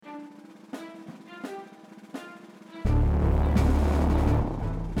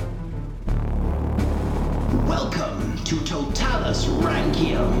to Totalis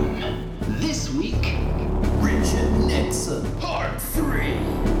Rankium. This week, Richard Nixon, Part 3.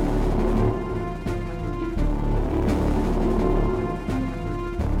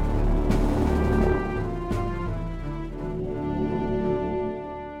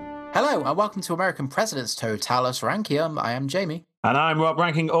 Hello, and welcome to American Presidents Totalis Rankium. I am Jamie. And I'm Rob,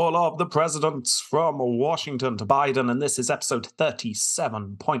 ranking all of the presidents from Washington to Biden, and this is episode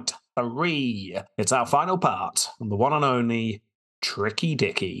 37.3. It's our final part on the one and only Tricky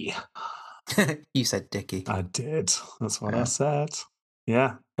Dicky. You said Dicky. I did. That's what I said.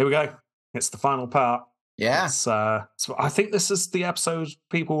 Yeah, here we go. It's the final part. Yeah. So I think this is the episode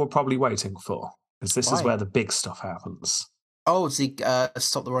people were probably waiting for, because this is where the big stuff happens. Oh, it's the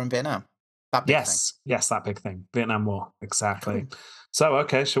Stop the War in Vietnam. That big thing. Yes, that big thing. Vietnam War, exactly. Cool. So,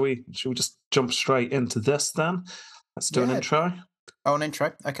 okay, shall we just jump straight into this then? Let's do an intro. Oh, an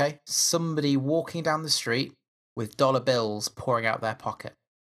intro. Okay. Somebody walking down the street with dollar bills pouring out their pocket,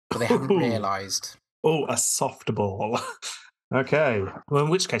 but they haven't realised. Oh, a softball. Okay. Well, in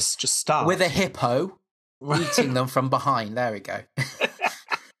which case, just start. With a hippo eating them from behind. There we go.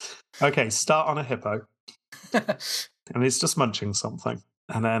 Okay, start on a hippo. And it's just munching something.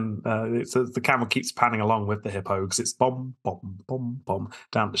 And then the camera keeps panning along with the hippo because it's bomb, bomb, bomb, bomb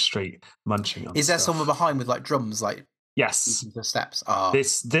down the street, munching on Is there stuff. someone behind with like drums, like yes, the steps? Oh.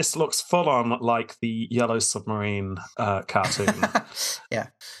 This looks full on like the Yellow Submarine cartoon. Yeah,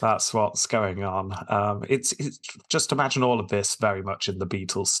 that's what's going on. It's just imagine all of this very much in the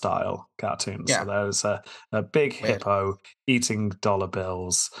Beatles style cartoon. Yeah. So there's a big hippo eating dollar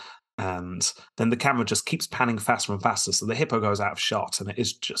bills. And then the camera just keeps panning faster and faster. So the hippo goes out of shot and it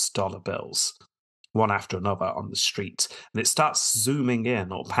is just dollar bills, one after another on the street. And it starts zooming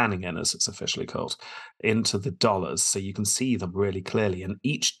in, or panning in as it's officially called, into the dollars. So you can see them really clearly. And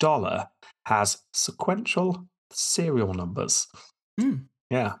each dollar has sequential serial numbers.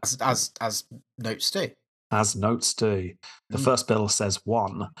 Yeah. As notes do. As notes do. The first bill says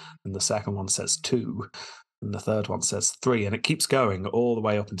 1 and the second one says 2. And the third one says 3, and it keeps going all the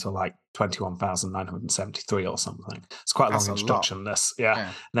way up until like 21,973 or something. It's quite a long introduction, this. Yeah.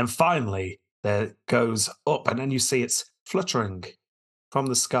 And then finally, there goes up, and then you see it's fluttering from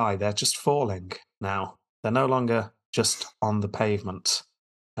the sky. They're just falling now. They're no longer just on the pavement.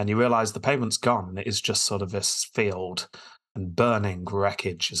 And you realize the pavement's gone, and it is just sort of this field, and burning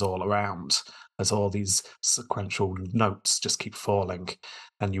wreckage is all around as all these sequential notes just keep falling.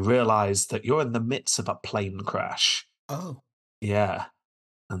 And you realize that you're in the midst of a plane crash. Oh. Yeah.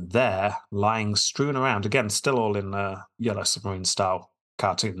 And there, lying strewn around, again, still all in Yellow Submarine style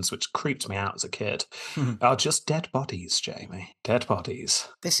cartoons, which creeped me out as a kid, are just dead bodies, Jamie. Dead bodies.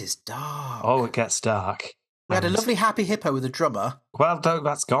 This is dark. Oh, it gets dark. We had a lovely happy hippo with a drummer. Well,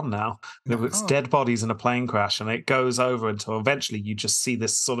 that's gone now. It's dead bodies in a plane crash, and it goes over until eventually you just see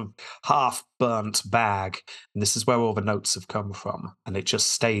this sort of half-burnt bag, and this is where all the notes have come from, and it just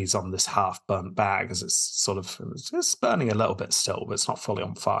stays on this half-burnt bag as it's burning a little bit still, but it's not fully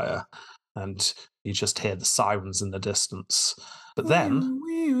on fire, and you just hear the sirens in the distance. But then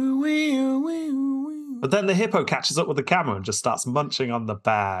the hippo catches up with the camera and just starts munching on the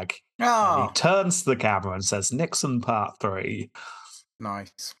bag. Oh. He turns to the camera and says, Nixon Part 3.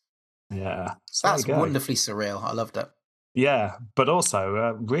 Nice. Yeah. So that's wonderfully surreal. I loved it. Yeah, but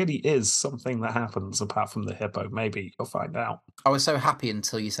also really is something that happens apart from the hippo. Maybe you'll find out. I was so happy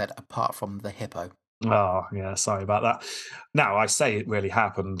until you said apart from the hippo. Oh, yeah, sorry about that. Now, I say it really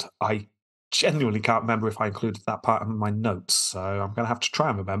happened. I genuinely can't remember if I included that part in my notes, so I'm going to have to try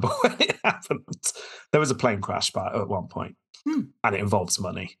and remember when it happened. There was a plane crash at one point, and it involves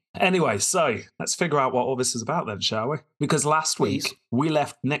money. Anyway, so let's figure out what all this is about then, shall we? Because last week, we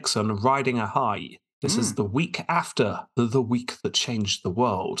left Nixon riding a high. This is the week after the week that changed the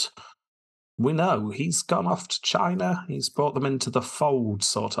world. We know he's gone off to China. He's brought them into the fold,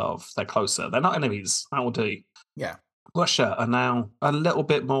 sort of. They're closer. They're not enemies. That will do. Yeah. Russia are now a little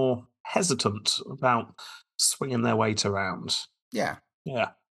bit more hesitant about swinging their weight around. Yeah.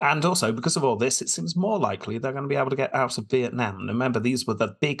 Yeah. And also, because of all this, it seems more likely they're going to be able to get out of Vietnam. And remember, these were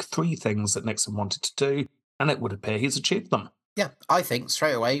the big 3 things that Nixon wanted to do, and it would appear he's achieved them. Yeah, I think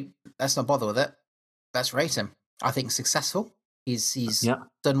straight away, let's not bother with it. Let's rate him. I think successful. He's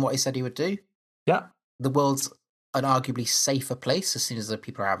done what he said he would do. Yeah. The world's an arguably safer place as soon as the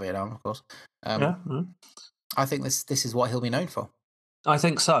people are out of Vietnam, of course. I think this is what he'll be known for. I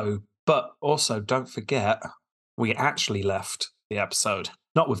think so. But also, don't forget, we actually left the episode,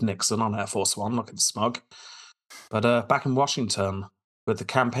 not with Nixon on Air Force One looking smug, but back in Washington with the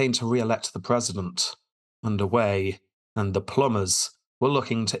campaign to re-elect the president underway, and the plumbers were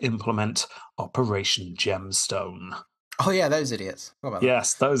looking to implement Operation Gemstone. Oh, yeah, those idiots. What about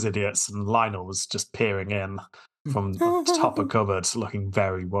Yes, those idiots. And Lionel was just peering in from the top of cupboards, looking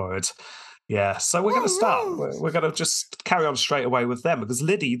very worried. Yeah, so we're going to start. We're going to just carry on straight away with them because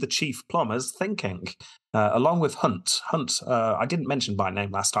Liddy, the chief plumber, is thinking, along with Hunt. Hunt, I didn't mention by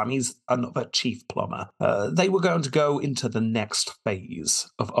name last time. He's another chief plumber. They were going to go into the next phase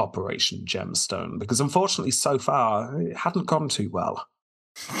of Operation Gemstone because unfortunately, so far, it hadn't gone too well.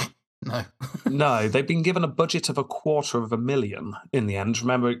 No. No, they've been given a budget of $250,000 in the end.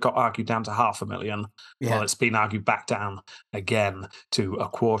 Remember, it got argued down to $500,000. Yeah. Well, it's been argued back down again to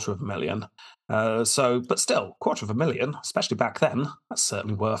 $250,000. But still, $250,000, especially back then, that's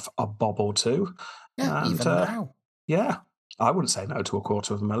certainly worth a bob or two. Yeah, And, even now. Yeah, I wouldn't say no to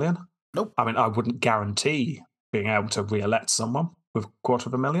 $250,000. Nope. I mean, I wouldn't guarantee being able to re-elect someone with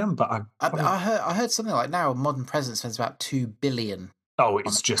 $250,000, but I heard something like now a modern president spends about $2 billion. Oh,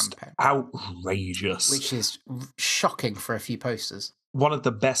 it's just outrageous. Which is shocking for a few posters. One of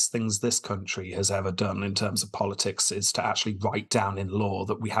the best things this country has ever done in terms of politics is to actually write down in law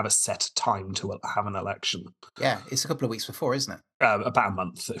that we have a set time to have an election. Yeah, it's a couple of weeks before, isn't it? About a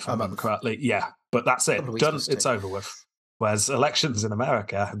month, if I remember correctly. Yeah, but that's it. Done. It's over with. Whereas elections in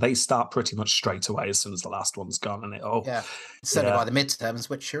America, they start pretty much straight away as soon as the last one's gone. And certainly by the midterms,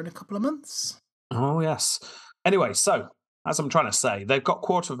 which are in a couple of months. Oh, yes. Anyway, so as I'm trying to say, they've got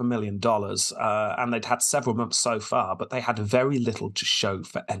 $250,000 and they'd had several months so far, but they had very little to show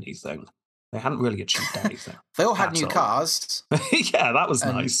for anything. They hadn't really achieved anything. They all had new cars. Yeah, that was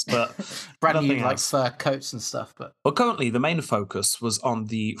nice, but brand new fur coats and stuff. Well, currently the main focus was on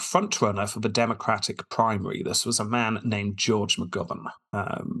the front runner for the Democratic primary. This was a man named George McGovern.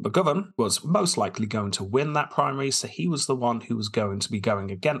 McGovern was most likely going to win that primary, so he was the one who was going to be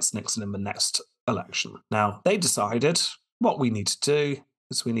going against Nixon in the next election. Now, they decided what we need to do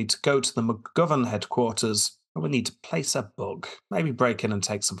is we need to go to the McGovern headquarters and we need to place a bug, maybe break in and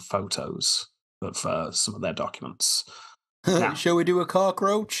take some photos of some of their documents. Now, shall we do a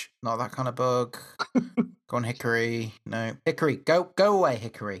cockroach? Not that kind of bug. Go on, Hickory. No, Hickory, go away,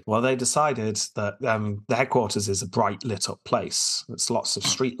 Hickory. Well, they decided that the headquarters is a bright lit up place. There's lots of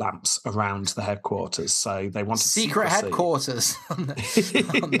street lamps around the headquarters, so they wanted secret headquarters on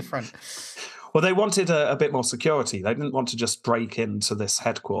the front. Well, they wanted a bit more security. They didn't want to just break into this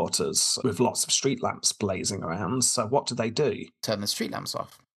headquarters with lots of street lamps blazing around. So what did they do? Turn the street lamps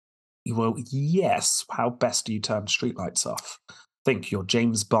off. Well, yes. How best do you turn streetlights off? Think you're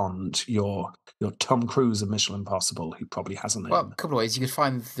James Bond, you're Tom Cruise in Mission Impossible, who probably has a name. Well, a couple of ways. You could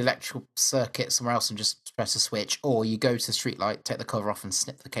find the electrical circuit somewhere else and just press a switch, or you go to the streetlight, take the cover off and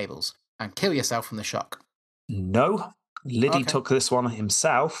snip the cables and kill yourself from the shock. No. Liddy took this one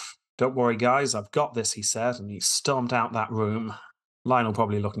himself. Don't worry, guys, I've got this, he said, and he stormed out that room. Lionel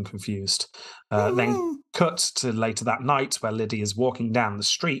probably looking confused. Then cut to later that night where Liddy is walking down the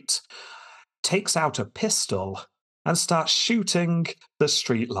street, takes out a pistol and starts shooting the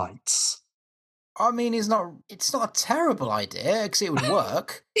street lights. I mean, it's not a terrible idea, because it would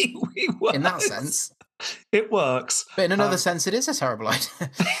work. In that sense. It works. But in another sense, it is a terrible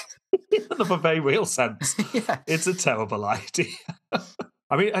idea. In another very real sense. Yeah. It's a terrible idea.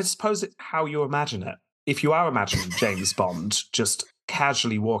 I mean, I suppose it's how you imagine it. If you are imagining James Bond just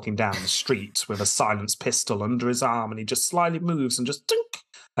casually walking down the street with a silenced pistol under his arm and he just slightly moves and just dink,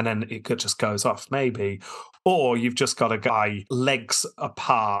 and then it just goes off, maybe. Or you've just got a guy, legs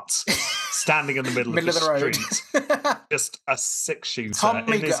apart, standing in the middle of the street. Just a six-shooter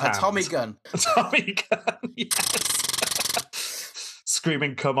in his hand. A Tommy gun. A Tommy gun, yes.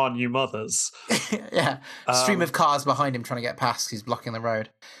 Screaming, "Come on, you mothers." Yeah. Stream of cars behind him trying to get past. He's blocking the road.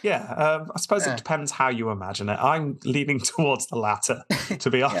 Yeah. I suppose it depends how you imagine it. I'm leaning towards the latter,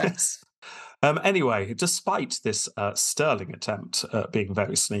 to be honest. Anyway, despite this sterling attempt at being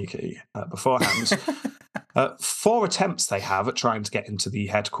very sneaky beforehand, 4 attempts they have at trying to get into the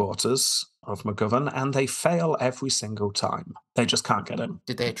headquarters of McGovern, and they fail every single time. They just can't get in.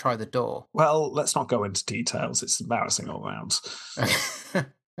 Did they try the door? Well, let's not go into details. It's embarrassing all round.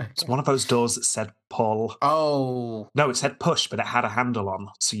 It's one of those doors that said pull. Oh. No, it said push, but it had a handle on,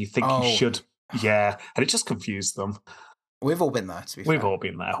 so you think you should. Yeah, and it just confused them. We've all been there, to be fair. We've all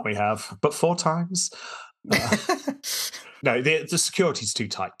been there, we have. But 4 times? No, the security's too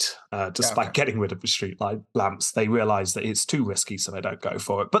tight. Despite getting rid of the street lamps, they realise that it's too risky, so they don't go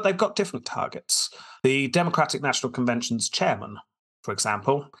for it. But they've got different targets. The Democratic National Convention's chairman, for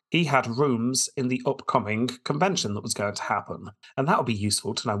example, he had rooms in the upcoming convention that was going to happen. And that would be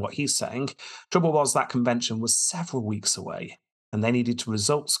useful to know what he's saying. Trouble was that convention was several weeks away, and they needed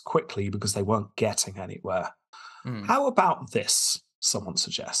results quickly because they weren't getting anywhere. How about this, someone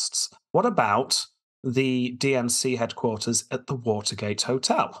suggests? What about the DNC headquarters at the Watergate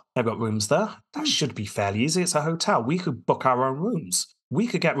Hotel. They've got rooms there. That should be fairly easy. It's a hotel. We could book our own rooms. We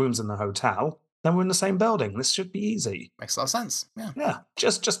could get rooms in the hotel. Then we're in the same building. This should be easy. Makes a lot of sense. Yeah. Yeah.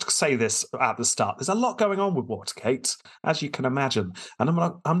 Just to say this at the start, there's a lot going on with Watergate, as you can imagine. And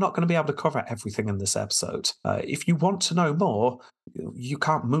I'm not going to be able to cover everything in this episode. If you want to know more, you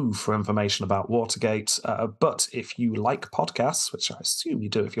can't move for information about Watergate. But if you like podcasts, which I assume you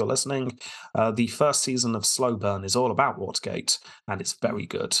do if you're listening, the first season of Slow Burn is all about Watergate, and it's very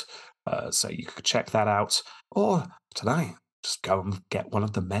good. So you could check that out. Or today, just go and get one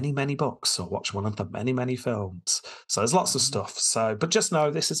of the many, many books or watch one of the many, many films. So there's lots of stuff. But just know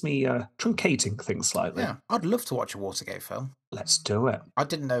this is me truncating things slightly. Yeah, I'd love to watch a Watergate film. Let's do it. I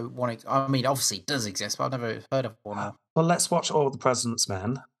didn't know one. I mean, obviously it does exist, but I've never heard of one. Well, let's watch All the President's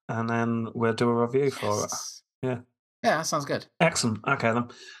Men, and then we'll do a review for it. Yeah. Yeah, that sounds good. Excellent. Okay, then.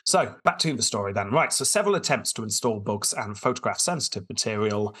 So, back to the story then. Right, so several attempts to install bugs and photograph sensitive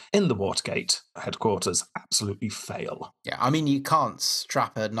material in the Watergate headquarters absolutely fail. Yeah, I mean, you can't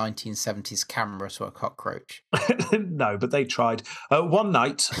strap a 1970s camera to a cockroach. No, but they tried. One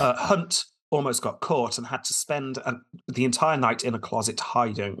night, Hunt almost got caught and had to spend the entire night in a closet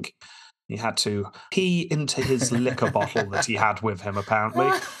hiding. He had to pee into his liquor bottle that he had with him,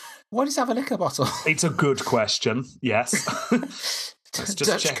 apparently. Why does he have a liquor bottle? It's a good question, yes. Let's just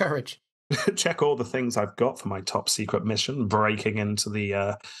Dutch courage. Check all the things I've got for my top secret mission, breaking into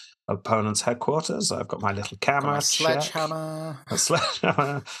the opponent's headquarters. I've got my little camera. A sledgehammer. A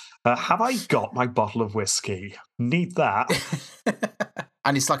sledgehammer. Have I got my bottle of whiskey? Need that.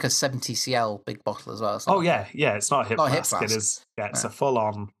 And it's like a 70cl big bottle as well. Oh, yeah. It's not a hip flask. Flask. It is. Yeah, it's a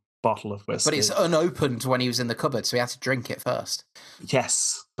full-on bottle of whiskey. But it's unopened when he was in the cupboard, so he had to drink it first.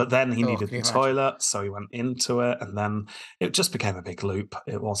 Yes, but then he needed the toilet, so he went into it, and then it just became a big loop.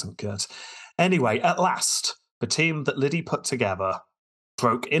 It wasn't good. Anyway, at last, the team that Liddy put together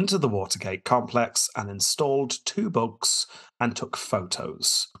broke into the Watergate complex and installed 2 bugs and took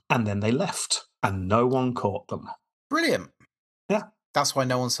photos. And then they left, and no one caught them. Brilliant. Yeah. That's why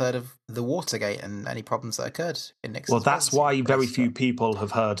no one's heard of the Watergate and any problems that occurred in Nixon's Well, that's why very place. few people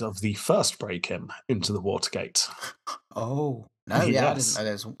have heard of the first break-in into the Watergate. Oh, no, yeah, I didn't know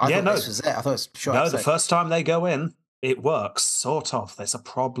this. I thought this was it. I thought it was short. No, the first time they go in, it works, sort of. There's a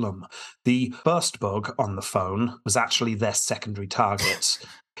problem. The burst bug on the phone was actually their secondary target.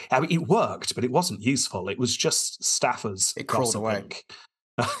 I mean, it worked, but it wasn't useful. It was just staffers. It crawled away.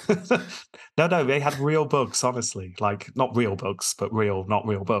 No, they had real bugs, honestly. Like, not real bugs, but not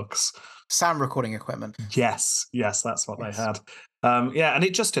real bugs. Sound recording equipment. Yes, that's what they had. And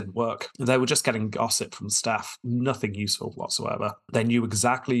it just didn't work. They were just getting gossip from staff, nothing useful whatsoever. They knew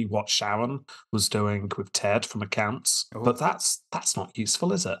exactly what Sharon was doing with Ted from accounts, but that's not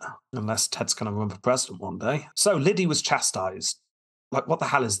useful, is it? Unless Ted's going to run for president one day. So Liddy was chastised. Like, what the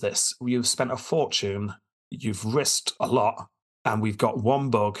hell is this? You've spent a fortune, you've risked a lot, and we've got one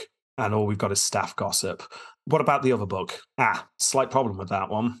bug, and all we've got is staff gossip. What about the other bug? Slight problem with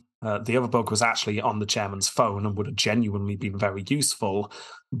that one. The other bug was actually on the chairman's phone and would have genuinely been very useful,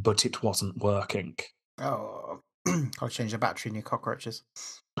 but it wasn't working. Oh, I'll change the battery in your cockroaches.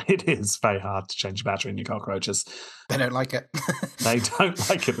 It is very hard to change the battery in your cockroaches. They don't like it. They don't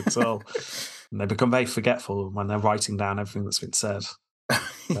like it at all. And they become very forgetful when they're writing down everything that's been said.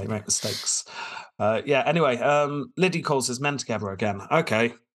 They make mistakes. Anyway, Liddy calls his men together again.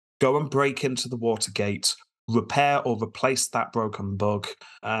 Okay, go and break into the Watergate, repair or replace that broken bug.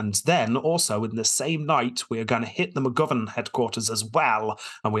 And then also in the same night, we are going to hit the McGovern headquarters as well.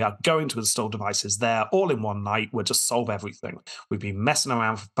 And we are going to install devices there all in one night. We'll just solve everything. We've been messing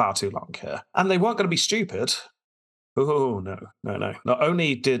around for far too long here. And they weren't going to be stupid. Oh, no. Not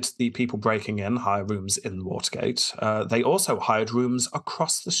only did the people breaking in hire rooms in Watergate, they also hired rooms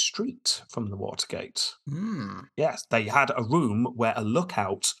across the street from the Watergate. Yes, they had a room where a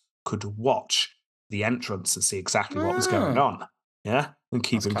lookout could watch the entrance and see exactly what was going on. Yeah, and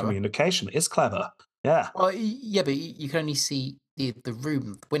keep in communication. It's clever. Yeah. Well, yeah, but you can only see the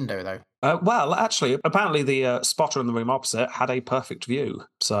room window, though. Well, actually, apparently the spotter in the room opposite had a perfect view.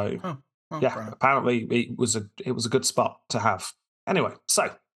 So... apparently it was a good spot to have. Anyway, so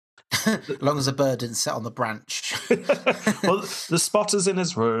as long as a bird didn't sit on the branch. Well, the spotter's in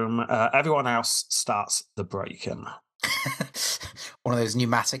his room. Everyone else starts the break-in. One of those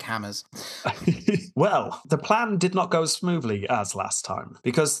pneumatic hammers. Well, the plan did not go as smoothly as last time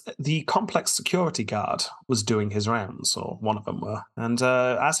because the complex security guard was doing his rounds, or one of them were. And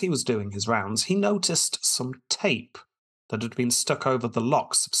as he was doing his rounds, he noticed some tape that had been stuck over the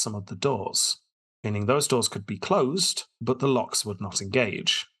locks of some of the doors. meaning those doors could be closed, but the locks would not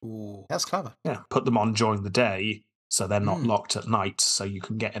engage. Ooh, that's clever. Yeah, put them on during the day so they're not locked at night so you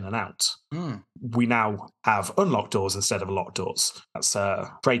can get in and out. We now have unlocked doors instead of locked doors. That's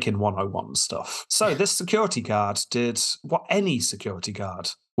break-in 101 stuff. So this security guard did what any security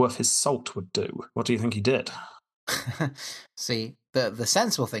guard worth his salt would do. What do you think he did? See, the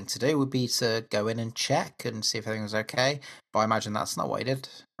sensible thing to do would be to go in and check and see if everything was okay. But I imagine that's not what he did.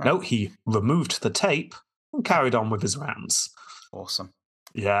 Right? No, he removed the tape and carried on with his rounds. Awesome.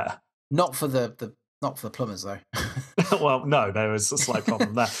 Yeah. Not for the plumbers, though. Well, no, there was a slight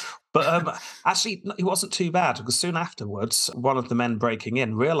problem there. But actually, it wasn't too bad, because soon afterwards, one of the men breaking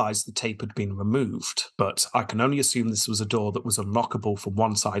in realised the tape had been removed. But I can only assume this was a door that was unlockable from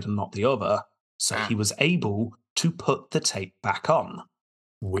one side and not the other. So he was able to put the tape back on,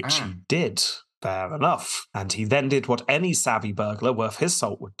 which he did. Fair enough. And he then did what any savvy burglar worth his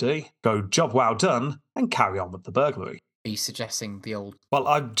salt would do: go job well done and carry on with the burglary. Are you suggesting the old... Well,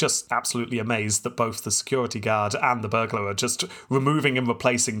 I'm just absolutely amazed that both the security guard and the burglar are just removing and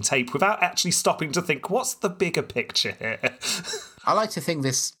replacing tape without actually stopping to think, what's the bigger picture here? I like to think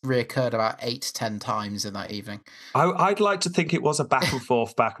this reoccurred about 8 to 10 times in that evening. I'd like to think it was a back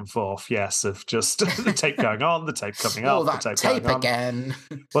and forth, yes, of just the tape going on, the tape coming up, that the tape going again.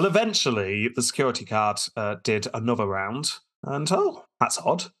 Well, eventually, the security guard did another round, and that's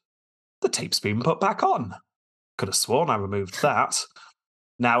odd. The tape's been put back on. Could have sworn I removed that.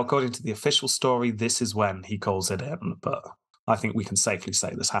 Now, according to the official story, this is when he calls it in, but I think we can safely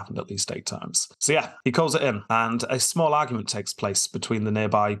say this happened at least 8 times. So yeah, he calls it in, and a small argument takes place between the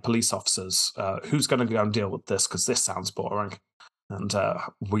nearby police officers. Who's going to go and deal with this? Because this sounds boring, and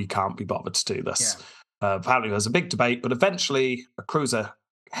we can't be bothered to do this. Yeah. Apparently there's a big debate, but eventually a cruiser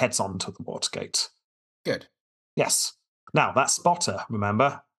heads on to the Watergate. Good. Yes. Now, that spotter,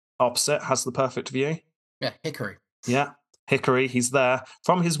 remember, opposite, has the perfect view. Yeah, Hickory. Yeah, Hickory, he's there.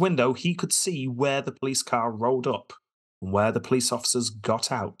 From his window, he could see where the police car rolled up and where the police officers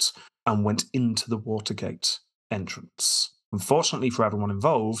got out and went into the Watergate entrance. Unfortunately for everyone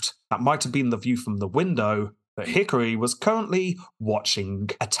involved, that might have been the view from the window, but Hickory was currently watching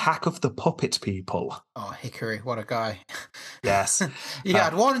Attack of the Puppet People. Oh, Hickory, what a guy. Yes. You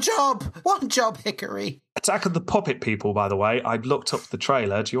had one job, Hickory. Attack of the Puppet People, by the way, I looked up the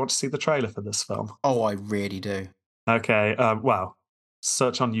trailer. Do you want to see the trailer for this film? Oh, I really do. Okay, well,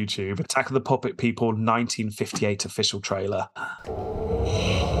 search on YouTube, Attack of the Puppet People 1958 official trailer.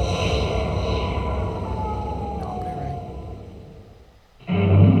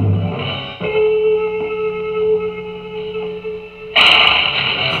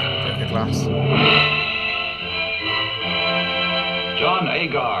 John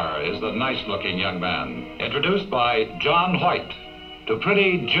Agar is the nice-looking young man, introduced by John Hoyt to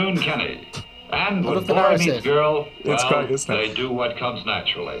pretty June Kenny. And with boy meets girl, well, they do what comes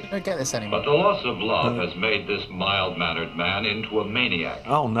naturally. I don't get this anymore. But the loss of love has made this mild-mannered man into a maniac.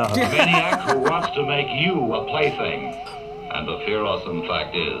 Oh, no. A maniac who wants to make you a plaything. And the fearsome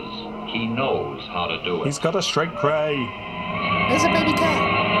fact is, he knows how to do it. He's got a shrink ray. There's a baby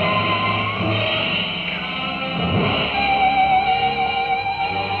cat.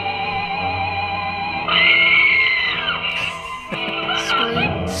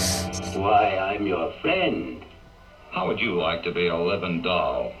 Why, I'm your friend. How would you like to be a living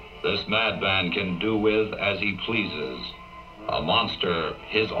doll? This madman can do with as he pleases. A monster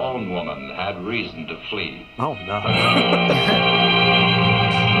his own woman had reason to flee. Oh, no.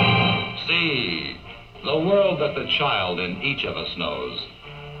 See, the world that the child in each of us knows.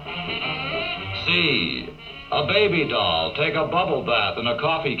 See, a baby doll take a bubble bath in a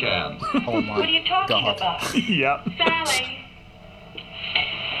coffee can. Oh, my What are you talking God. about? Yep. Sally.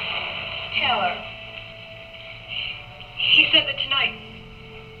 Tell her. He said that tonight.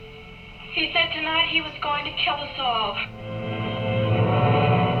 He said tonight he was going to kill us all.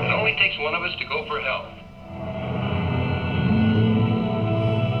 It only takes one of us to go for help.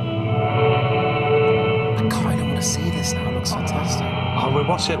 I kind of want to see this now. It looks fantastic. Oh, we'll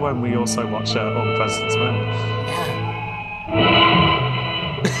watch it when we also watch All the President's Men. Yeah.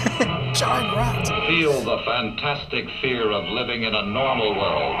 Giant rat. Feel the fantastic fear of living in a normal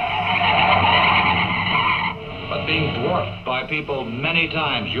world, but being dwarfed by people many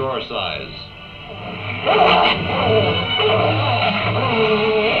times your size.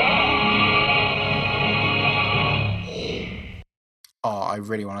 Oh, I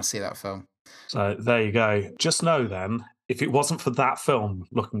really want to see that film. So there you go. Just know then, if it wasn't for that film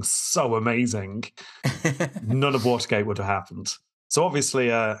looking so amazing, none of Watergate would have happened. So obviously,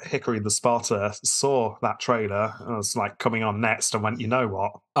 Hickory the spotter saw that trailer and was like coming on next and went, you know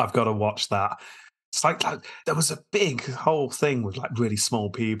what? I've got to watch that. It's like there was a big whole thing with like really small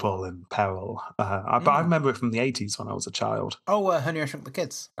people in peril. But I remember it from the 80s when I was a child. Oh, Honey, I Shrunk the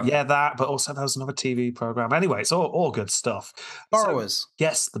Kids. Yeah, that, but also there was another TV program. Anyway, it's all good stuff. Borrowers. So,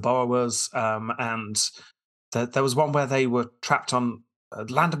 yes, The Borrowers. And there was one where they were trapped on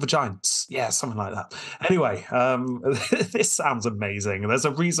Land of the Giants. Yeah, something like that. Anyway, this sounds amazing. There's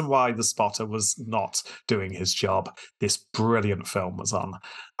a reason why The Spotter was not doing his job. This brilliant film was on.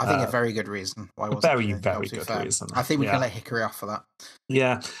 I think a very good reason why wasn't very doing very it, good fair. reason. I think we can let Hickory off for that.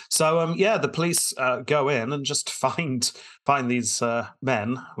 Yeah. So the police go in and just find these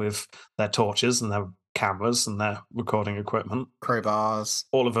men with their torches and their cameras and their recording equipment, crowbars.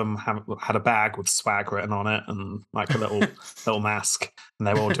 All of them had a bag with swag written on it and like a little mask, and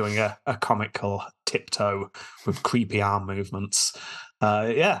they were all doing a comical tiptoe with creepy arm movements.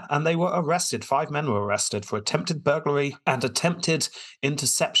 And they were arrested. 5 men were arrested for attempted burglary and attempted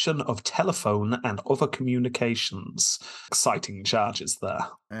interception of telephone and other communications. Exciting charges there.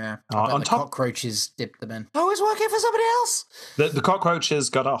 Yeah. On top, cockroaches dipped them in. Oh, it's working for somebody else. The cockroaches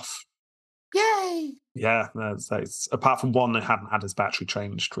got off. Yay! Yeah, apart from one that hadn't had his battery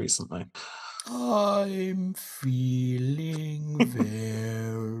changed recently. I'm feeling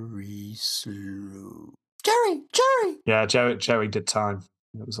very slow. Jerry! Yeah, Jerry did time.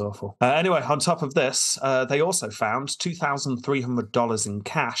 It was awful. Anyway, on top of this, they also found $2,300 in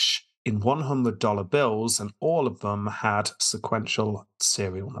cash in $100 bills, and all of them had sequential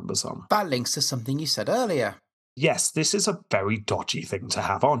serial numbers on. That links to something you said earlier. Yes, this is a very dodgy thing to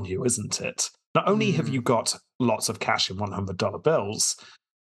have on you, isn't it? Not only have you got lots of cash in $100 bills,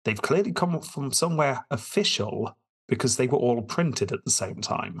 they've clearly come from somewhere official because they were all printed at the same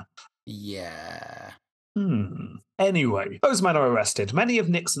time. Yeah. Anyway, those men are arrested. Many of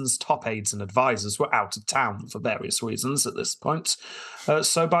Nixon's top aides and advisors were out of town for various reasons at this point.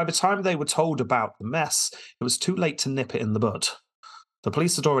 So by the time they were told about the mess, it was too late to nip it in the bud. The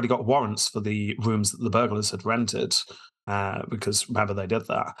police had already got warrants for the rooms that the burglars had rented, because remember they did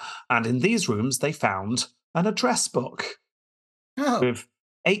that. And in these rooms, they found an address book with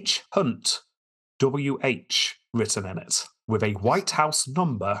H. Hunt, W.H. written in it, with a White House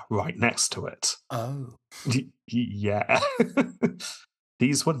number right next to it. Oh. Yeah.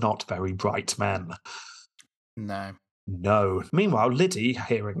 These were not very bright men. No. Meanwhile, Liddy,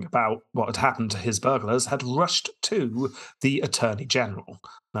 hearing about what had happened to his burglars, had rushed to the Attorney General.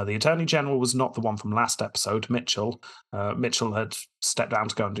 Now, the Attorney General was not the one from last episode, Mitchell. Mitchell had stepped down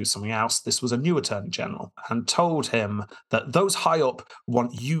to go and do something else. This was a new Attorney General, and told him that those high up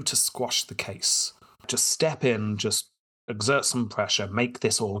want you to squash the case. Just step in, just exert some pressure, make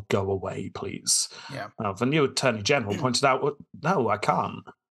this all go away, please. Yeah. The new Attorney General pointed out, well, no, I can't.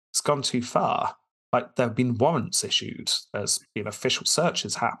 It's gone too far. Like, there have been warrants issued. There's been official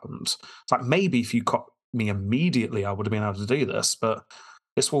searches happened. It's like, maybe if you caught me immediately, I would have been able to do this, but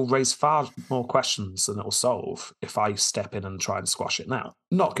this will raise far more questions than it will solve if I step in and try and squash it now.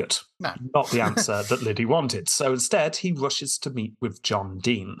 Not good. No. Not the answer that Liddy wanted. So instead, he rushes to meet with John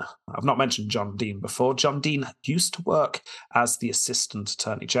Dean. I've not mentioned John Dean before. John Dean used to work as the Assistant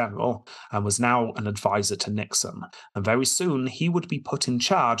Attorney General and was now an advisor to Nixon. And very soon, he would be put in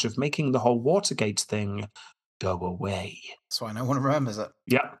charge of making the whole Watergate thing go away. That's why no one remembers it.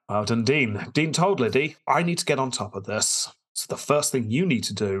 Yeah, well done, Dean. Dean told Liddy, I need to get on top of this. So the first thing you need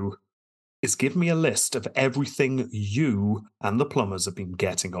to do is give me a list of everything you and the plumbers have been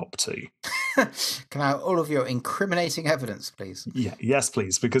getting up to. Can I have all of your incriminating evidence, please? Yeah, yes,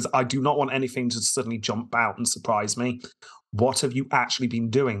 please, because I do not want anything to suddenly jump out and surprise me. What have you actually been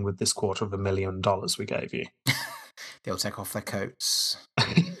doing with this $250,000 we gave you? They'll take off their coats.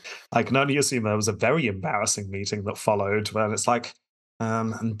 I can only assume there was a very embarrassing meeting that followed where it's like,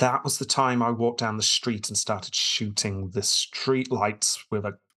 and that was the time I walked down the street and started shooting the street lights with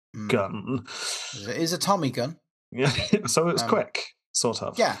a gun. It is a Tommy gun. Yeah, so it was quick, sort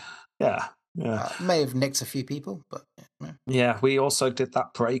of. Yeah. Yeah. May have nicked a few people, but... Yeah, we also did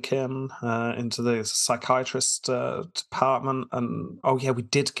that break-in into the psychiatrist department. And, we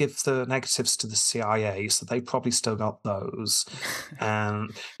did give the negatives to the CIA, so they probably still got those.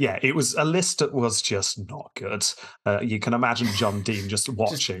 And, it was a list that was just not good. You can imagine John Dean just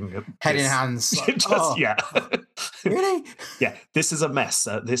watching. Just head in hands. Yeah. Really? Yeah, this is a mess.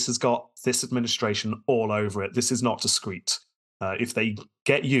 This has got this administration all over it. This is not discreet. If they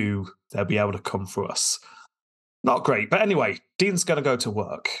get you, they'll be able to come for us. Not great. But anyway, Dean's going to go to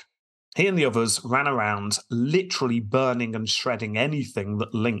work. He and the others ran around literally burning and shredding anything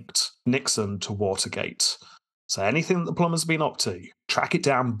that linked Nixon to Watergate. So anything that the plumbers have been up to, track it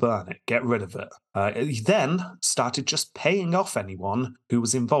down, burn it, get rid of it. He then started just paying off anyone who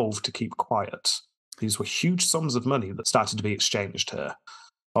was involved to keep quiet. These were huge sums of money that started to be exchanged here.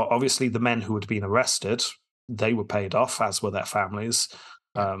 Obviously, the men who had been arrested, they were paid off, as were their families.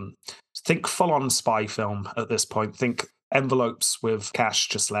 Think full-on spy film at this point. Think envelopes with cash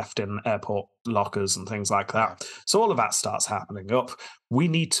just left in airport lockers and things like that. So all of that starts happening up. We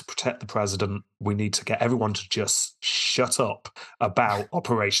need to protect the president. We need to get everyone to just shut up about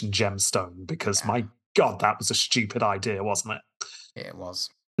Operation Gemstone, because my God, that was a stupid idea, wasn't it? It was.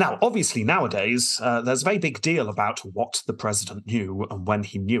 Now, obviously, nowadays, there's a very big deal about what the president knew and when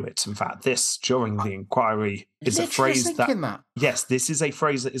he knew it. In fact, this, during the inquiry, is a phrase that... Yes, this is a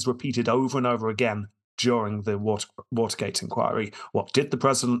phrase that is repeated over and over again during the Watergate inquiry. What did the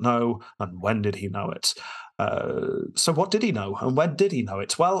president know, and when did he know it? So what did he know, and when did he know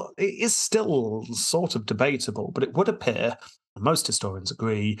it? Well, it is still sort of debatable, but it would appear, and most historians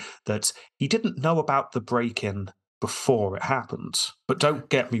agree, that he didn't know about the break-in before it happened. But don't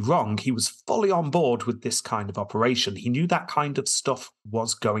get me wrong, he was fully on board with this kind of operation. He knew that kind of stuff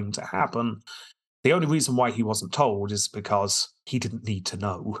was going to happen. The only reason why he wasn't told is because he didn't need to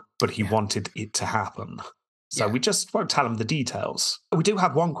know, but he wanted it to happen. So we just won't tell him the details. We do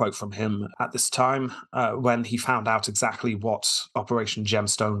have one quote from him at this time when he found out exactly what Operation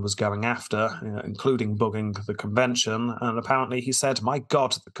Gemstone was going after, including bugging the convention. And apparently he said, "My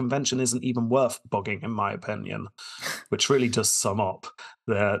God, the convention isn't even worth bugging, in my opinion," which really does sum up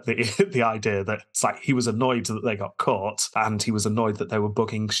the idea that it's like he was annoyed that they got caught and he was annoyed that they were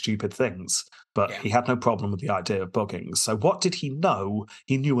bugging stupid things. But he had no problem with the idea of bugging. So what did he know?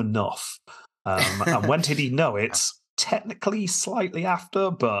 He knew enough. And when did he know it? Technically slightly after,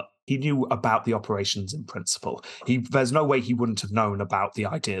 but he knew about the operations in principle. There's no way he wouldn't have known about the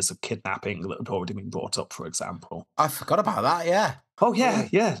ideas of kidnapping that had already been brought up, for example. I forgot about that, yeah. Oh,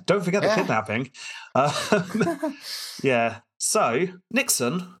 yeah. Don't forget the kidnapping. So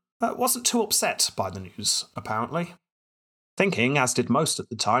Nixon wasn't too upset by the news, apparently. Thinking, as did most at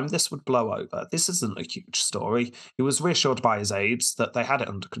the time, this would blow over. This isn't a huge story. He was reassured by his aides that they had it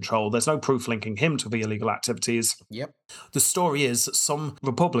under control. There's no proof linking him to the illegal activities. Yep. The story is that some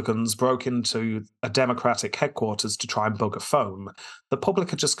Republicans broke into a Democratic headquarters to try and bug a phone. The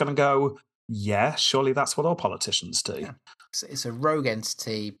public are just going to go, yeah, surely that's what all politicians do. Yeah. It's a rogue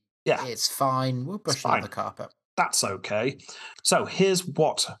entity. Yeah. It's fine. We'll brush it on the carpet. That's okay. So here's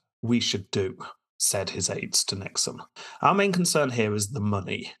what we should do, said his aides to Nixon. Our main concern here is the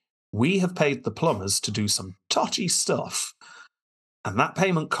money. We have paid the plumbers to do some dodgy stuff, and that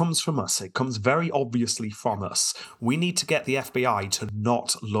payment comes from us. It comes very obviously from us. We need to get the FBI to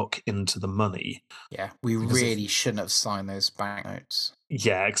not look into the money. Yeah, we really shouldn't have signed those banknotes.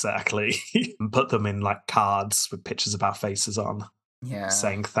 Yeah, exactly. Put them in like cards with pictures of our faces on. Yeah.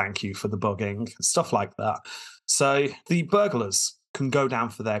 Saying thank you for the bugging, stuff like that. So the burglars can go down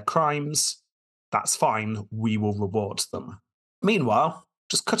for their crimes. That's fine, we will reward them. Meanwhile,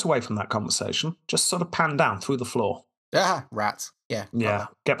 just cut away from that conversation. Just sort of pan down through the floor. Rats. Yeah.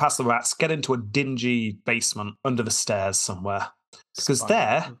 Get past the rats. Get into a dingy basement under the stairs somewhere. Because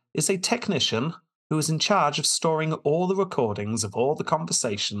there is a technician who is in charge of storing all the recordings of all the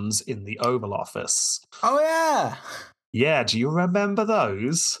conversations in the Oval Office. Oh, yeah. Yeah, do you remember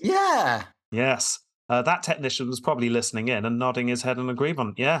those? Yeah. Yes. That technician was probably listening in and nodding his head in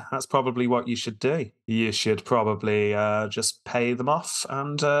agreement. Yeah, that's probably what you should do. You should probably just pay them off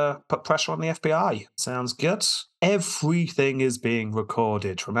and put pressure on the FBI. Sounds good. Everything is being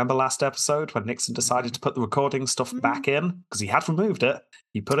recorded. Remember last episode when Nixon decided to put the recording stuff back in? Because he had removed it.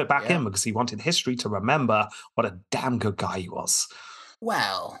 He put it back in because he wanted history to remember what a damn good guy he was.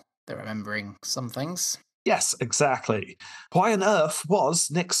 Well, they're remembering some things. Yes, exactly. Why on earth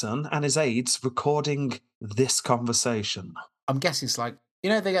was Nixon and his aides recording this conversation? I'm guessing it's like, they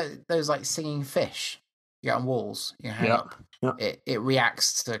get those like singing fish you get on walls, you hang up. Yep. It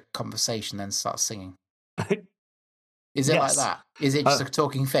reacts to conversation, then starts singing. Is it like that? Is it just a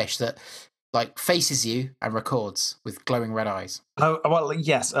talking fish that like faces you and records with glowing red eyes? Oh, well,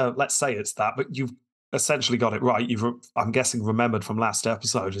 yes, let's say it's that, but you've essentially got it right. I'm guessing, remembered from last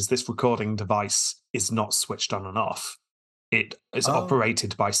episode, is this recording device is not switched on and off. It is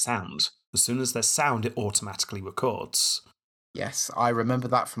operated by sound. As soon as there's sound, it automatically records. Yes, I remember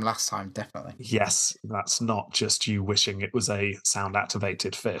that from last time, definitely. Yes, that's not just you wishing it was a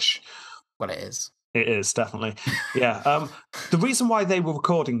sound-activated fish. Well, it is. It is, definitely. Yeah. The reason why they were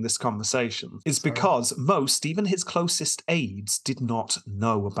recording this conversation is because most, even his closest aides, did not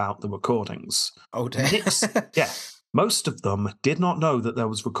know about the recordings. Oh, dear. Most of them did not know that there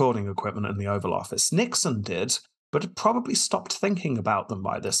was recording equipment in the Oval Office. Nixon did, but had probably stopped thinking about them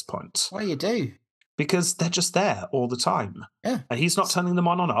by this point. Why you do? Because they're just there all the time. Yeah. And he's not turning them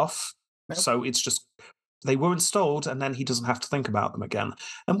on and off. Nope. So it's just, they were installed and then he doesn't have to think about them again.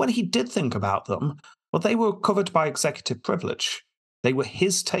 And when he did think about them, well, they were covered by executive privilege. They were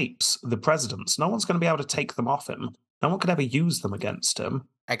his tapes, the president's. No one's going to be able to take them off him. No one could ever use them against him.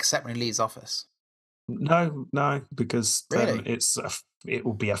 Except when he leaves office. No, because really? It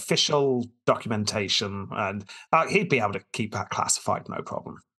will be official documentation, and he'd be able to keep that classified, no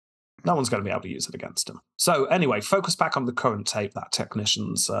problem. No one's going to be able to use it against him. So anyway, focus back on the current tape that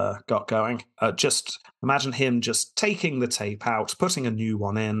technicians got going. Just imagine him just taking the tape out, putting a new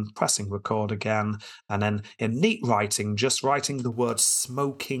one in, pressing record again, and then in neat writing, just writing the word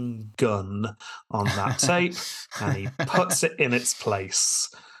smoking gun on that tape, and he puts it in its place.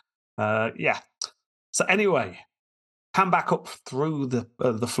 So anyway, pan back up through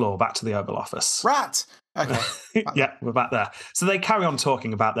the floor, back to the Oval Office. Rat! Okay. Yeah, we're back there. So they carry on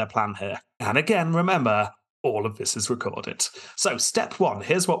talking about their plan here. And again, remember, all of this is recorded. So step one,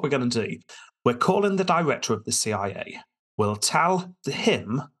 here's what we're going to do. We're calling the director of the CIA. We'll tell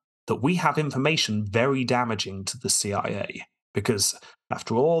him that we have information very damaging to the CIA. Because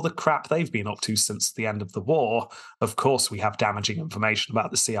after all the crap they've been up to since the end of the war, of course we have damaging information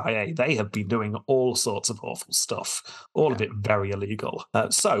about the CIA. They have been doing all sorts of awful stuff, all of it very illegal.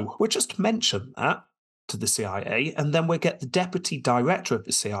 So we'll just mention that to the CIA, and then we'll get the deputy director of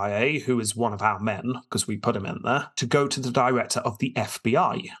the CIA, who is one of our men, because we put him in there, to go to the director of the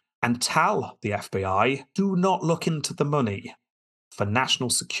FBI and tell the FBI, do not look into the money for national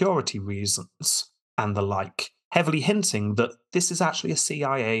security reasons and the like. Heavily hinting that this is actually a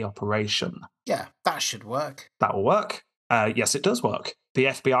CIA operation. Yeah, that should work. That will work. Yes, it does work. The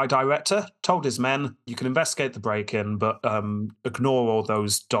FBI director told his men, you can investigate the break-in, but ignore all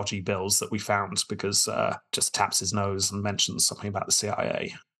those dodgy bills that we found, because just taps his nose and mentions something about the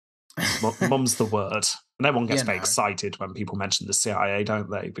CIA. Mum's the word. And everyone gets very excited when people mention the CIA,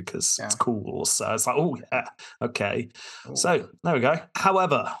 don't they? Because it's cool. So it's like, oh, yeah, okay. Ooh. So there we go.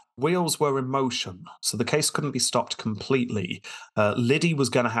 However, wheels were in motion, so the case couldn't be stopped completely. Liddy was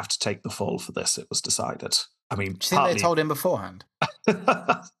going to have to take the fall for this, it was decided. I mean, do you think they told him beforehand?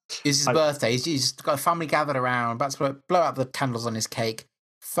 It's his birthday. He's got a family gathered around, about to blow out the candles on his cake.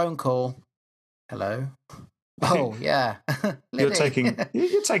 Phone call. Hello. Oh, yeah. You're taking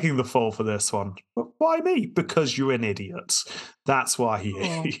the fall for this one. But why me? Because you're an idiot. That's why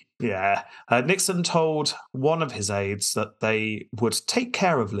yeah. Nixon told one of his aides that they would take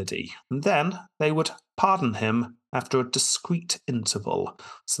care of Liddy, and then they would pardon him after a discreet interval.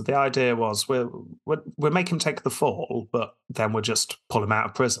 So the idea was we'll make him take the fall, but then we'll just pull him out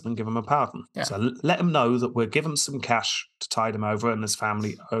of prison and give him a pardon. Yeah. So let him know that we'll give him some cash to tide him over and his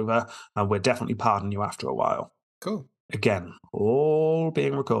family over, and we'll definitely pardon you after a while. Cool. Again, all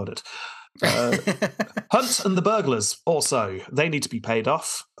being recorded. Hunt and the burglars also, they need to be paid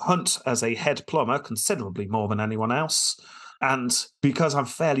off. Hunt as a head plumber, considerably more than anyone else. And because I'm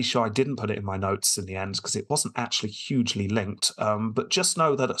fairly sure I didn't put it in my notes in the end, because it wasn't actually hugely linked, but just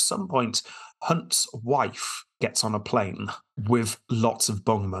know that at some point, Hunt's wife gets on a plane with lots of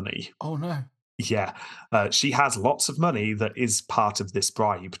bung money. Oh, no. Yeah, she has lots of money that is part of this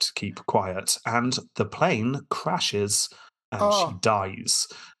bribe to keep quiet, and the plane crashes and she dies,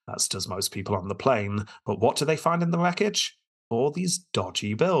 as does most people on the plane. But what do they find in the wreckage? All these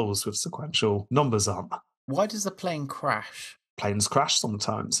dodgy bills with sequential numbers on. Why does the plane crash? Planes crash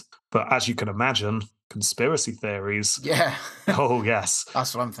sometimes. But as you can imagine, conspiracy theories. Yeah. Oh, yes.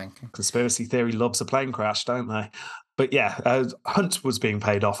 That's what I'm thinking. Conspiracy theory loves a plane crash, don't they? But yeah, Hunt was being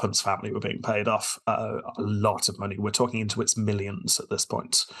paid off. Hunt's family were being paid off a lot of money. We're talking into its millions at this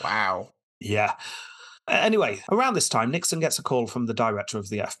point. Wow. Yeah. Anyway, around this time, Nixon gets a call from the director of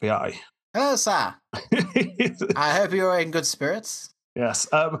the FBI. Hello, sir. I hope you're in good spirits. Yes.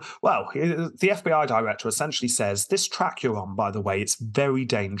 Well, the FBI director essentially says, this track you're on, by the way, it's very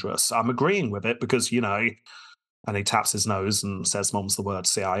dangerous. I'm agreeing with it because, and he taps his nose and says, Mum's the word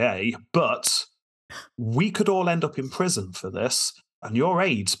CIA, but we could all end up in prison for this. And your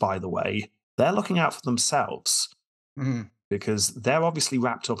aides, by the way, they're looking out for themselves because they're obviously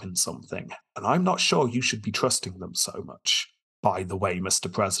wrapped up in something. And I'm not sure you should be trusting them so much, by the way, Mr.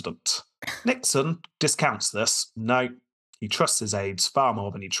 President. Nixon discounts this. No. He trusts his aides far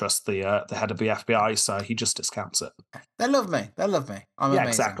more than he trusts the head of the FBI, so he just discounts it. They love me. I'm amazing.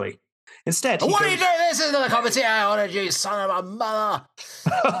 Exactly. Instead, what are you doing? This isn't a competition. I honoured you, son of a mother.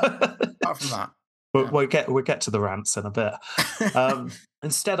 Apart from that. But we'll get to the rants in a bit.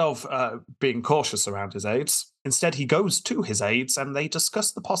 Instead of being cautious around his aides, instead he goes to his aides and they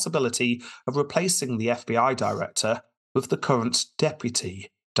discuss the possibility of replacing the FBI director with the current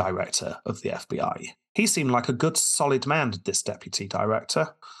deputy director of the FBI. He seemed like a good, solid man, this deputy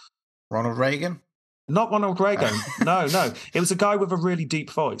director. Ronald Reagan? Not Ronald Reagan. No. It was a guy with a really deep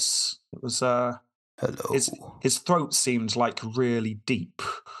voice. It was hello. His throat seemed like really deep.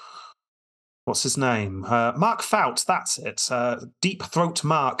 What's his name? Mark Fout, that's it. Deep Throat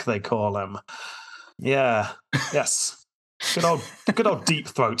Mark, they call him. Yeah. Yes. Good old Deep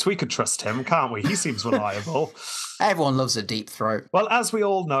Throat. We could trust him, can't we? He seems reliable. Everyone loves a deep throat. Well, as we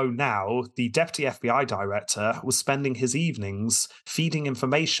all know now, the Deputy FBI Director was spending his evenings feeding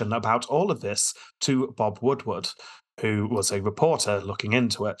information about all of this to Bob Woodward, who was a reporter looking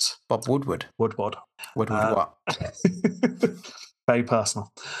into it. Bob Woodward? Woodward what? Very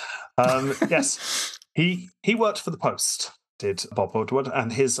personal. Yes, he worked for the Post, did Bob Woodward,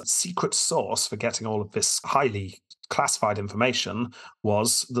 and his secret source for getting all of this highly classified information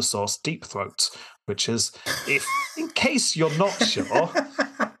was the source Deep Throat, which is, in case you're not sure,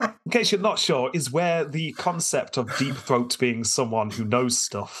 is where the concept of Deep Throat being someone who knows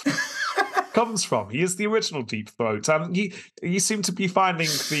stuff comes from. He is the original Deep Throat, and you seem to be finding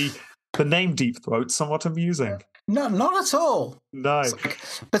the name Deep Throat somewhat amusing. No, not at all. No.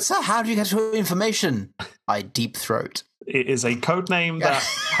 But sir, how do you get your information? I Deep Throat. It is a code name that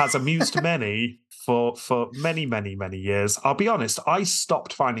has amused many for many, many, many years. I'll be honest, I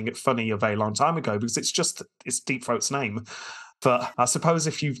stopped finding it funny a very long time ago because it's Deep Throat's name. But I suppose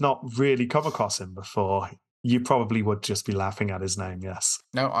if you've not really come across him before, you probably would just be laughing at his name, yes.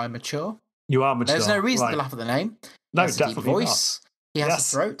 No, I'm mature. You are mature. There's no reason to laugh at the name. No, definitely definitely deep voice. not. He has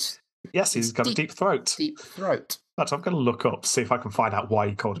a throat. Yes, he's got a deep throat. Deep throat. But I'm going to look up, see if I can find out why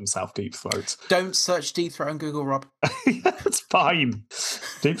he called himself Deep Throat. Don't search Deep Throat on Google, Rob. It's fine.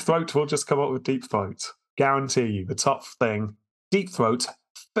 Deep Throat will just come up with Deep Throat. Guarantee you, the top thing. Deep Throat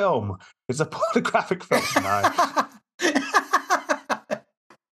film. It's a pornographic film. No.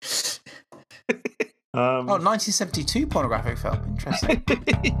 1972 pornographic film. Interesting.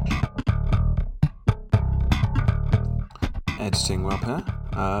 Editing Rob here.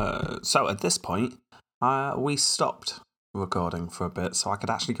 So at this point, we stopped recording for a bit so I could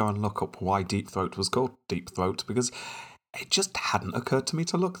actually go and look up why Deep Throat was called Deep Throat, because it just hadn't occurred to me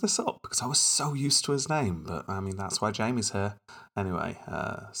to look this up because I was so used to his name. But I mean, that's why Jamie's here. Anyway,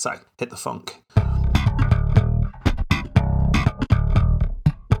 so hit the funk.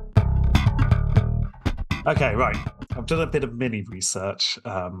 Okay, right. I've done a bit of mini research.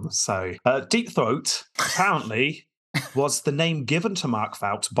 Deep Throat apparently was the name given to Mark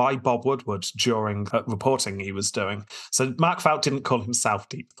Fout by Bob Woodward during reporting he was doing. So Mark Fout didn't call himself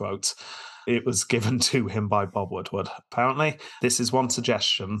Deep Throat. It was given to him by Bob Woodward. Apparently, this is one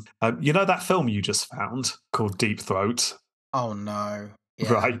suggestion. You know that film you just found called Deep Throat? Oh, no.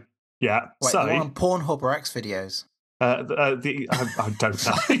 Yeah. Right. Yeah. Wait, so, the one on Pornhub or X videos? I don't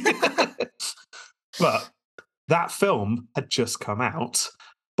know. But that film had just come out.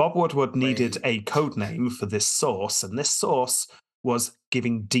 Bob Woodward needed a code name for this source, and this source was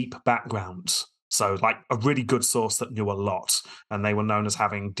giving deep background. So, like a really good source that knew a lot, and they were known as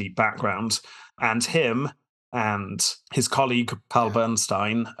having deep background. And him and his colleague, Carl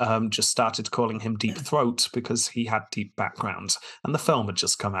Bernstein, just started calling him Deep Throat because he had deep background. And the film had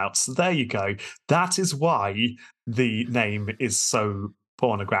just come out. So there you go. That is why the name is so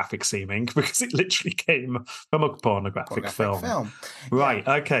pornographic seeming, because it literally came from a pornographic film. Right,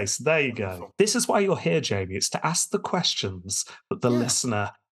 yeah. Okay, so there you go. This is why you're here, Jamie. It's to ask the questions that the listener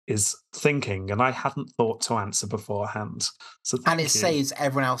is thinking, and I hadn't thought to answer beforehand. So and it saves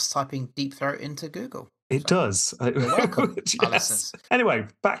everyone else typing Deep Throat into Google. It does. You're welcome. Yes. Anyway,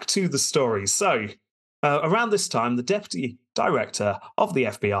 back to the story. So, around this time, the Deputy Director of the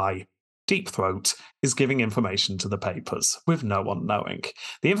FBI, Deep Throat, is giving information to the papers with no one knowing.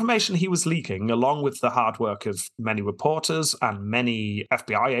 The information he was leaking, along with the hard work of many reporters and many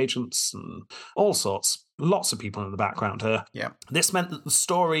FBI agents and all sorts, lots of people in the background here. Yeah. This meant that the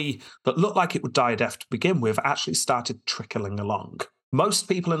story that looked like it would die a death to begin with actually started trickling along. Most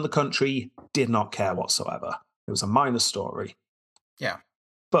people in the country did not care whatsoever. It was a minor story. Yeah.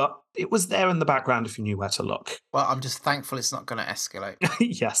 But it was there in the background if you knew where to look. Well, I'm just thankful it's not going to escalate.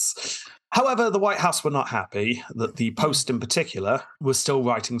 Yes. However, the White House were not happy that the Post in particular was still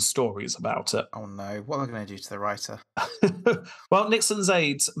writing stories about it. Oh no, what am I going to do to the writer? Well, Nixon's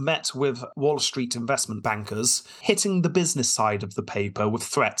aides met with Wall Street investment bankers, hitting the business side of the paper with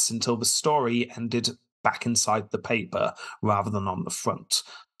threats until the story ended back inside the paper rather than on the front.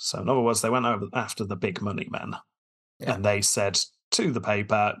 So in other words, they went over after the big money men. Yeah. And they said to the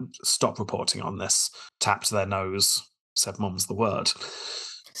paper, stop reporting on this. Tapped their nose, said mum's the word.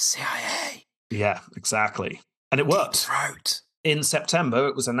 CIA. Yeah, exactly. And it worked. Deep Throat. In September,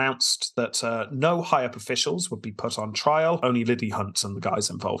 it was announced that no high-up officials would be put on trial, only Liddy Hunt and the guys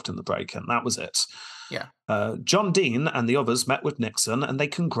involved in the break-in. That was it. Yeah. John Dean and the others met with Nixon and they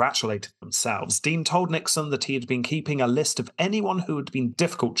congratulated themselves. Dean told Nixon that he had been keeping a list of anyone who had been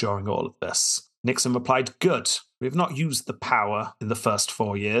difficult during all of this. Nixon replied, "Good. We have not used the power in the first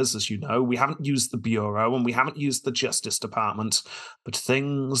 4 years, as you know. We haven't used the Bureau and we haven't used the Justice Department, but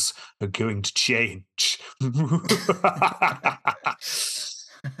things are going to change."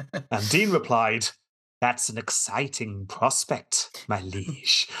 And Dean replied, "That's an exciting prospect, my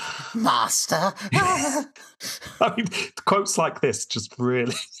liege." Master. I mean, quotes like this just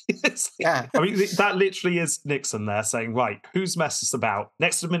really... Yeah. I mean, that literally is Nixon there saying, right, whose mess is about?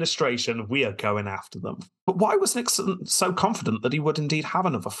 Next administration, we are going after them. But why was Nixon so confident that he would indeed have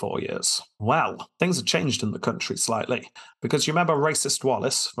another 4 years? Well, things had changed in the country slightly. Because you remember racist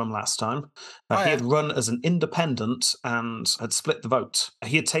Wallace from last time? He had run as an independent and had split the vote.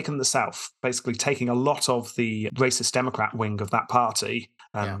 He had taken the South, basically taking a lot of the racist Democrat wing of that party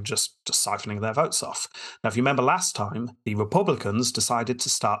and just siphoning their votes off. Now, if you remember last time, the Republicans decided to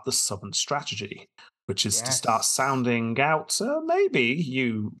start the Southern strategy, which is to start sounding out, maybe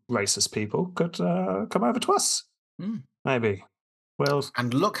you racist people could come over to us. Maybe. Well,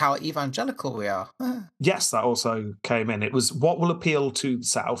 and look how evangelical we are. Yes, that also came in. It was what will appeal to the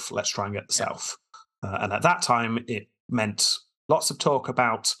South. Let's try and get the South. And at that time, it meant lots of talk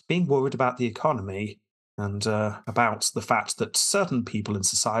about being worried about the economy and about the fact that certain people in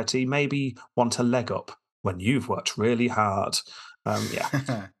society maybe want a leg up when you've worked really hard.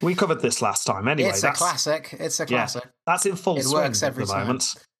 We covered this last time anyway. It's a classic. That's in full swing works every at the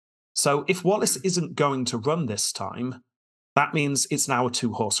moment. So if Wallace isn't going to run this time, that means it's now a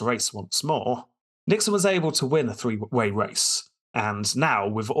 2-horse race once more. Nixon was able to win a 3-way race. And now,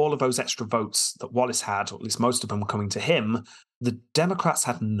 with all of those extra votes that Wallace had, or at least most of them were coming to him, the Democrats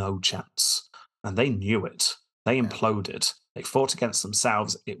had no chance. And they knew it. They imploded. They fought against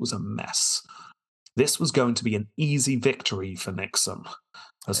themselves. It was a mess. This was going to be an easy victory for Nixon,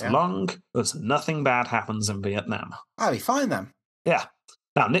 as long as nothing bad happens in Vietnam. I'll be fine then. Yeah.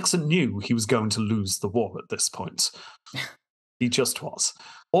 Now, Nixon knew he was going to lose the war at this point. He just was.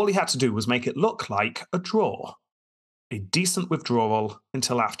 All he had to do was make it look like a draw. A decent withdrawal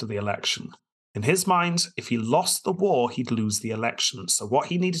until after the election. In his mind, if he lost the war, he'd lose the election. So what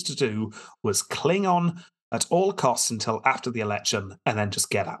he needed to do was cling on at all costs until after the election and then just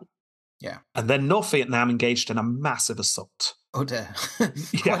get out. Yeah. And then North Vietnam engaged in a massive assault. Oh dear.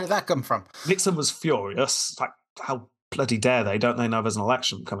 Where did that come from? Nixon was furious. Like, how bloody dare they? Don't they know there's an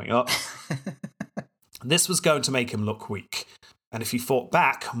election coming up? This was going to make him look weak. And if he fought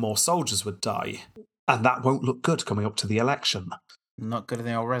back, more soldiers would die. And that won't look good coming up to the election. Not good in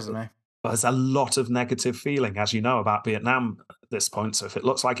the old resume. There's a lot of negative feeling, as you know, about Vietnam at this point. So if it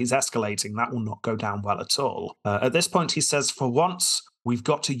looks like he's escalating, that will not go down well at all. At this point, he says, for once, we've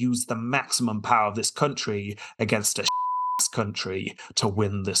got to use the maximum power of this country against a country to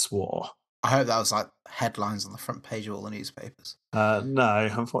win this war. I hope that was like headlines on the front page of all the newspapers. No,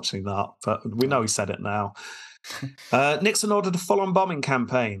 unfortunately not. But we know he said it now. Nixon ordered a full-on bombing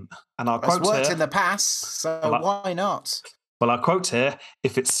campaign. And I'll quote here... It's worked in the past, so why not? Well, I'll quote here,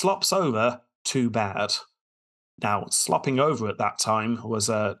 if it slops over, too bad. Now, slopping over at that time was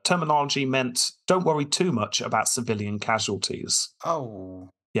a terminology meant don't worry too much about civilian casualties. Oh.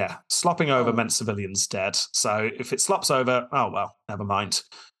 Yeah, slopping over meant civilians dead. So if it slops over, oh well, never mind.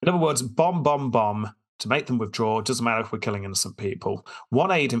 In other words, bomb, bomb, bomb to make them withdraw. It doesn't matter if we're killing innocent people.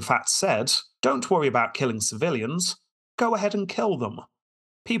 One aide, in fact, said, don't worry about killing civilians. Go ahead and kill them.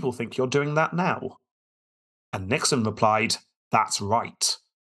 People think you're doing that now. And Nixon replied, that's right.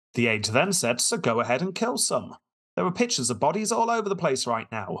 The aide then said, so go ahead and kill some. There are pictures of bodies all over the place right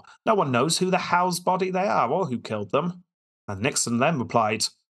now. No one knows who the hell's body they are or who killed them. And Nixon then replied,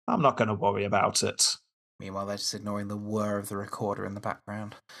 I'm not going to worry about it. Meanwhile, they're just ignoring the whir of the recorder in the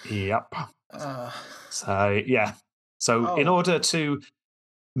background. Yep. So in order to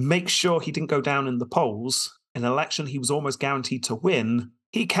make sure he didn't go down in the polls, in an election he was almost guaranteed to win,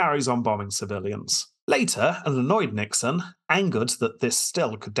 he carries on bombing civilians. Later, an annoyed Nixon, angered that this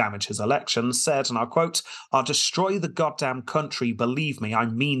still could damage his election, said, and I'll quote, I'll destroy the goddamn country, believe me, I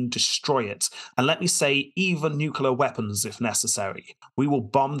mean destroy it. And let me say, even nuclear weapons if necessary. We will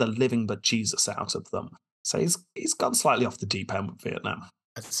bomb the living bejesus out of them. So he's gone slightly off the deep end with Vietnam.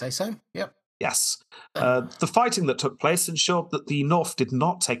 I'd say so, yep. Yes. The fighting that took place ensured that the North did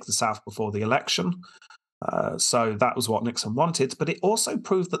not take the South before the election. So that was what Nixon wanted, but it also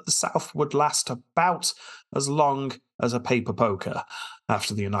proved that the South would last about as long as a paper poker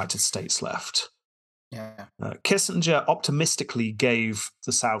after the United States left. Yeah. Kissinger optimistically gave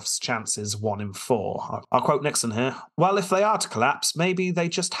the South's chances 1 in 4. I'll quote Nixon here. Well, if they are to collapse, maybe they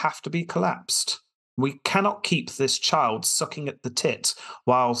just have to be collapsed. We cannot keep this child sucking at the tit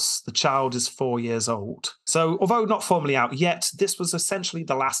whilst the child is 4 years old. So, although not formally out yet, this was essentially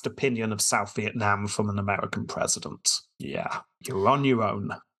the last opinion of South Vietnam from an American president. Yeah, you're on your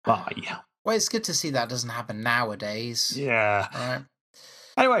own. Bye. Well, it's good to see that doesn't happen nowadays. Yeah. Right.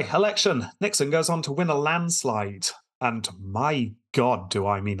 Anyway, election. Nixon goes on to win a landslide. And my God, do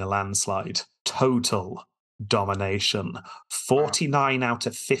I mean a landslide. Total domination. 49 out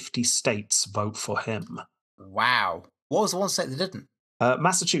of 50 states vote for him. Wow. What was the one state that didn't?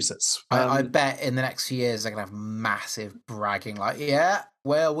 Massachusetts. I bet in the next few years they're going to have massive bragging like, yeah,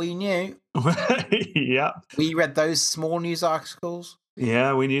 well, we knew. Yeah. We read those small news articles.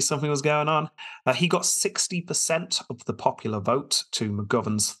 Yeah, we knew something was going on. He got 60% of the popular vote to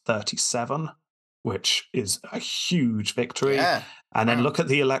McGovern's 37, which is a huge victory. Yeah. And then look at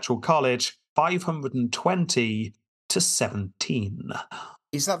the Electoral College, 520 to 17.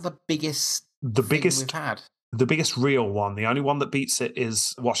 Is that the biggest we've had? The biggest real one. The only one that beats it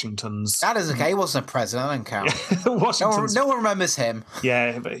is Washington's. That is okay. He wasn't a president. I don't count. Washington's. No one remembers him.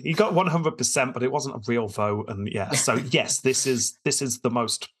 Yeah, he got 100%, but it wasn't a real vote. And yeah, so yes, this is the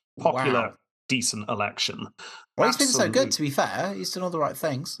most popular, decent election. Well, he's been so good, to be fair. He's done all the right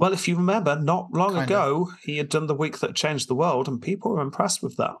things. Well, if you remember, not long ago, he had done the week that changed the world, and people were impressed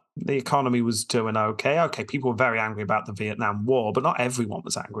with that. The economy was doing okay. Okay, people were very angry about the Vietnam War, but not everyone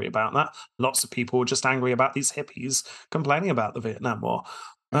was angry about that. Lots of people were just angry about these hippies complaining about the Vietnam War.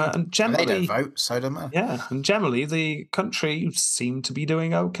 And generally, they don't vote, so don't matter. Yeah, and generally, the country seemed to be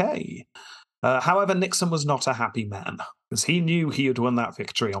doing okay. However, Nixon was not a happy man, because he knew he had won that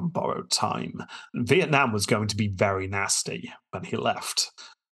victory on borrowed time. Vietnam was going to be very nasty when he left,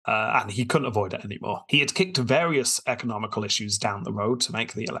 and he couldn't avoid it anymore. He had kicked various economical issues down the road to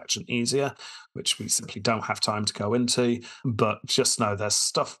make the election easier, which we simply don't have time to go into, but just know there's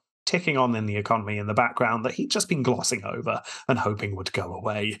stuff ticking on in the economy in the background that he'd just been glossing over and hoping would go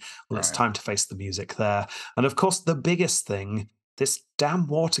away. Well, it's time to face the music there. And of course, the biggest thing, this damn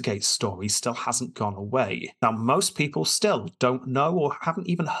Watergate story still hasn't gone away. Now, most people still don't know or haven't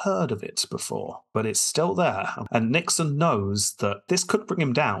even heard of it before, but it's still there. And Nixon knows that this could bring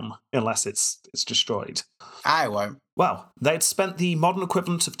him down unless it's destroyed. I won't. Well, they'd spent the modern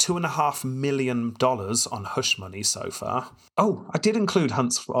equivalent of $2.5 million on hush money so far. Oh, I did include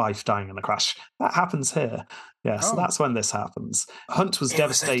Hunt's wife dying in a crash. That happens here. Yeah, so that's when this happens. Hunt was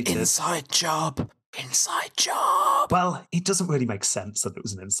devastated. It was an inside job. Inside job. Well, it doesn't really make sense that it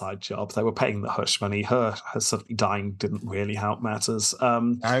was an inside job. They were paying the hush money. Her suddenly dying didn't really help matters.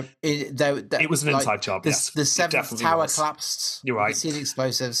 No, it was an inside job, yes. The seventh tower collapsed. You're right. You see the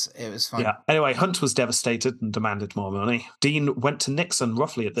explosives. It was fine. Yeah. Anyway, Hunt was devastated and demanded more money. Dean went to Nixon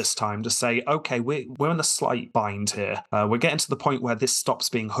roughly at this time to say, okay, we're in a slight bind here. We're getting to the point where this stops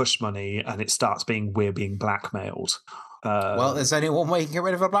being hush money and it starts being we're being blackmailed. Well, there's only one way you can get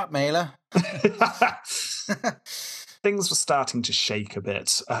rid of a blackmailer. Things were starting to shake a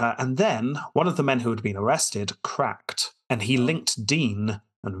bit. And then one of the men who had been arrested cracked, and he linked Dean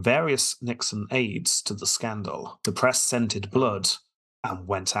and various Nixon aides to the scandal. The press scented blood and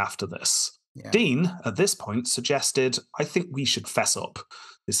went after this. Yeah. Dean, at this point, suggested, I think we should fess up.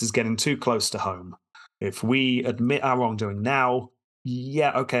 This is getting too close to home. If we admit our wrongdoing now,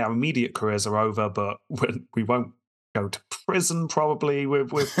 yeah, okay, our immediate careers are over, but we won't go to prison probably.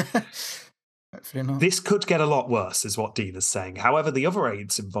 This could get a lot worse, is what Dean is saying. However, the other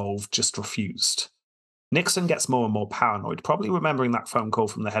aides involved just refused. Nixon gets more and more paranoid, probably remembering that phone call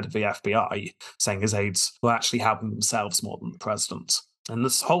from the head of the FBI saying his aides were actually helping themselves more than the president. And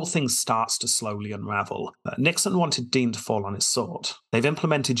this whole thing starts to slowly unravel. Nixon wanted Dean to fall on his sword. They've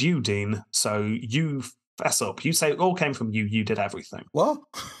implemented you, Dean, so you fess up. You say it all came from you. You did everything. What?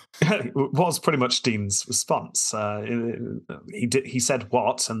 Was pretty much Dean's response. He said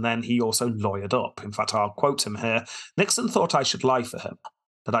what, and then he also lawyered up. In fact, I'll quote him here. Nixon thought I should lie for him,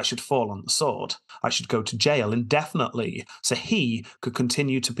 that I should fall on the sword. I should go to jail indefinitely, so he could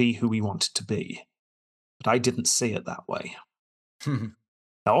continue to be who he wanted to be. But I didn't see it that way.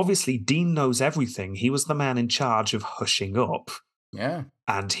 Now, obviously, Dean knows everything. He was the man in charge of hushing up. Yeah.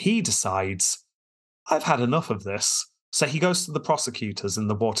 And he decides, I've had enough of this. So he goes to the prosecutors in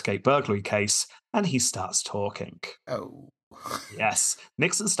the Watergate burglary case, and he starts talking. Oh. Yes.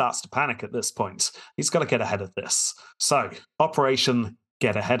 Nixon starts to panic at this point. He's got to get ahead of this. So, Operation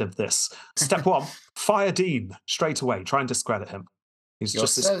Get Ahead of This. Step 1, fire Dean straight away. Try and discredit him. Your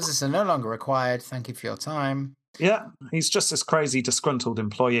services are no longer required. Thank you for your time. Yeah, he's just this crazy, disgruntled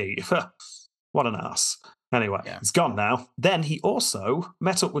employee. What an ass. Anyway, He's gone now. Then he also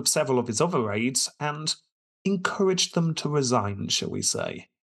met up with several of his other aides and encouraged them to resign, shall we say.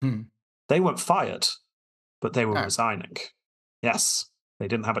 They weren't fired, but they were resigning. Yes, they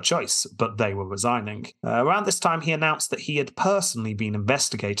didn't have a choice, but they were resigning. Around this time, he announced that he had personally been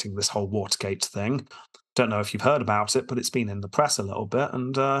investigating this whole Watergate thing. Don't know if you've heard about it, but it's been in the press a little bit.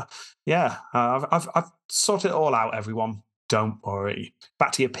 And I've sorted it all out, everyone. Don't worry. In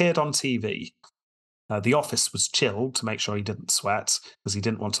fact, he appeared on TV. The office was chilled to make sure he didn't sweat because he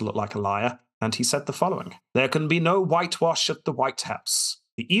didn't want to look like a liar. And he said the following: "There can be no whitewash at the White House.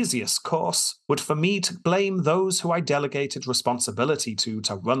 The easiest course would for me to blame those who I delegated responsibility to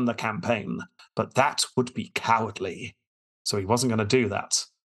run the campaign. But that would be cowardly." So he wasn't going to do that.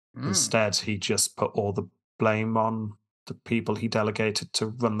 Instead, he just put all the blame on the people he delegated to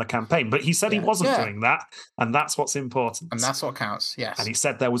run the campaign. But he said he wasn't doing that, and that's what's important. And that's what counts, yes. And he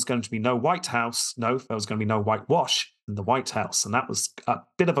said there was going to be no White House. No, there was going to be no whitewash in the White House. And that was a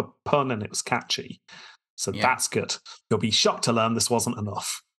bit of a pun, and it was catchy. So that's good. You'll be shocked to learn this wasn't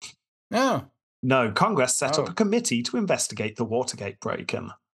enough. No, Congress set up a committee to investigate the Watergate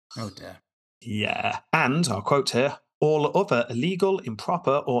break-in. Oh, dear. Yeah. And, I'll quote here, "all other illegal,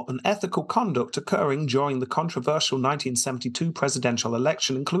 improper, or unethical conduct occurring during the controversial 1972 presidential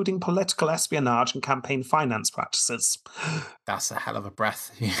election, including political espionage and campaign finance practices." That's a hell of a breath.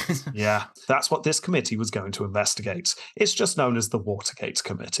 Yeah, that's what this committee was going to investigate. It's just known as the Watergate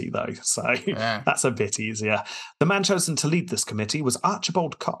Committee, though, so that's a bit easier. The man chosen to lead this committee was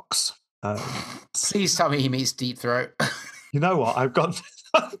Archibald Cox. Please tell me he meets Deep Throat. You know what? I've got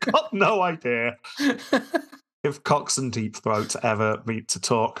no idea if Cox and Deep Throat ever meet to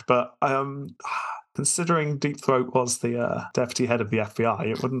talk, but considering Deep Throat was the deputy head of the FBI,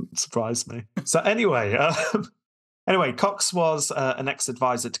 it wouldn't surprise me. So anyway, Cox was an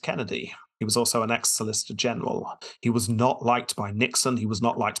ex-advisor to Kennedy. He was also an ex-Solicitor General. He was not liked by Nixon. He was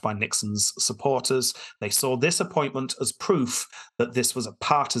not liked by Nixon's supporters. They saw this appointment as proof that this was a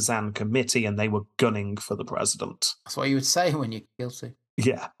partisan committee and they were gunning for the president. That's what you would say when you're guilty.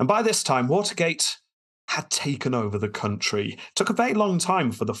 Yeah. And by this time, Watergate had taken over the country. It took a very long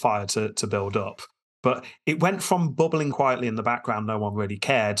time for the fire to build up, but it went from bubbling quietly in the background, no one really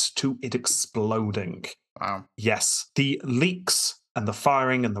cared, to it exploding. Wow. Yes. The leaks and the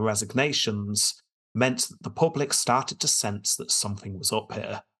firing and the resignations meant that the public started to sense that something was up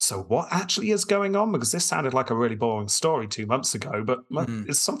here. So what actually is going on? Because this sounded like a really boring story 2 months ago, but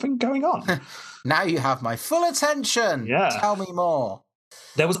is something going on? Now you have my full attention. Yeah. Tell me more.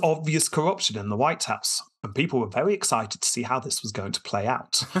 There was obvious corruption in the White House, and people were very excited to see how this was going to play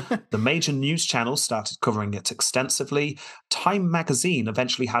out. The major news channels started covering it extensively. Time magazine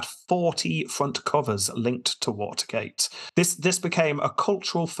eventually had 40 front covers linked to Watergate. This became a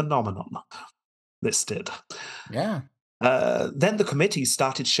cultural phenomenon. This did. Yeah. Then the committee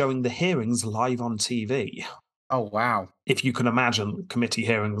started showing the hearings live on TV. Oh, wow. If you can imagine committee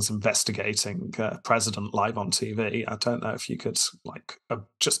hearings investigating president live on TV, I don't know if you could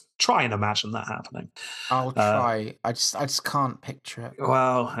just try and imagine that happening. I'll try. I just can't picture it.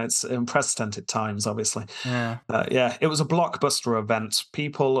 Well, it's unprecedented times, obviously. Yeah. It was a blockbuster event.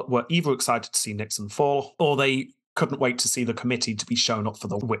 People were either excited to see Nixon fall, or they couldn't wait to see the committee to be shown up for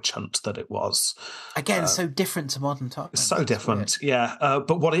the witch hunt that it was. Again, so different to modern times. So different, yeah.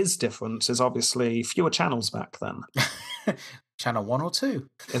 But what is different is obviously fewer channels back then. Channel 1 or 2?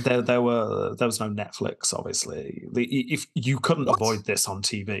 There was no Netflix, obviously. If you couldn't avoid this on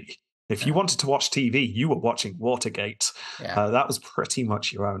TV. If you wanted to watch TV, you were watching Watergate. Yeah. That was pretty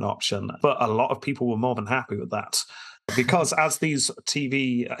much your own option. But a lot of people were more than happy with that. Because as these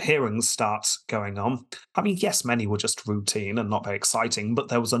TV hearings start going on, I mean, yes, many were just routine and not very exciting, but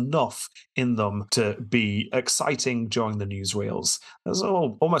there was enough in them to be exciting during the newsreels. There's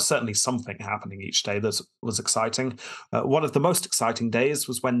almost certainly something happening each day that was exciting. One of the most exciting days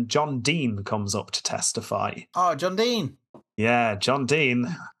was when John Dean comes up to testify. Oh, John Dean. Yeah, John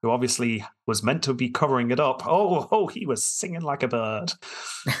Dean, who obviously was meant to be covering it up. Oh, he was singing like a bird.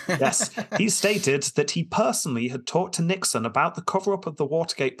 Yes, he stated that he personally had talked to Nixon about the cover-up of the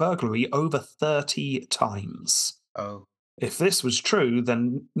Watergate burglary over 30 times. Oh. If this was true,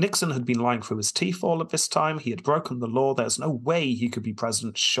 then Nixon had been lying through his teeth all of this time. He had broken the law. There's no way he could be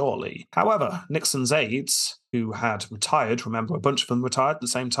president, surely. However, Nixon's aides, who had retired, remember, a bunch of them retired at the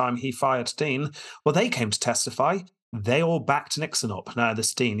same time he fired Dean, well, they came to testify. They all backed Nixon up. Now,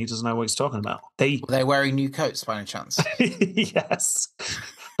 this Dean, he doesn't know what he's talking about. Were they wearing new coats by any chance? Yes.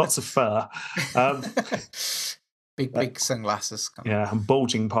 Lots of fur. Big sunglasses. Yeah, and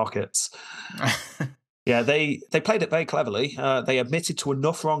bulging pockets. Yeah, they played it very cleverly. They admitted to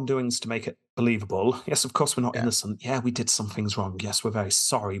enough wrongdoings to make it believable. Yes, of course, we're not innocent. Yeah, we did some things wrong. Yes, we're very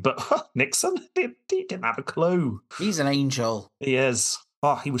sorry. But Nixon, he didn't have a clue. He's an angel. He is.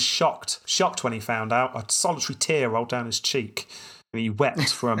 Oh, he was shocked. Shocked when he found out. A solitary tear rolled down his cheek. And he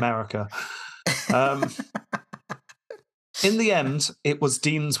wept for America. In the end, it was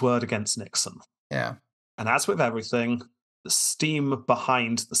Dean's word against Nixon. Yeah. And as with everything, the steam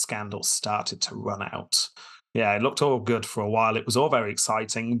behind the scandal started to run out. Yeah, it looked all good for a while. It was all very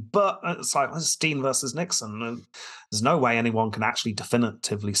exciting, but it's like, it's Dean versus Nixon. And there's no way anyone can actually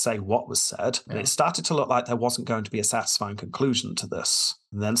definitively say what was said. Yeah. And it started to look like there wasn't going to be a satisfying conclusion to this.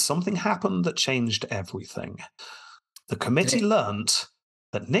 And then something happened that changed everything. The committee learnt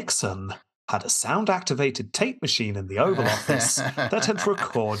that Nixon had a sound-activated tape machine in the Oval Office that had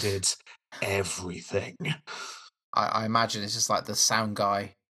recorded everything. I imagine it's just like the sound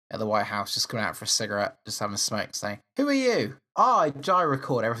guy at the White House just coming out for a cigarette, just having a smoke, saying, "Who are you?" "Oh, I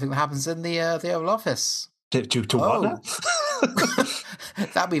record everything that happens in the Oval Office." To what now?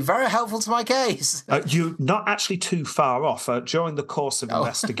 That'd be very helpful to my case. You're not actually too far off. During the course of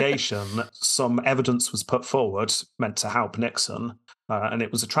investigation, some evidence was put forward meant to help Nixon, and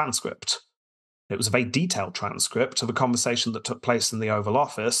it was a transcript. It was a very detailed transcript of a conversation that took place in the Oval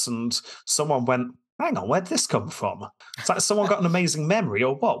Office, and someone went, "Hang on, where'd this come from?" It's like someone got an amazing memory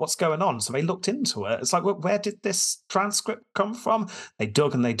or what? What's going on? So they looked into it. It's like, well, where did this transcript come from? They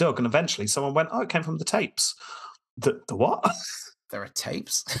dug, and eventually someone went, "Oh, it came from the tapes." The what? There are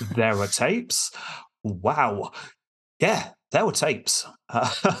tapes? There are tapes? Wow. Yeah, there were tapes.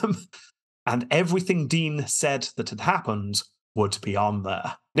 And everything Dean said that had happened would be on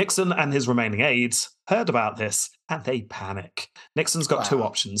there. Nixon and his remaining aides heard about this, and they panic. Nixon's got two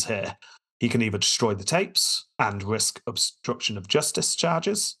options here. He can either destroy the tapes and risk obstruction of justice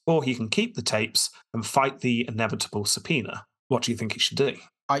charges, or he can keep the tapes and fight the inevitable subpoena. What do you think he should do?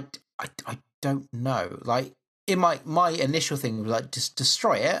 I don't know. Like, in my initial thing was like, just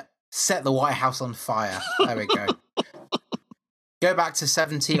destroy it, set the White House on fire. There we go. Go back to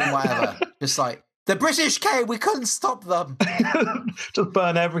 17, whatever. Just like, the British came, we couldn't stop them. Just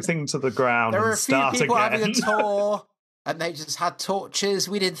burn everything to the ground. There were a few people again. having a tour, and they just had torches.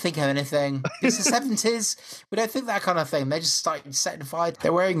 We didn't think of anything. It's the 70s. We don't think that kind of thing. They just started setting fire.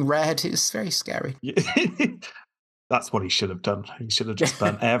 They're wearing red. It's very scary. That's what he should have done. He should have just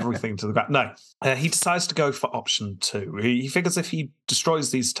burnt everything to the ground. No, he decides to go for option 2. He figures if he destroys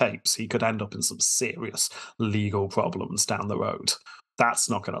these tapes, he could end up in some serious legal problems down the road. That's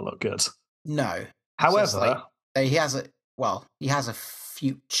not going to look good. No. However, he has a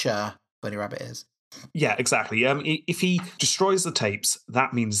future Bunny Rabbit is. Yeah, exactly. If he destroys the tapes,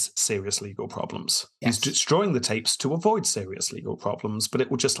 that means serious legal problems. Yes. He's destroying the tapes to avoid serious legal problems, but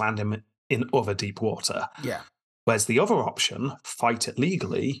it will just land him in other deep water. Yeah. Whereas the other option, fight it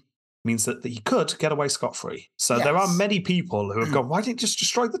legally, means that he could get away scot-free. So there are many people who have gone, why didn't you just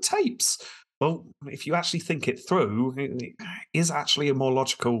destroy the tapes? Well, if you actually think it through, it is actually a more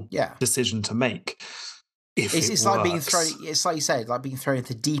logical decision to make. It's like being thrown. It's like you said, like being thrown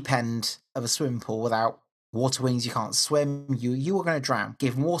into the deep end of a swimming pool without water wings. You can't swim. You are going to drown.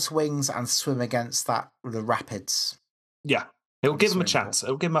 Give him water wings and swim against the rapids. Yeah, it will give him a chance. It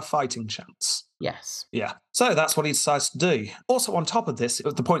will give him a fighting chance. Yes. Yeah. So that's what he decides to do. Also, on top of this,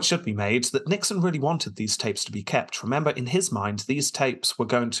 the point should be made that Nixon really wanted these tapes to be kept. Remember, in his mind, these tapes were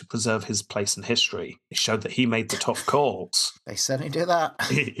going to preserve his place in history. It showed that he made the tough calls. They certainly do that.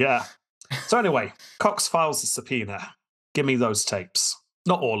 Yeah. So anyway, Cox files a subpoena. Give me those tapes.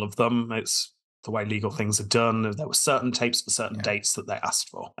 Not all of them. It's the way legal things are done. There were certain tapes for certain dates that they asked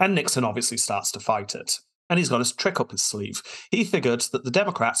for. And Nixon obviously starts to fight it. And he's got his trick up his sleeve. He figured that the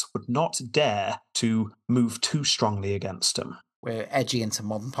Democrats would not dare to move too strongly against him. We're edgy into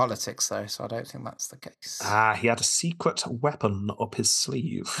modern politics, though, so I don't think that's the case. He had a secret weapon up his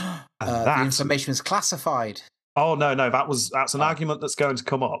sleeve. And the information was classified. Oh, no, that's an argument that's going to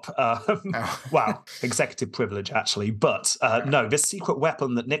come up. Well, executive privilege, actually. But no, this secret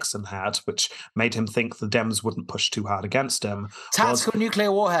weapon that Nixon had, which made him think the Dems wouldn't push too hard against him. Tactical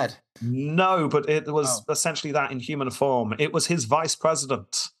nuclear warhead. No, but it was essentially that in human form. It was his vice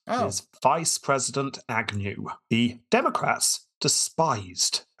president. His Vice President Agnew. The Democrats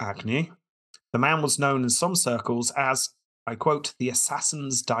despised Agnew. The man was known in some circles as, I quote, the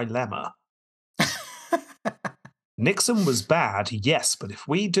assassin's dilemma. Nixon was bad, yes, but if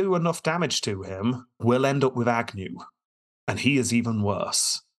we do enough damage to him, we'll end up with Agnew. And he is even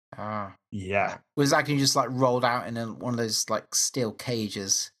worse. Yeah. Was Agnew just like rolled out in one of those like steel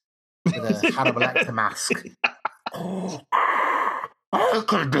cages with a Hannibal Lecter mask? I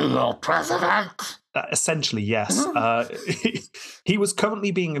could be your president. Essentially, yes. He was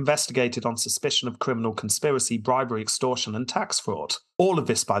currently being investigated on suspicion of criminal conspiracy, bribery, extortion, and tax fraud. All of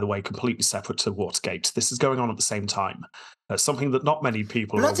this, by the way, completely separate to Watergate. This is going on at the same time. Something that not many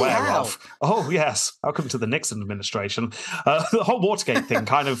people are aware of. Oh, yes. Welcome to the Nixon administration. The whole Watergate thing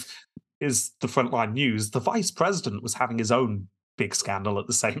kind of is the frontline news. The vice president was having his own big scandal at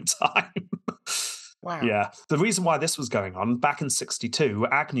the same time. Wow. Yeah. The reason why this was going on, back in 1962,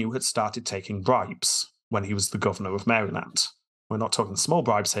 Agnew had started taking bribes when he was the governor of Maryland. We're not talking small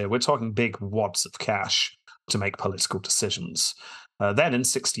bribes here. We're talking big wads of cash to make political decisions. Then in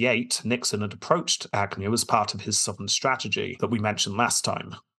 1968, Nixon had approached Agnew as part of his Southern strategy that we mentioned last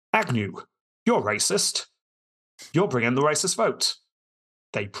time. Agnew, you're racist. You're bringing the racist vote.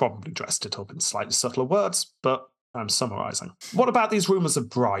 They probably dressed it up in slightly subtler words, but I'm summarising. What about these rumours of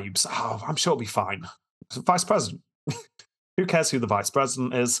bribes? Oh, I'm sure it'll be fine. Vice President. Who cares who the Vice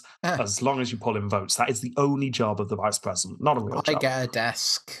President is, as long as you pull in votes? That is the only job of the Vice President, not a real job. I get a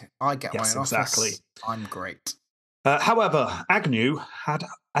desk. I get my own office. I'm great. However, Agnew had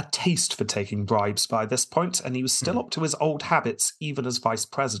a taste for taking bribes by this point, and he was still up to his old habits even as Vice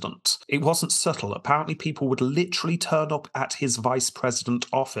President. It wasn't subtle. Apparently, people would literally turn up at his Vice President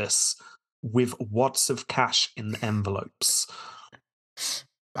office with wads of cash in envelopes.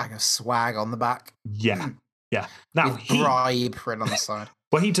 Bag of swag on the back. Yeah. Yeah. Now, bribe print on the side.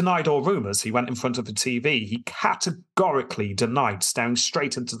 Well, he denied all rumours. He went in front of the TV. He categorically denied, staring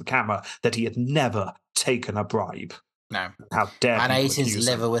straight into the camera, that he had never taken a bribe. No. How dare he? And ate his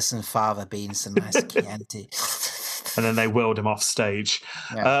liver with some fava beans, some nice Chianti. And then they wheeled him off stage.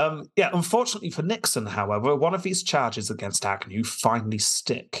 Yeah. Unfortunately for Nixon, however, one of these charges against Agnew finally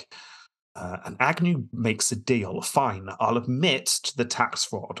stick. And Agnew makes a deal. Fine, I'll admit to the tax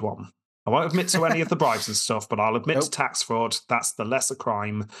fraud one. I won't admit to any of the bribes and stuff, but I'll admit to tax fraud. That's the lesser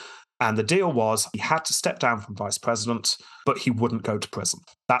crime. And the deal was he had to step down from vice president, but he wouldn't go to prison.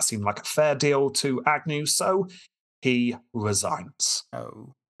 That seemed like a fair deal to Agnew, so he resigns.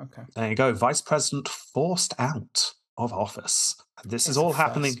 Oh, okay. There you go. Vice president forced out of office. And this is all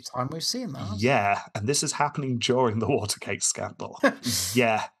happening. First time we've seen that. Yeah, and this is happening during the Watergate scandal.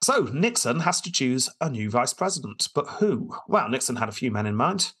 Yeah. So Nixon has to choose a new vice president. But who? Well, Nixon had a few men in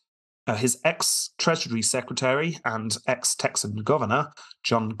mind. His ex-Treasury Secretary and ex-Texan Governor,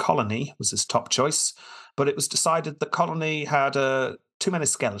 John Colony, was his top choice, but it was decided that Colony had too many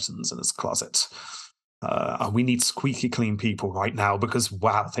skeletons in his closet. We need squeaky clean people right now because,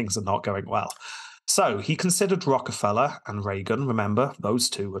 wow, things are not going well. So he considered Rockefeller and Reagan. Remember, those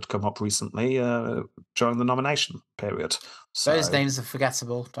two had come up recently during the nomination period. So, those names are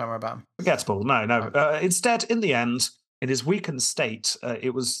forgettable. Don't worry about them. Forgettable, no. Instead, in the end, in his weakened state,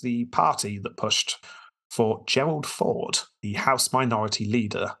 it was the party that pushed for Gerald Ford, the House Minority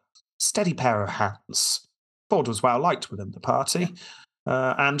Leader. Steady pair of hands. Ford was well liked within the party,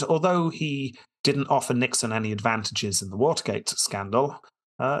 and although he didn't offer Nixon any advantages in the Watergate scandal,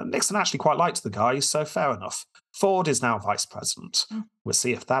 Nixon actually quite liked the guy, so fair enough. Ford is now vice president. We'll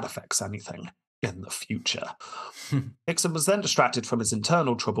see if that affects anything in the future. Nixon was then distracted from his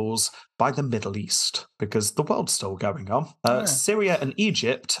internal troubles by the Middle East, because the world's still going on. Syria and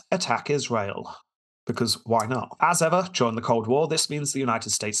Egypt attack Israel, because why not? As ever, during the Cold War, this means the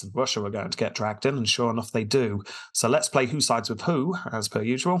United States and Russia are going to get dragged in, and sure enough they do. So let's play who sides with who, as per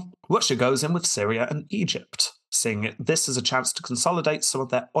usual. Russia goes in with Syria and Egypt, seeing this as a chance to consolidate some of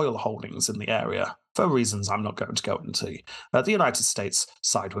their oil holdings in the area, for reasons I'm not going to go into. The United States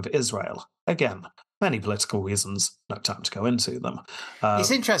side with Israel. Again, many political reasons, no time to go into them.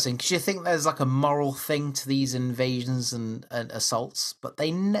 It's interesting because you think there's like a moral thing to these invasions and assaults, but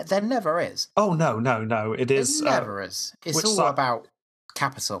there never is. Oh, no. It is. There never is. It's all about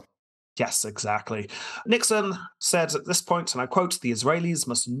capital. Yes, exactly. Nixon said at this point, and I quote, "The Israelis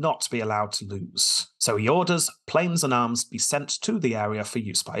must not be allowed to lose." So he orders planes and arms be sent to the area for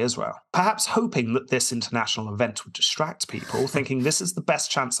use by Israel. Perhaps hoping that this international event would distract people, thinking this is the best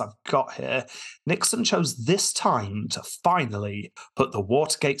chance I've got here, Nixon chose this time to finally put the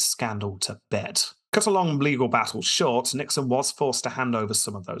Watergate scandal to bed. Cut a long legal battle short, Nixon was forced to hand over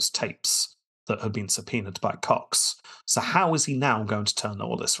some of those tapes that had been subpoenaed by Cox. So how is he now going to turn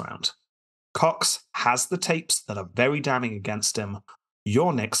all this around? Cox has the tapes that are very damning against him.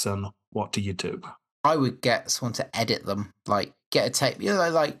 You're Nixon. What do you do? I would get someone to edit them, like get a tape,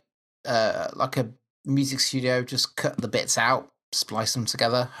 like a music studio, just cut the bits out, splice them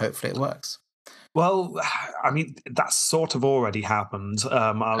together. Hopefully it works. Well, I mean, that's sort of already happened.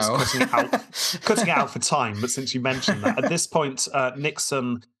 I was cutting it out for time, but since you mentioned that, at this point,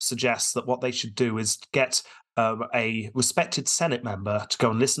 Nixon suggests that what they should do is get a respected Senate member to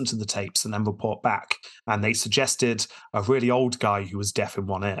go and listen to the tapes and then report back. And they suggested a really old guy who was deaf in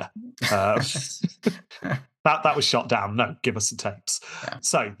one ear. That was shot down. No, give us the tapes. Yeah.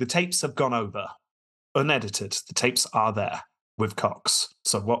 So the tapes have gone over, unedited. The tapes are there with Cox.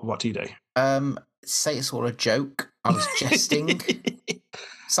 So what do you do? Say it's all a joke. I was jesting.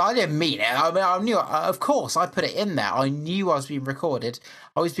 So I didn't mean it. I mean, I knew. Of course, I put it in there. I knew I was being recorded.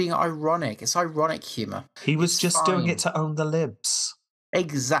 I was being ironic. It's ironic humor. He was just doing it to own the libs.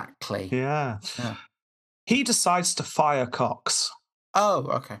 Exactly. Yeah. He decides to fire Cox. Oh,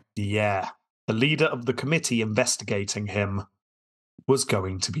 okay. Yeah. The leader of the committee investigating him was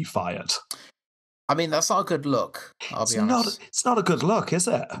going to be fired. I mean, that's not a good look, I'll be honest. It's not a good look, is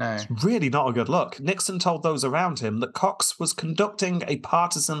it? No. It's really not a good look. Nixon told those around him that Cox was conducting a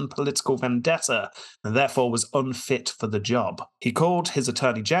partisan political vendetta and therefore was unfit for the job. He called his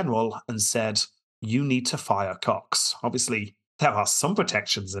attorney general and said, "You need to fire Cox." Obviously, there are some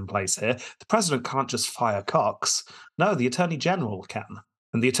protections in place here. The president can't just fire Cox. No, the attorney general can.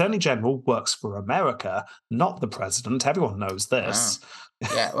 And the attorney general works for America, not the president. Everyone knows this. Wow.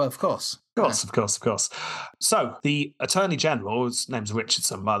 Yeah, well, of course. Of course. So the Attorney General, his name's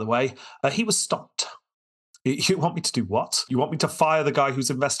Richardson, by the way, he was stopped. You want me to do what? You want me to fire the guy who's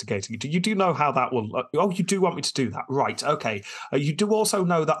investigating? You do know how that will... Oh, you do want me to do that? Right, okay. You do also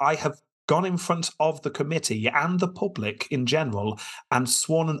know that I have gone in front of the committee and the public in general and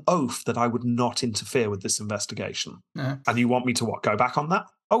sworn an oath that I would not interfere with this investigation. Yeah. And you want me to what? Go back on that?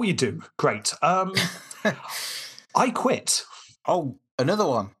 Oh, you do? Great. I quit. Oh, another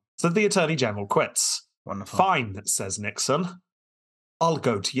one. So the Attorney General quits. Wonderful. Fine, says Nixon. I'll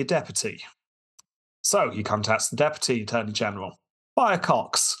go to your deputy. So he contacts the Deputy Attorney General. Fire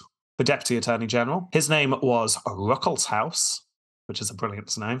Cox, the Deputy Attorney General. His name was Ruckelshaus, which is a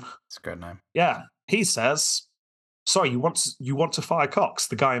brilliant name. It's a good name. Yeah. He says, sorry, you want to fire Cox,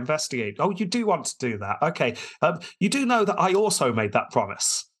 the guy investigating. Oh, you do want to do that. Okay. You do know that I also made that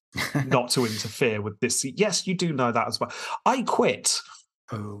promise not to interfere with this. Yes, you do know that as well. I quit.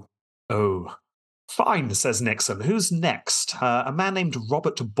 Oh. Fine, says Nixon. Who's next? A man named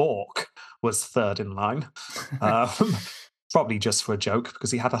Robert Bork was third in line. Probably just for a joke,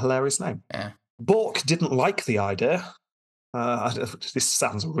 because he had a hilarious name. Yeah. Bork didn't like the idea. This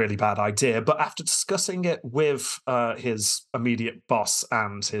sounds a really bad idea, but after discussing it with his immediate boss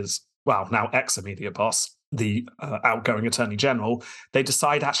and his, well, now ex-immediate boss, the outgoing Attorney General, they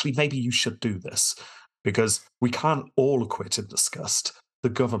decide, actually, maybe you should do this, because we can't all quit in disgust. The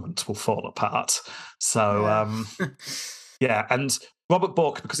government will fall apart. So, yeah, and Robert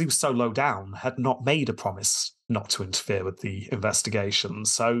Bork, because he was so low down, had not made a promise not to interfere with the investigation.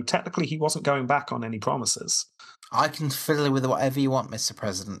 So technically he wasn't going back on any promises. I can fiddle with whatever you want, Mr.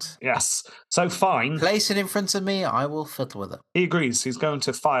 President. Yes. So fine. Place it in front of me, I will fiddle with it. He agrees. He's going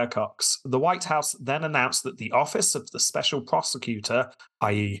to fire Cox. The White House then announced that the office of the special prosecutor,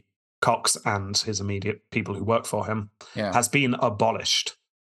 i.e., Cox and his immediate people who work for him, has been abolished.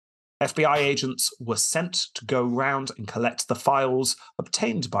 FBI agents were sent to go round and collect the files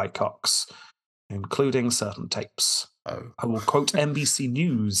obtained by Cox, including certain tapes. I will quote NBC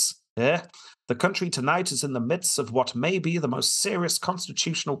News here. The country tonight is in the midst of what may be the most serious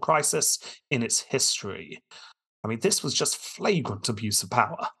constitutional crisis in its history. I mean, this was just flagrant abuse of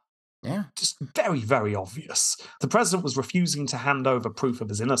power. Yeah. Just very, very obvious. The president was refusing to hand over proof of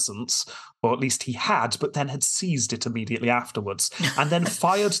his innocence, or at least he had, but then had seized it immediately afterwards, and then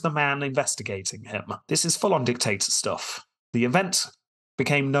fired the man investigating him. This is full-on dictator stuff. The event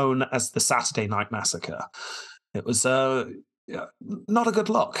became known as the Saturday Night Massacre. It was not a good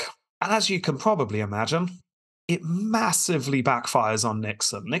look. And as you can probably imagine, it massively backfires on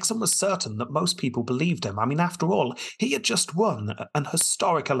Nixon. Nixon was certain that most people believed him. I mean, after all, he had just won an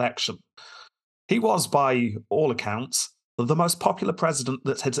historic election. He was, by all accounts, the most popular president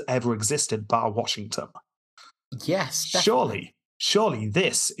that had ever existed, bar Washington. Yes, definitely. Surely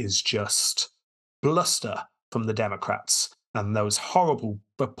this is just bluster from the Democrats and those horrible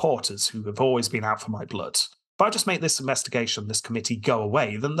reporters who have always been out for my blood. If I just make this investigation, this committee go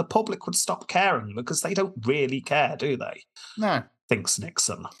away, then the public would stop caring, because they don't really care, do they? No. Thinks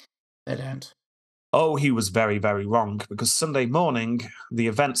Nixon. They don't. Oh, he was very, very wrong, because Sunday morning, the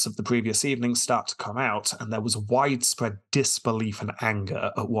events of the previous evening start to come out, and there was widespread disbelief and anger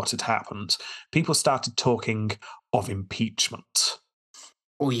at what had happened. People started talking of impeachment.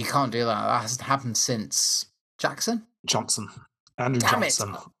 Oh, you can't do that. That hasn't happened since Johnson. Andrew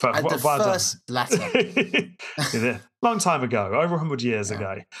Johnson. The first letter. Long time ago, over 100 years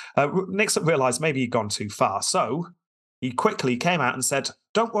ago. Nixon realised maybe he'd gone too far. So he quickly came out and said,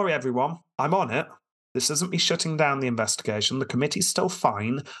 don't worry, everyone, I'm on it. This isn't me shutting down the investigation. The committee's still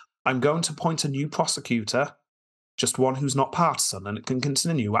fine. I'm going to appoint a new prosecutor, just one who's not partisan, and it can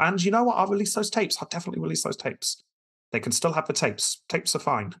continue. And you know what? I'll release those tapes. I'll definitely release those tapes. They can still have the tapes. Tapes are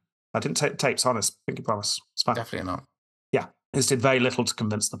fine. I didn't take the tapes, honest. Pinky promise. It's fine. Definitely not. Yeah. This did very little to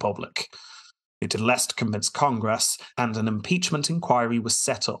convince the public. It did less to convince Congress, and an impeachment inquiry was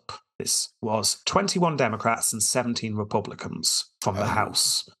set up. This was 21 Democrats and 17 Republicans from the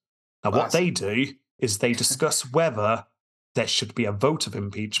House. Now, what they do is they discuss whether there should be a vote of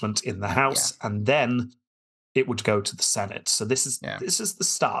impeachment in the House, and then it would go to the Senate. So this is the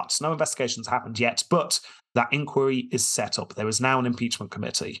start. No investigations happened yet, but that inquiry is set up. There is now an impeachment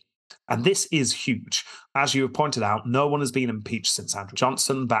committee. And this is huge. As you have pointed out, no one has been impeached since Andrew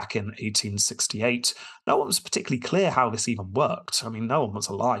Johnson back in 1868. No one was particularly clear how this even worked. I mean, no one was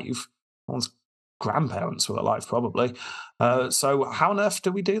alive. No one's grandparents were alive, probably. So how on earth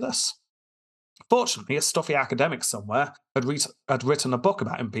do we do this? Fortunately, a stuffy academic somewhere had written a book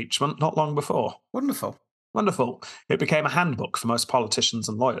about impeachment not long before. Wonderful. It became a handbook for most politicians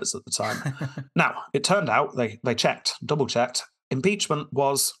and lawyers at the time. Now, it turned out, they double-checked, impeachment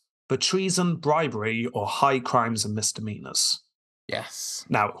was for treason, bribery, or high crimes and misdemeanors. Yes.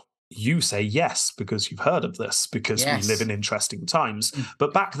 Now, you say yes because you've heard of this, because we live in interesting times.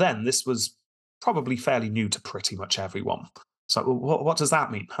 But back then, this was probably fairly new to pretty much everyone. So what does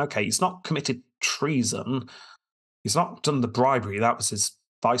that mean? Okay, he's not committed treason. He's not done the bribery. That was his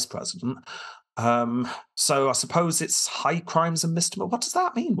vice president. So I suppose it's high crimes and misdemeanors. What does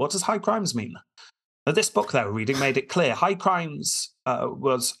that mean? What does high crimes mean? Now, this book they were reading made it clear. High crimes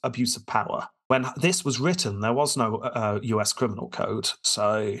was abuse of power. When this was written, there was no US criminal code.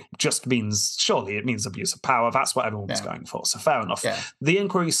 So just means, surely it means abuse of power. That's what everyone was going for. So fair enough. Yeah. The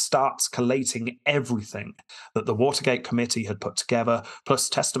inquiry starts collating everything that the Watergate Committee had put together, plus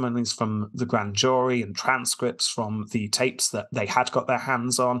testimonies from the grand jury and transcripts from the tapes that they had got their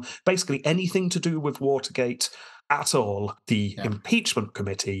hands on. Basically anything to do with Watergate at all, the impeachment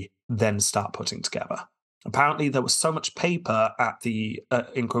committee then start putting together. Apparently, there was so much paper at the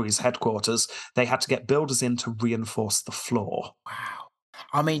inquiry's headquarters, they had to get builders in to reinforce the floor. Wow.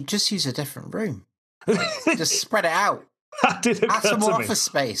 I mean, just use a different room. Just spread it out. That did occur Add some more to me. office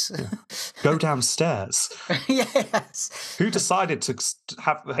space. Go downstairs. Yes. Who decided to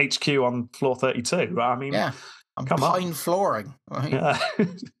have the HQ on floor 32? I mean, come on. Pine flooring. Right? Yeah.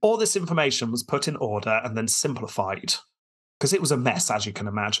 All this information was put in order and then simplified. Because it was a mess, as you can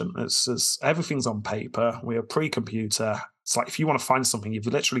imagine. It's everything's on paper. We are pre-computer. It's like if you want to find something, you've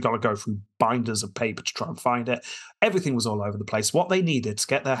literally got to go through binders of paper to try and find it. Everything was all over the place. What they needed to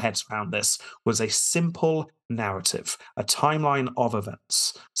get their heads around this was a simple narrative, a timeline of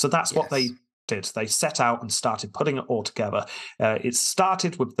events. So that's what they did. They set out and started putting it all together. It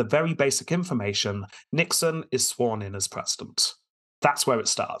started with the very basic information. Nixon is sworn in as president. That's where it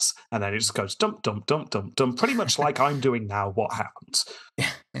starts. And then it just goes dump, dump, dump, dump, dump, pretty much like I'm doing now. What happens?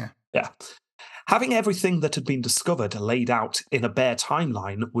 Yeah. Having everything that had been discovered laid out in a bare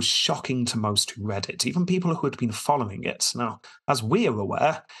timeline was shocking to most who read it, even people who had been following it. Now, as we're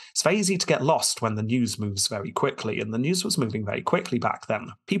aware, it's very easy to get lost when the news moves very quickly, and the news was moving very quickly back then.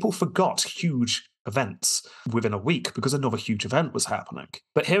 People forgot huge events within a week because another huge event was happening.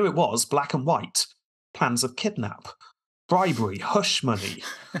 But here it was, black and white, plans of kidnap, bribery, hush money,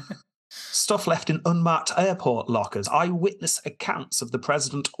 stuff left in unmarked airport lockers, eyewitness accounts of the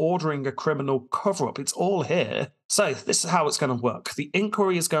president ordering a criminal cover-up. It's all here. So this is how it's going to work. The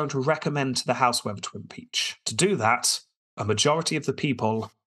inquiry is going to recommend to the House whether to impeach. To do that, a majority of the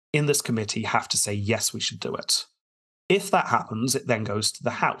people in this committee have to say, yes, we should do it. If that happens, it then goes to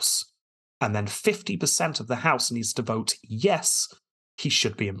the House. And then 50% of the House needs to vote yes, he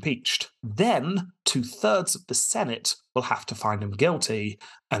should be impeached. Then 2/3 of the Senate will have to find him guilty,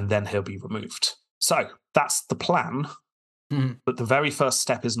 and then he'll be removed. So that's the plan, but the very first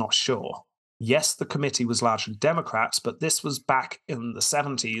step is not sure. Yes, the committee was largely Democrats, but this was back in the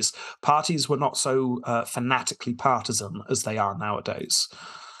 70s. Parties were not so fanatically partisan as they are nowadays.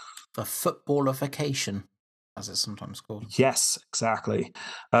 The footballification, as it's sometimes called. Yes, exactly.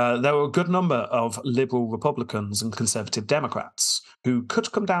 There were a good number of liberal Republicans and conservative Democrats who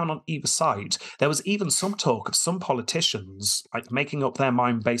could come down on either side. There was even some talk of some politicians like making up their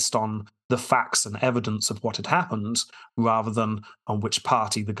mind based on the facts and evidence of what had happened rather than on which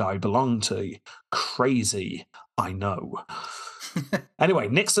party the guy belonged to. Crazy, I know. Anyway,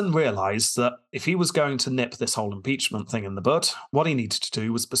 Nixon realized that if he was going to nip this whole impeachment thing in the bud, what he needed to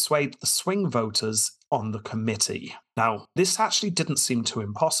do was persuade the swing voters on the committee. Now, this actually didn't seem too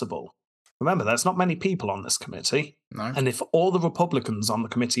impossible. Remember, there's not many people on this committee. No. And if all the Republicans on the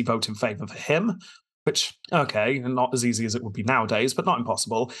committee vote in favor of him, which, okay, not as easy as it would be nowadays, but not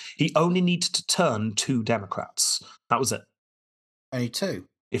impossible. He only needed to turn 2 Democrats. That was it. Only 2?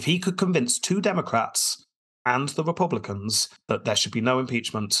 If he could convince 2 Democrats and the Republicans that there should be no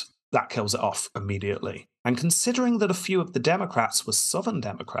impeachment, that kills it off immediately. And considering that a few of the Democrats were Southern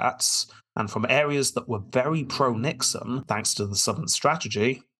Democrats, and from areas that were very pro-Nixon, thanks to the Southern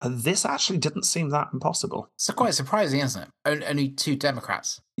strategy, this actually didn't seem that impossible. So quite surprising, isn't it? Only 2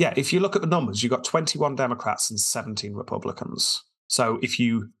 Democrats. Yeah, if you look at the numbers, you've got 21 Democrats and 17 Republicans. So if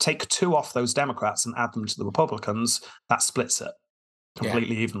you take 2 off those Democrats and add them to the Republicans, that splits it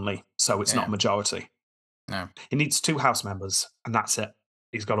completely evenly. So it's not a majority. No. He needs 2 House members, and that's it.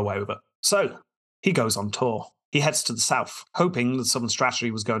 He's got away with it. So he goes on tour. He heads to the South, hoping the Southern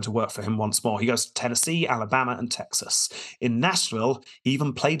strategy was going to work for him once more. He goes to Tennessee, Alabama, and Texas. In Nashville, he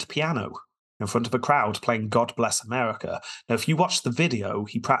even played piano in front of a crowd playing God Bless America. Now, if you watch the video,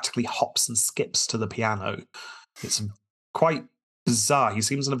 he practically hops and skips to the piano. It's quite bizarre. He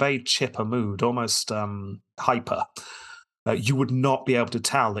seems in a very chipper mood, almost hyper. You would not be able to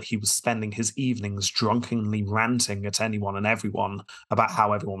tell that he was spending his evenings drunkenly ranting at anyone and everyone about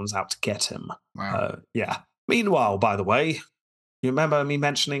how everyone was out to get him. Wow. Yeah. Meanwhile, by the way, you remember me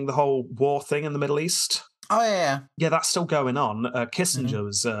mentioning the whole war thing in the Middle East? Oh, yeah. Yeah, that's still going on. Kissinger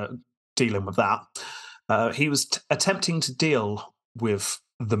was dealing with that. He was attempting to deal with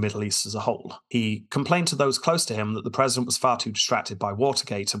the Middle East as a whole. He complained to those close to him that the president was far too distracted by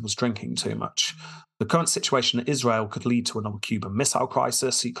Watergate and was drinking too much. The current situation in Israel could lead to another Cuban Missile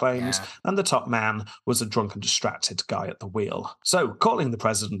Crisis, he claims, and the top man was a drunk and distracted guy at the wheel. So, calling the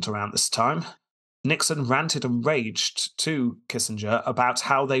president around this time, Nixon ranted and raged to Kissinger about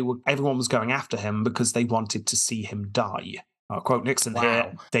how everyone was going after him because they wanted to see him die. I'll quote Nixon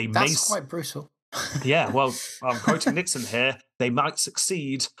here. That's quite brutal. Yeah, well, I'm quoting Nixon here. They might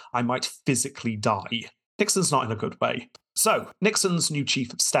succeed. I might physically die. Nixon's not in a good way. So, Nixon's new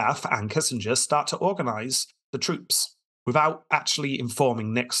chief of staff and Kissinger start to organize the troops without actually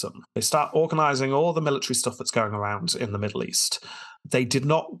informing Nixon. They start organizing all the military stuff that's going around in the Middle East. They did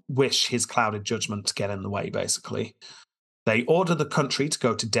not wish his clouded judgment to get in the way, basically. They ordered the country to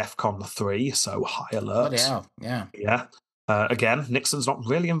go to DEFCON 3, so high alert. Bloody hell, yeah. Yeah. Again, Nixon's not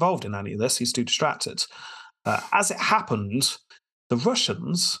really involved in any of this. He's too distracted. As it happened, the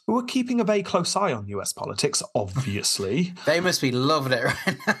Russians, who were keeping a very close eye on US politics, obviously. They must be loving it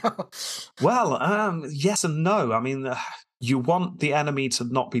right now. Well, yes and no. I mean, you want the enemy to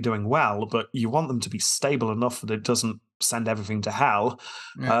not be doing well, but you want them to be stable enough that it doesn't send everything to hell.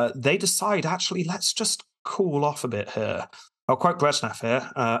 Yeah. They decide, actually, let's just cool off a bit here. I'll quote Brezhnev here,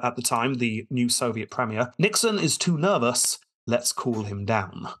 at the time, the new Soviet premier. Nixon is too nervous. Let's cool him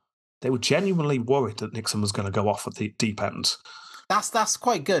down. They were genuinely worried that Nixon was going to go off at the deep end. That's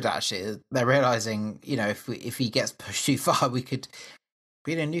quite good, actually. They're realizing, if he gets pushed too far, we could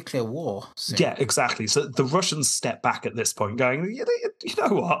be in a nuclear war soon. Yeah, exactly. So the Russians step back at this point, going, you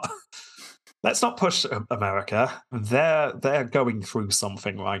know what? Let's not push America. They're going through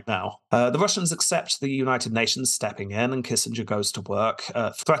something right now. The Russians accept the United Nations stepping in, and Kissinger goes to work,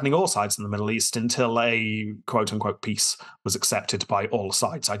 threatening all sides in the Middle East until a quote-unquote peace was accepted by all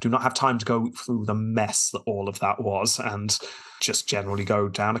sides. I do not have time to go through the mess that all of that was, and just generally go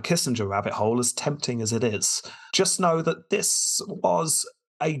down a Kissinger rabbit hole, as tempting as it is. Just know that this was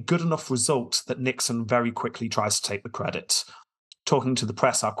a good enough result that Nixon very quickly tries to take the credit. Talking to the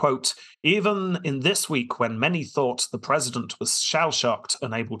press, I'll quote, "Even in this week when many thought the president was shell-shocked,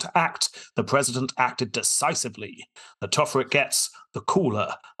 unable to act, the president acted decisively. The tougher it gets, the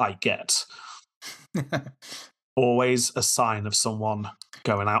cooler I get." Always a sign of someone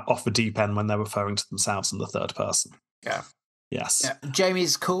going out off the deep end when they're referring to themselves in the third person. Yeah. Yes. Yeah.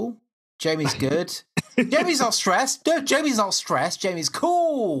 Jamie's cool. Jamie's good. Jamie's not stressed. No, Jamie's not stressed. Jamie's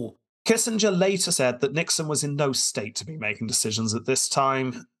cool. Kissinger later said that Nixon was in no state to be making decisions at this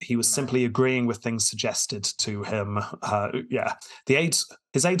time. He was simply agreeing with things suggested to him.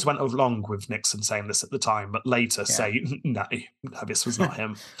 His aides went along with Nixon saying this at the time, but later say, no, this was not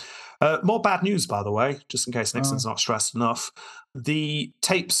him. More bad news, by the way, just in case Nixon's not stressed enough. The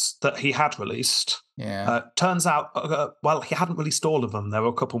tapes that he had released, turns out, he hadn't released all of them. There were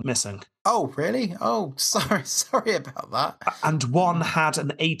a couple missing. Oh, really? Oh, sorry about that. And one had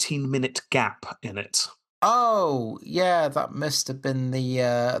an 18-minute gap in it. Oh, yeah, that must have been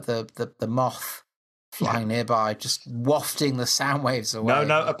the moth flying nearby, just wafting the sound waves away.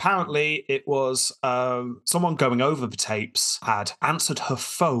 No, apparently it was someone going over the tapes had answered her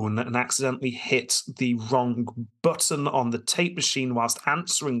phone and accidentally hit the wrong button on the tape machine whilst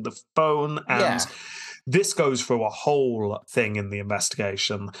answering the phone, and this goes through a whole thing in the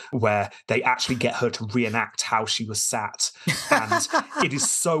investigation where they actually get her to reenact how she was sat. And it is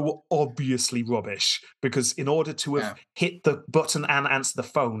so obviously rubbish because in order to have hit the button and answer the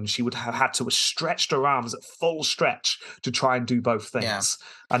phone, she would have had to have stretched her arms at full stretch to try and do both things. Yeah.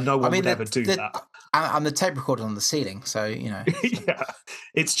 And no one would ever do that. And the tape recorder on the ceiling, so, Yeah,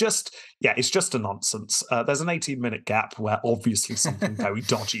 it's just a nonsense. There's an 18-minute gap where obviously something very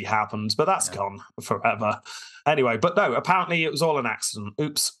dodgy happened, but that's gone forever. Anyway, but no, apparently it was all an accident.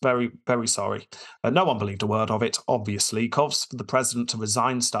 Oops, very, very sorry. No one believed a word of it, obviously. Calls for the president to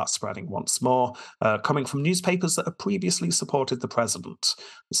resign start spreading once more, coming from newspapers that have previously supported the president.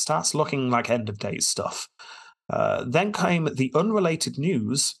 It starts looking like end-of-days stuff. Then came the unrelated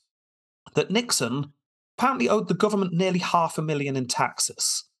news that Nixon apparently owed the government nearly $500,000 in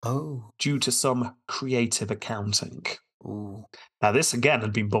taxes. Due to some creative accounting. Ooh. Now, this again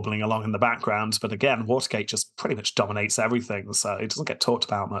had been bubbling along in the background, but again, Watergate just pretty much dominates everything, so it doesn't get talked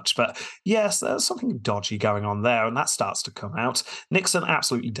about much. But yes, there's something dodgy going on there, and that starts to come out. Nixon,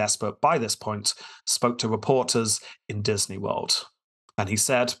 absolutely desperate by this point, spoke to reporters in Disney World. And he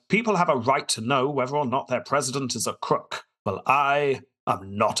said, people have a right to know whether or not their president is a crook. Well, I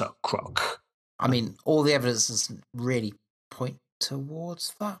am not a crook. I mean, all the evidence doesn't really point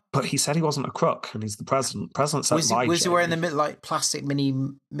towards that. But he said he wasn't a crook, and he's the president. President said, was he wearing the plastic mini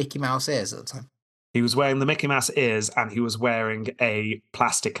Mickey Mouse ears at the time? He was wearing the Mickey Mouse ears, and he was wearing a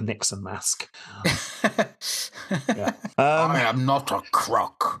plastic Nixon mask. I am not a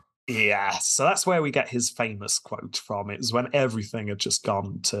crook. Yeah, so that's where we get his famous quote from. It was when everything had just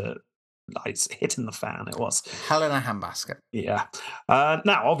gone to... it's hitting the fan, it was. Hell in a handbasket. Yeah.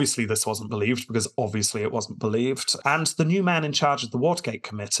 Now, obviously, this wasn't believed because obviously it wasn't believed. And the new man in charge of the Watergate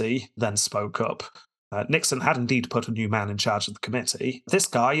Committee then spoke up. Nixon had indeed put a new man in charge of the committee. This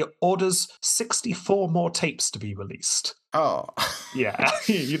guy orders 64 more tapes to be released. Oh. Yeah.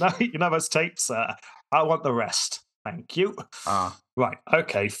 you know those tapes? I want the rest. Thank you. Right,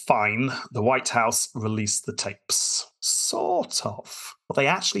 okay, fine. The White House released the tapes. Sort of. What they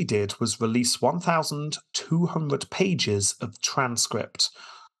actually did was release 1,200 pages of transcript.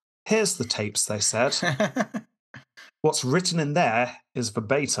 Here's the tapes, they said. What's written in there is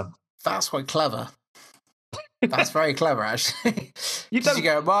verbatim. That's quite clever. That's very clever, actually. You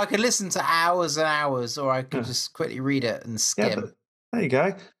go, well, I could listen to hours and hours, or I could just quickly read it and skim. Yeah, there you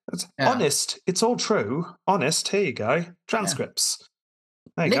go. Honest, it's all true. Honest, here you go. Transcripts.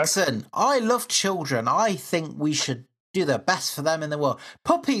 There you Nixon, go. I love children. I think we should do the best for them in the world.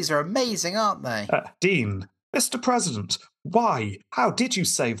 Puppies are amazing, aren't they? Dean, Mr. President, why? How did you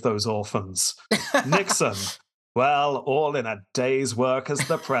save those orphans? Nixon, well, all in a day's work as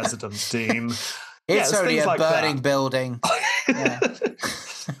the president, Dean. It's only a burning building.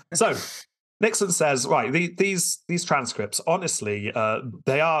 So, Nixon says, right, these transcripts, honestly,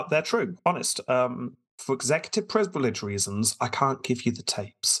 they're true, honest. For executive privilege reasons, I can't give you the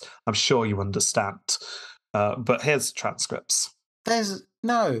tapes. I'm sure you understand. But here's transcripts. There's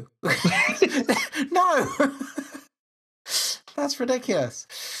no. No. That's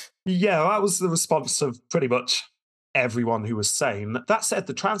ridiculous. Yeah, that was the response of pretty much everyone who was sane. That said,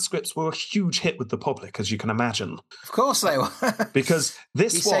 the transcripts were a huge hit with the public, as you can imagine. Of course they were. Because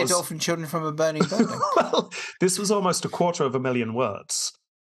this was... He saved orphan children from a burning building. Well, this was almost 250,000 words.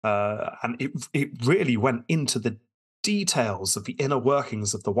 And it really went into the details of the inner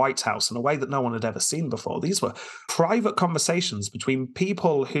workings of the White House in a way that no one had ever seen before. These were private conversations between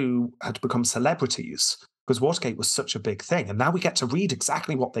people who had become celebrities, because Watergate was such a big thing. And now we get to read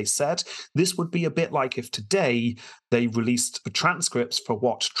exactly what they said. This would be a bit like if today they released the transcripts for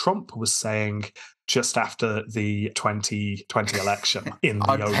what Trump was saying just after the 2020 election in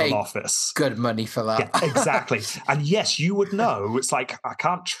the Oval Office. Good money for that. Yeah, exactly. And yes, you would know. It's like, I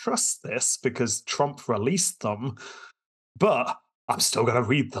can't trust this because Trump released them, but I'm still going to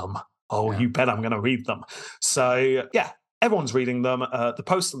read them. Oh, you bet I'm going to read them. So, yeah. Everyone's reading them. The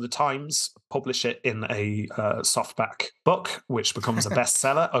Post and the Times publish it in a softback book, which becomes a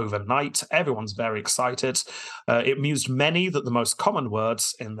bestseller overnight. Everyone's very excited. It amused many that the most common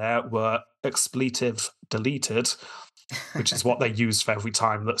words in there were expletive deleted, which is what they used for every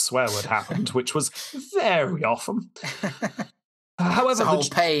time that a swear word happened, which was very often. However, the whole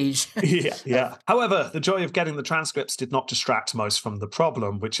page. Yeah. However, the joy of getting the transcripts did not distract most from the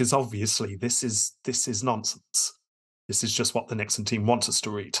problem, which is obviously this is nonsense. This is just what the Nixon team wants us to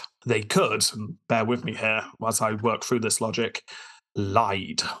read. They could, and bear with me here as I work through this logic,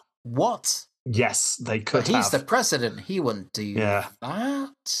 lied. What? Yes, they could But he's the president. He wouldn't do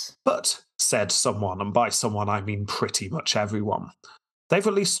that. But, said someone, and by someone I mean pretty much everyone, they've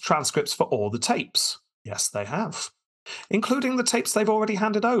released transcripts for all the tapes. Yes, they have. Including the tapes they've already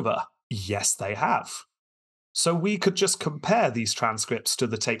handed over. Yes, they have. So we could just compare these transcripts to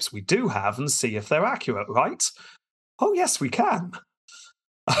the tapes we do have and see if they're accurate, right? Oh, yes, we can.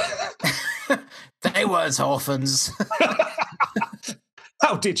 They weren't orphans.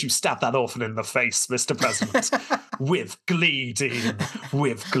 How did you stab that orphan in the face, Mr. President? With glee, Dean.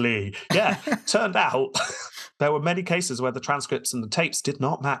 With glee. Yeah, turned out there were many cases where the transcripts and the tapes did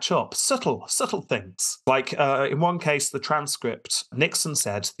not match up. Subtle things. Like in one case, the transcript, Nixon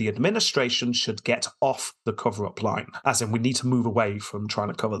said the administration should get off the cover-up line. As in, we need to move away from trying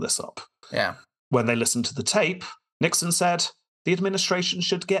to cover this up. Yeah. When they listened to the tape, Nixon said the administration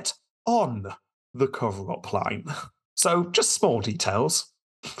should get on the cover-up line. So just small details.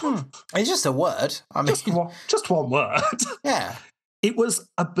 It's just a word. I mean, just one word. Yeah. It was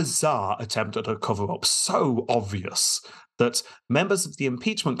a bizarre attempt at a cover-up, so obvious that members of the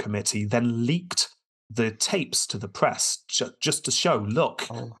impeachment committee then leaked the tapes to the press just to show, look,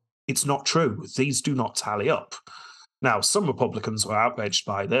 it's not true. These do not tally up. Now, some Republicans were outraged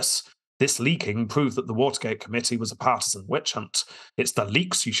by this. This leaking proved that the Watergate Committee was a partisan witch hunt. It's the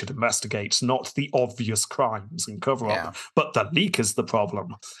leaks you should investigate, not the obvious crimes and cover-up. Yeah. But the leak is the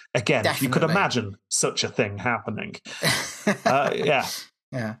problem. Again, Definitely. If you could imagine such a thing happening. Yeah.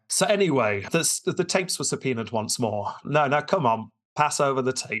 So anyway, the tapes were subpoenaed once more. No, come on. Pass over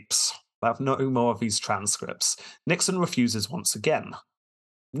the tapes. I have no more of these transcripts. Nixon refuses once again.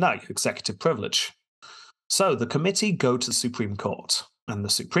 No, executive privilege. So the committee go to the Supreme Court. And the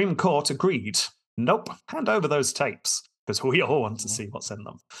Supreme Court agreed, nope, hand over those tapes, because we all want to see what's in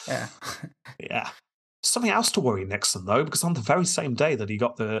them. Yeah. Something else to worry Nixon, though, because on the very same day that he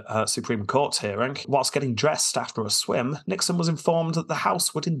got the Supreme Court hearing, whilst getting dressed after a swim, Nixon was informed that the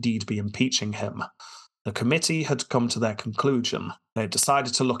House would indeed be impeaching him. The committee had come to their conclusion. They had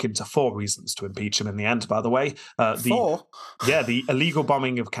decided to look into 4 reasons to impeach him in the end, by the way. 4? Yeah, the illegal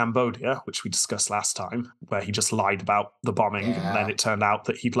bombing of Cambodia, which we discussed last time, where he just lied about the bombing, and then it turned out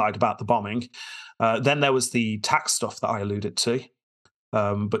that he'd lied about the bombing. Then there was the tax stuff that I alluded to,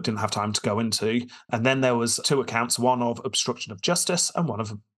 but didn't have time to go into. And then there was 2 accounts, one of obstruction of justice and one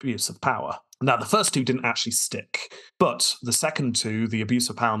of abuse of power. Now, the first 2 didn't actually stick, but the second 2, the abuse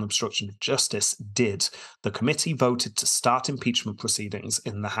of power and obstruction of justice, did. The committee voted to start impeachment proceedings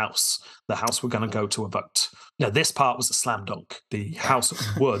in the House. The House were going to go to a vote. Now, this part was a slam dunk. The House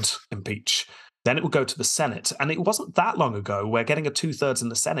would impeach. Then it would go to the Senate. And it wasn't that long ago where getting a 2/3 in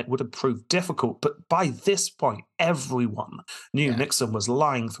the Senate would have proved difficult. But by this point, everyone knew Nixon was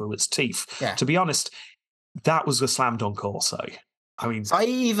lying through his teeth. Yeah. To be honest, that was a slam dunk also. I mean,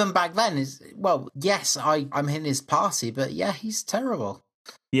 even back then yes, I'm in his party, but yeah, he's terrible.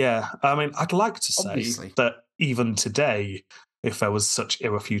 Yeah, I mean, I'd like to say that even today, if there was such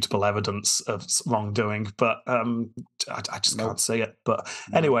irrefutable evidence of wrongdoing, but I just can't see it. But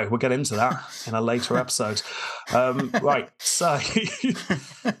anyway, we'll get into that in a later episode. Right,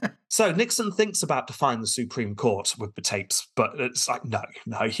 so Nixon thinks about defying the Supreme Court with the tapes, but it's like,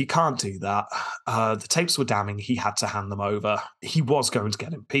 no, he can't do that. The tapes were damning. He had to hand them over. He was going to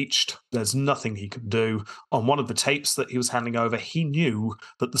get impeached. There's nothing he could do. On one of the tapes that he was handing over, he knew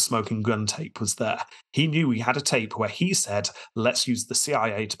that the smoking gun tape was there. He knew he had a tape where he said, let's use the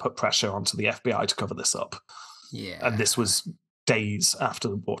CIA to put pressure onto the FBI to cover this up. Yeah. And this was days after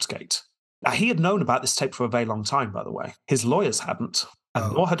the Watergate. Now, he had known about this tape for a very long time, by the way. His lawyers hadn't.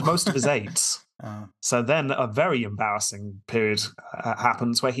 And nor had most of his aides. So then a very embarrassing period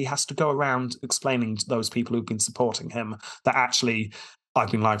happens where he has to go around explaining to those people who've been supporting him that actually, I've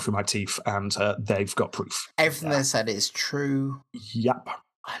been lying through my teeth and they've got proof. Everything they said is true. Yep.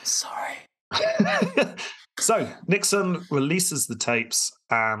 I'm sorry. So Nixon releases the tapes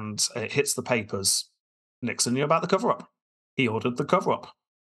and it hits the papers. Nixon knew about the cover-up. He ordered the cover-up.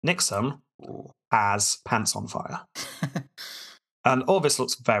 Nixon has pants on fire. And all this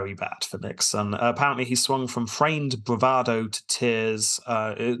looks very bad for Nixon. Apparently, he swung from feigned bravado to tears.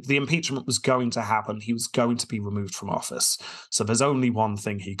 The impeachment was going to happen. He was going to be removed from office. So there's only one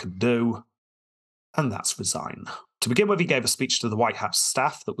thing he could do, and that's resign. To begin with, he gave a speech to the White House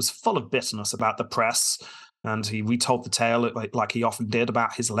staff that was full of bitterness about the press, and he retold the tale like he often did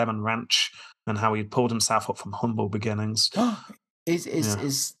about his lemon ranch and how he had pulled himself up from humble beginnings. Is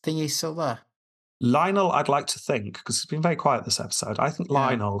Thingy still there? Lionel, I'd like to think, because he's been very quiet this episode, I think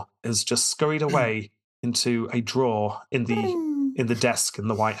Lionel has just scurried away into a drawer in the desk in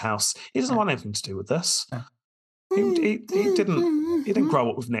the White House. He doesn't want anything to do with this. He didn't grow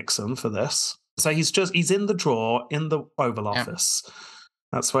up with Nixon for this. So he's in the drawer in the Oval Office.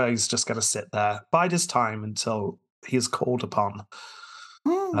 That's where he's just going to sit there, bide his time until he is called upon.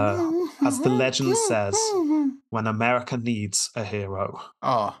 As the legend says, when America needs a hero.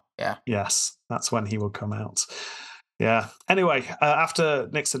 Oh, yeah. Yes, that's when he will come out. Yeah. Anyway, after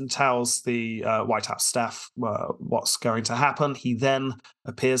Nixon tells the White House staff what's going to happen, he then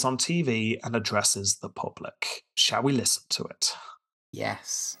appears on TV and addresses the public. Shall we listen to it?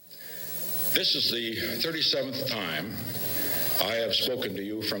 Yes. This is the 37th time I have spoken to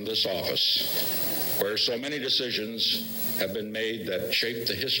you from this office, where so many decisions have been made that shape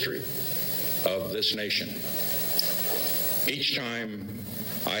the history of this nation. Each time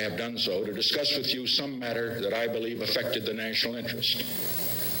I have done so to discuss with you some matter that I believe affected the national interest.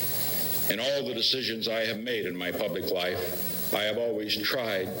 In all the decisions I have made in my public life, I have always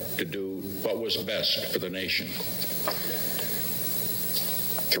tried to do what was best for the nation.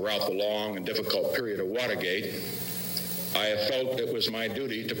 Throughout the long and difficult period of Watergate, I have felt it was my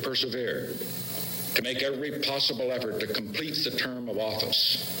duty to persevere, to make every possible effort to complete the term of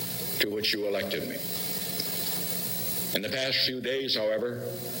office to which you elected me. In the past few days, however,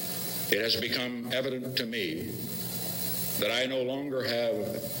 it has become evident to me that I no longer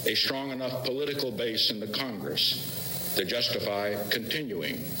have a strong enough political base in the Congress to justify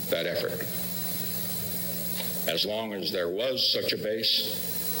continuing that effort. As long as there was such a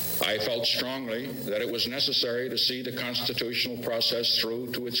base, I felt strongly that it was necessary to see the constitutional process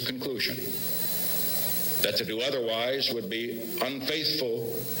through to its conclusion. That to do otherwise would be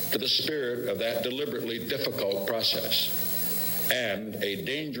unfaithful to the spirit of that deliberately difficult process and a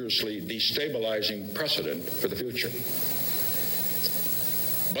dangerously destabilizing precedent for the future.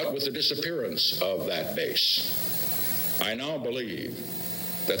 But with the disappearance of that base, I now believe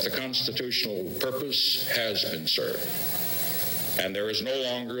that the constitutional purpose has been served, and there is no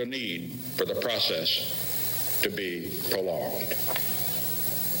longer a need for the process to be prolonged.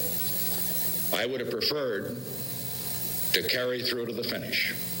 I would have preferred to carry through to the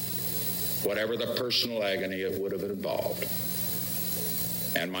finish, whatever the personal agony it would have involved.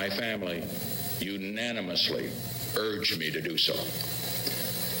 And my family unanimously urged me to do so.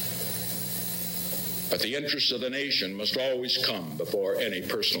 But the interests of the nation must always come before any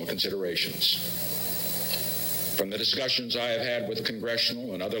personal considerations. From the discussions I have had with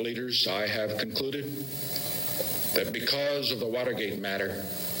congressional and other leaders, I have concluded that because of the Watergate matter,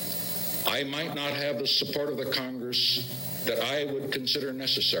 I might not have the support of the Congress that I would consider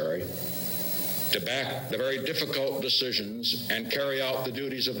necessary to back the very difficult decisions and carry out the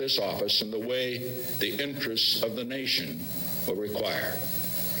duties of this office in the way the interests of the nation will require.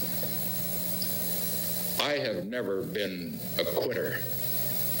 I have never been a quitter.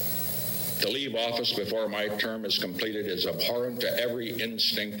 To leave office before my term is completed is abhorrent to every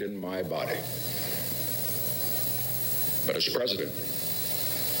instinct in my body. But as president,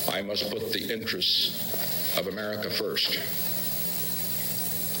 I must put the interests of America first.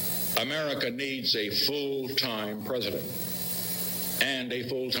 America needs a full-time president and a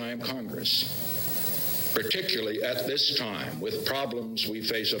full-time Congress, particularly at this time with problems we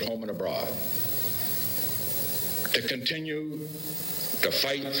face at home and abroad. To continue to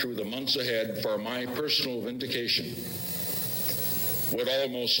fight through the months ahead for my personal vindication would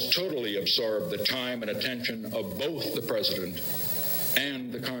almost totally absorb the time and attention of both the President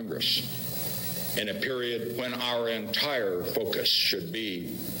and the Congress in a period when our entire focus should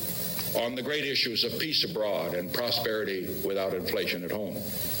be on the great issues of peace abroad and prosperity without inflation at home.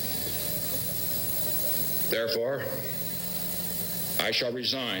 Therefore, I shall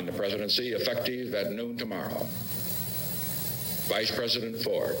resign the presidency effective at noon tomorrow. Vice President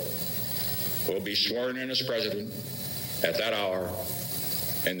Ford will be sworn in as president at that hour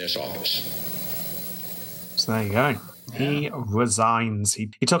in this office. So there you go. He resigns. He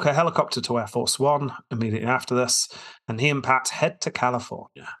took a helicopter to Air Force One immediately after this, and he and Pat head to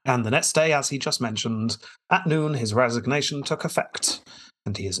California. And the next day, as he just mentioned, at noon, his resignation took effect,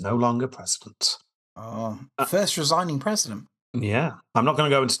 and he is no longer president. First resigning president. Yeah. I'm not going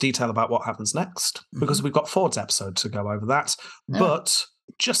to go into detail about what happens next, because we've got Ford's episode to go over that. Yeah. But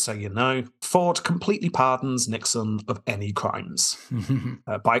just so you know, Ford completely pardons Nixon of any crimes.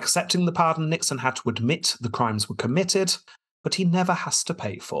 By accepting the pardon, Nixon had to admit the crimes were committed, but he never has to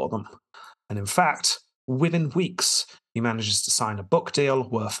pay for them. And in fact, within weeks, he manages to sign a book deal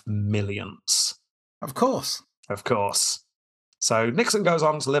worth millions. Of course. Of course. So Nixon goes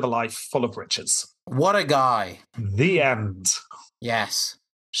on to live a life full of riches. What a guy. The end. Yes.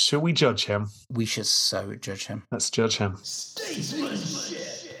 Should we judge him? We should so judge him. Let's judge him. Statesmanship.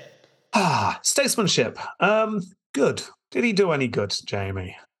 Statesmanship. Good. Did he do any good,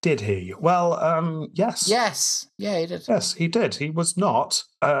 Jamie? Did he? Well, yes. Yes. Yeah, he did. Yes, he did. He was not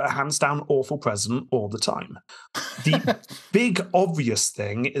a hands-down awful president all the time. The big obvious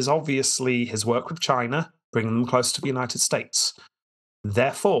thing is obviously his work with China, bringing them closer to the United States.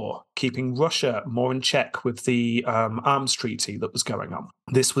 Therefore, keeping Russia more in check with the arms treaty that was going on.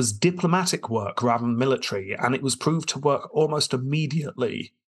 This was diplomatic work rather than military, and it was proved to work almost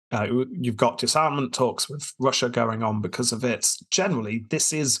immediately. You've got disarmament talks with Russia going on because of it. Generally,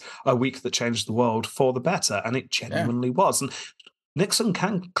 this is a week that changed the world for the better, and it genuinely was. And Nixon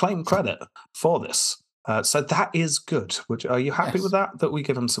can claim credit for this. So that is good. Are you happy with that? That we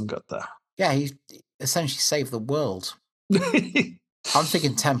give him some good there? Yeah, he essentially saved the world. I'm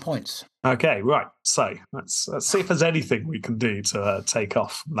thinking 10 points. Okay, right. So let's see if there's anything we can do to take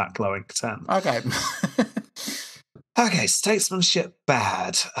off that glowing 10. Okay. Okay, statesmanship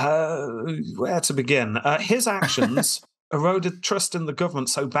bad. Where to begin? His actions eroded trust in the government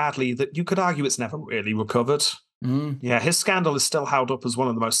so badly that you could argue it's never really recovered. Yeah, his scandal is still held up as one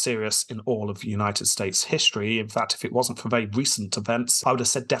of the most serious in all of United States history. In fact, if it wasn't for very recent events, I would have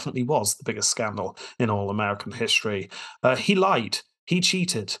said definitely was the biggest scandal in all American history. He lied. He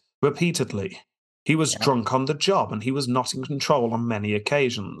cheated repeatedly. He was drunk on the job, and he was not in control on many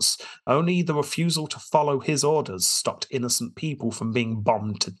occasions. Only the refusal to follow his orders stopped innocent people from being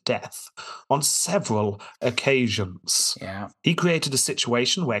bombed to death on several occasions. Yeah. He created a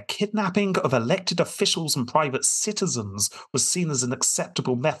situation where kidnapping of elected officials and private citizens was seen as an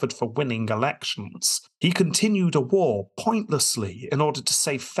acceptable method for winning elections. He continued a war pointlessly in order to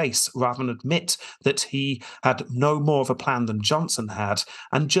save face rather than admit that he had no more of a plan than Johnson had,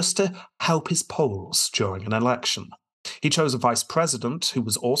 and just to help his polls during an election. He chose a vice president who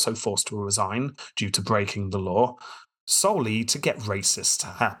was also forced to resign due to breaking the law, solely to get racists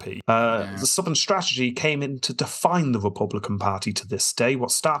happy. The Southern strategy came in to define the Republican Party to this day.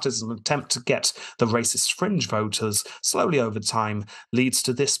 What started as an attempt to get the racist fringe voters, slowly over time leads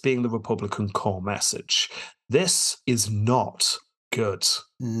to this being the Republican core message. This is not good.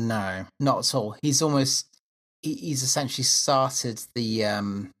 No, not at all. He's essentially started the I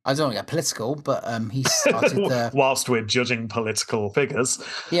don't want to get political, but he started the whilst we're judging political figures.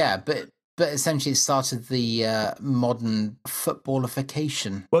 Yeah, but essentially it started the modern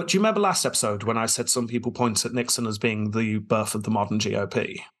footballification. Well, do you remember last episode when I said some people point at Nixon as being the birth of the modern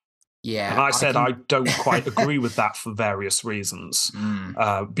GOP? Yeah. And I said I don't quite agree with that for various reasons.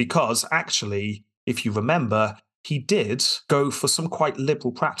 Because actually, if you remember, he did go for some quite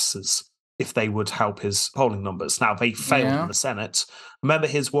liberal practices if they would help his polling numbers. Now, they failed in the Senate. Remember,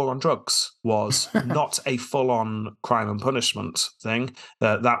 his war on drugs was not a full-on crime and punishment thing.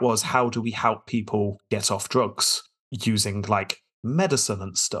 That was, how do we help people get off drugs using, like, medicine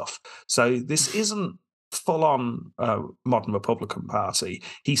and stuff. So this isn't full-on modern Republican Party.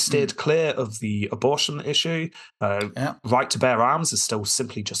 He steered clear of the abortion issue. Right to bear arms is still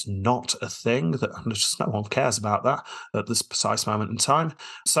simply just not a thing. Just no one cares about that at this precise moment in time.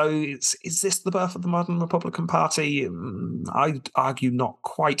 So is this the birth of the modern Republican Party? I'd argue not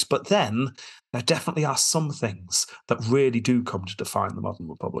quite, but then there definitely are some things that really do come to define the modern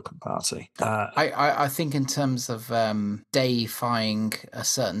Republican Party. I think in terms of deifying a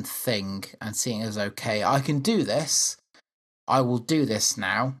certain thing and seeing it as okay, I can do this, I will do this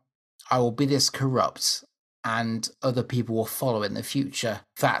now, I will be this corrupt, and other people will follow in the future.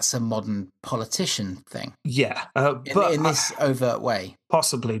 That's a modern politician thing. Yeah. But in this overt way.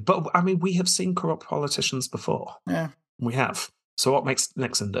 Possibly. But, I mean, we have seen corrupt politicians before. Yeah. We have. So what makes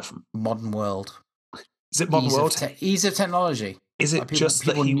Nixon different? Modern world. Is it modern world? Ease of technology. Is it just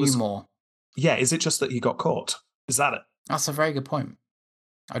that he was more? Yeah, is it just that he got caught? Is that it? That's a very good point.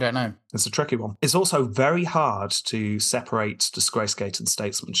 I don't know. It's a tricky one. It's also very hard to separate Disgracegate and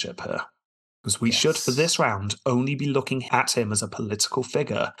statesmanship here. Because we should, for this round, only be looking at him as a political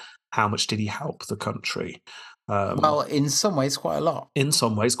figure. How much did he help the country? Well, in some ways, quite a lot. In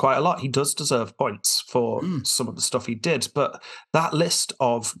some ways, quite a lot. He does deserve points for some of the stuff he did. But that list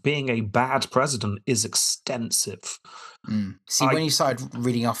of being a bad president is extensive. See, when you started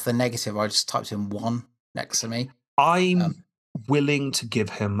reading off the negative, I just typed in 1 next to me. I'm willing to give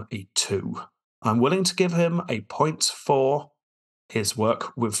him a 2. I'm willing to give him a point for his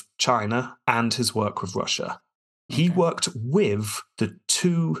work with China and his work with Russia. He worked with the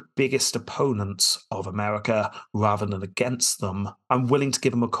 2 biggest opponents of America rather than against them. I'm willing to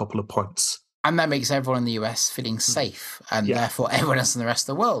give him a couple of points. And that makes everyone in the US feeling safe, and therefore everyone else in the rest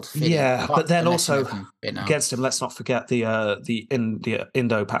of the world feeling but then also against him, let's not forget the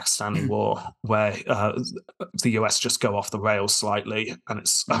Indo-Pakistani war, where the US just go off the rails slightly, and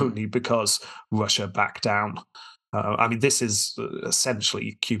it's only because Russia backed down. I mean, this is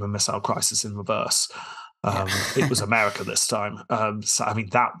essentially Cuban Missile Crisis in reverse. It was America this time. So, I mean,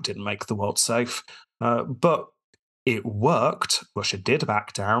 that didn't make the world safe. But it worked. Russia did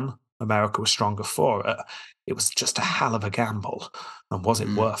back down. America was stronger for it. It was just a hell of a gamble. And was it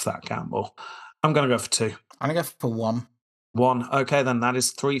worth that gamble? I'm going to go for 2. I'm going to go for 1. 1. Okay, then that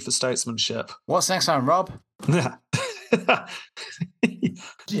is 3 for statesmanship. What's next time, Rob?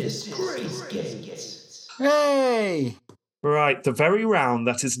 Disgrace Gates. Hey! Right, the very round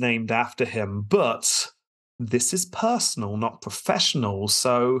that is named after him, but this is personal, not professional,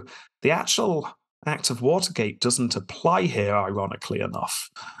 so the actual act of Watergate doesn't apply here, ironically enough.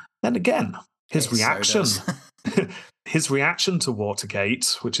 Then again, his reaction to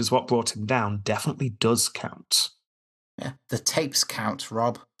Watergate, which is what brought him down, definitely does count. Yeah, the tapes count,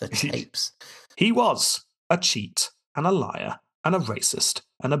 Rob. The tapes. He was a cheat and a liar and a racist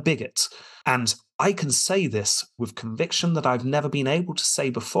and a bigot. And I can say this with conviction that I've never been able to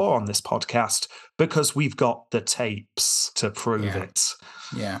say before on this podcast because we've got the tapes to prove it.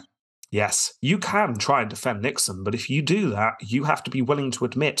 Yeah. Yes, you can try and defend Nixon, but if you do that, you have to be willing to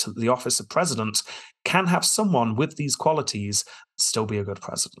admit that the office of president can have someone with these qualities still be a good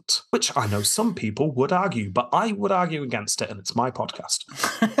president, which I know some people would argue, but I would argue against it, and it's my podcast.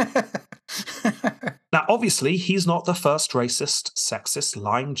 Now, obviously, he's not the first racist, sexist,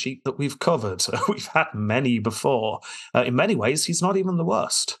 lying cheat that we've covered. We've had many before. In many ways, he's not even the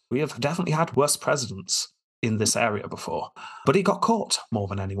worst. We have definitely had worse presidents in this area before, but he got caught more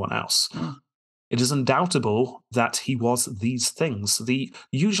than anyone else. It is undoubtable that he was these things. The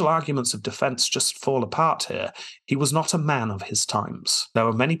usual arguments of defense just fall apart here. He was not a man of his times. There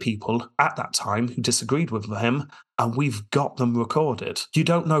were many people at that time who disagreed with him, and we've got them recorded. You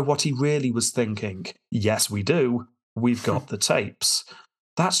don't know what he really was thinking. Yes, we do. We've got the tapes.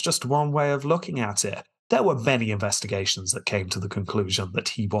 That's just one way of looking at it. There were many investigations that came to the conclusion that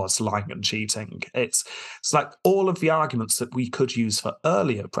he was lying and cheating. It's like all of the arguments that we could use for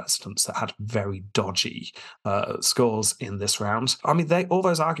earlier presidents that had very dodgy scores in this round. I mean, all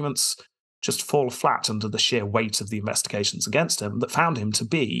those arguments just fall flat under the sheer weight of the investigations against him that found him to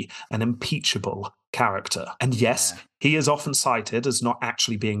be an impeachable character. And yes, he is often cited as not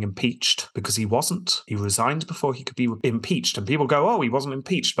actually being impeached because he wasn't. He resigned before he could be impeached. And people go, oh, he wasn't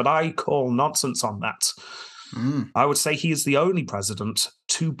impeached. But I call nonsense on that. I would say he is the only president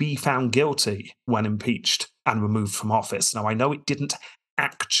to be found guilty when impeached and removed from office. Now, I know it didn't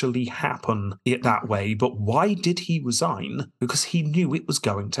actually happen that way, but why did he resign? Because he knew it was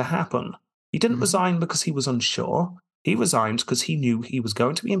going to happen. He didn't resign because he was unsure. He resigned because he knew he was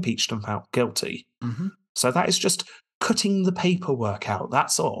going to be impeached and found guilty. So that is just cutting the paperwork out,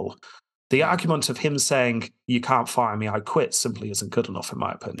 that's all. The argument of him saying, you can't fire me, I quit, simply isn't good enough, in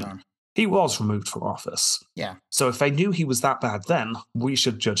my opinion. No. He was removed from office. Yeah. So if they knew he was that bad then, we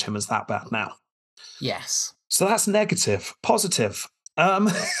should judge him as that bad now. Yes. So that's negative. Positive.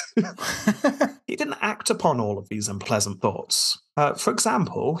 He didn't act upon all of these unpleasant thoughts. For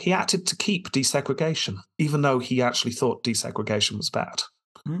example, he acted to keep desegregation, even though he actually thought desegregation was bad.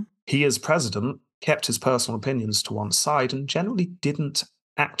 He, as president, kept his personal opinions to one side and generally didn't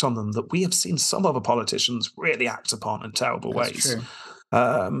act on them that we have seen some other politicians really act upon in terrible ways. True.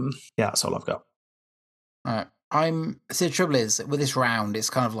 That's all I've got. All right. So the trouble is, with this round, it's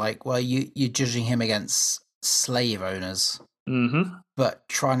kind of like, well, you're judging him against slave owners, but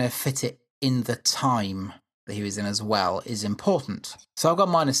trying to fit it in the time that he was in as well is important. So I've got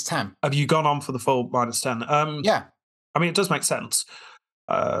 -10. Have you gone on for the full -10? Yeah. I mean, it does make sense.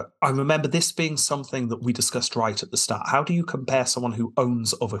 I remember this being something that we discussed right at the start. How do you compare someone who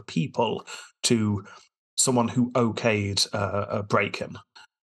owns other people to someone who okayed a break-in?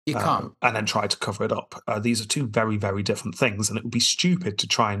 You can't. And then try to cover it up. These are two very, very different things, and it would be stupid to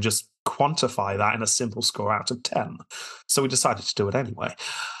try and just quantify that in a simple score out of 10. So we decided to do it anyway.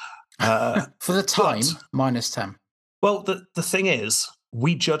 For the time, -10. Well, the thing is,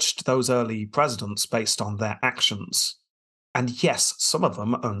 we judged those early presidents based on their actions. And yes, some of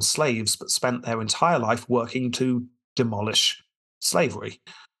them owned slaves, but spent their entire life working to demolish slavery.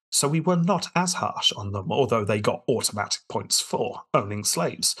 So we were not as harsh on them, although they got automatic points for owning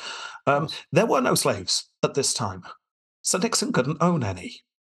slaves. There were no slaves at this time, so Nixon couldn't own any.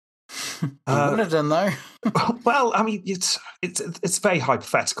 Would have done, though. Well, I mean, it's very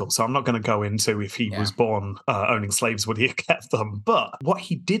hypothetical, so I'm not going to go into if he was born owning slaves, would he have kept them? But what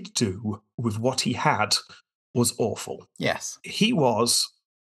he did do with what he had was awful. Yes. He was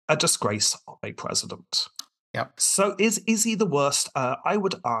a disgrace of a president. Yep. So is he the worst? I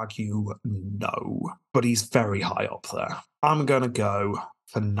would argue no, but he's very high up there. I'm going to go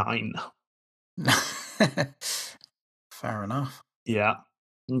for 9. Fair enough. Yeah.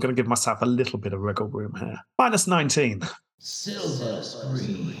 I'm going to give myself a little bit of wriggle room here. Minus 19. Silver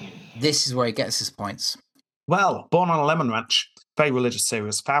screen. This is where he gets his points. Well, born on a lemon ranch, very religious,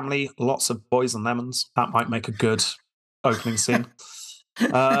 serious family, lots of boys and lemons. That might make a good opening scene. He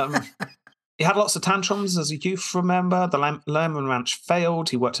had lots of tantrums as a youth, remember? The lemon ranch failed.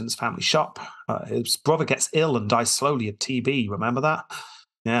 He worked in his family shop. His brother gets ill and dies slowly of TB. Remember that?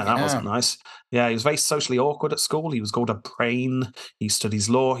 Yeah, that wasn't nice. Yeah, he was very socially awkward at school. He was called a brain. He studies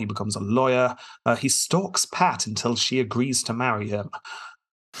law. He becomes a lawyer. He stalks Pat until she agrees to marry him.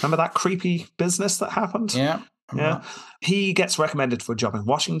 Remember that creepy business that happened? Yeah. Yeah. He gets recommended for a job in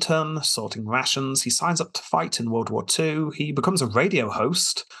Washington, sorting rations. He signs up to fight in World War II. He becomes a radio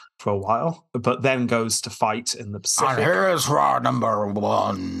host for a while, but then goes to fight in the Pacific. And here's our number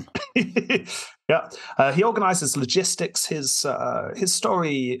one. Yeah. He organizes logistics. His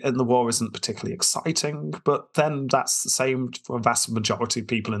story in the war isn't particularly exciting, but then that's the same for a vast majority of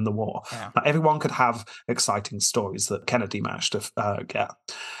people in the war. Yeah. Everyone could have exciting stories that Kennedy managed to get.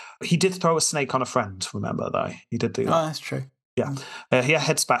 He did throw a snake on a friend, remember, though? He did do that. Oh, that's true. Yeah. He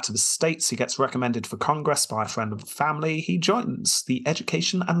heads back to the States. He gets recommended for Congress by a friend of the family. He joins the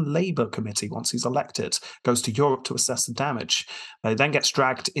Education and Labour Committee once he's elected, goes to Europe to assess the damage. He then gets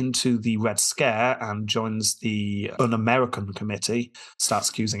dragged into the Red Scare and joins the Un-American Committee, starts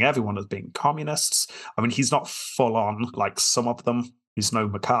accusing everyone of being communists. I mean, he's not full on like some of them. He's no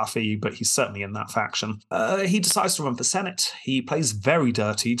McCarthy, but he's certainly in that faction. He decides to run for Senate. He plays very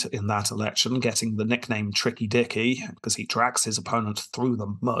dirty in that election, getting the nickname Tricky Dicky because he drags his opponent through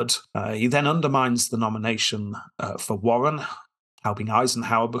the mud. He then undermines the nomination for Warren, helping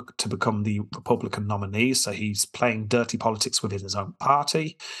Eisenhower to become the Republican nominee, so he's playing dirty politics within his own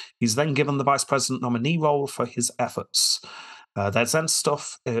party. He's then given the vice president nominee role for his efforts. There's then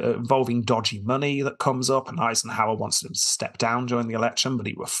stuff involving dodgy money that comes up, and Eisenhower wants him to step down during the election, but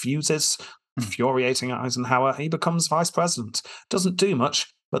he refuses, infuriating Eisenhower. He becomes vice president. Doesn't do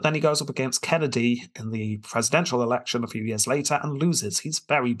much, but then he goes up against Kennedy in the presidential election a few years later and loses. He's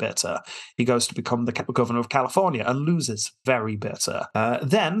very bitter. He goes to become the governor of California and loses. Very bitter.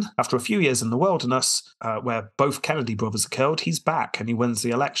 Then, after a few years in the wilderness, where both Kennedy brothers are killed, he's back and he wins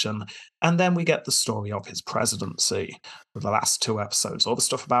the election. And then we get the story of his presidency for the last 2 episodes. All the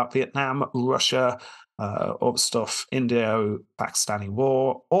stuff about Vietnam, Russia, all the stuff, Indo-Pakistani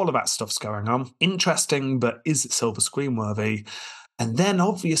war, all of that stuff's going on. Interesting, but is it silver screen worthy? And then,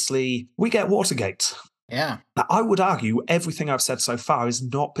 obviously, we get Watergate. Yeah. Now, I would argue everything I've said so far is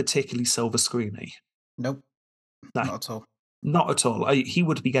not particularly silver screeny. Nope. No, not at all. Not at all. He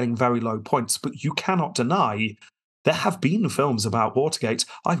would be getting very low points, but you cannot deny there have been films about Watergate.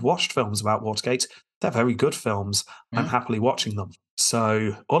 I've watched films about Watergate. They're very good films. I'm happily watching them.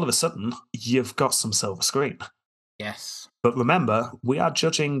 So, all of a sudden, you've got some silver screen. Yes. But remember, we are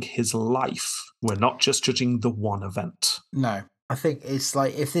judging his life. We're not just judging the one event. No. I think it's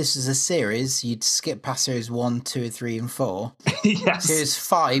like if this is a series, you'd skip past series 1, 2, 3, and 4. Yes. Series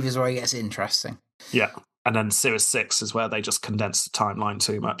 5 is where it gets interesting. Yeah. And then series 6 is where they just condense the timeline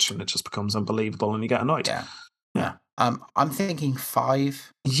too much and it just becomes unbelievable and you get annoyed. Yeah. I'm thinking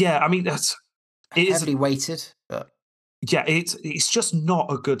 5. Yeah, I mean, it is heavily weighted, but yeah, it's just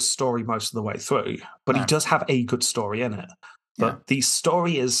not a good story most of the way through. But he does have a good story in it. But the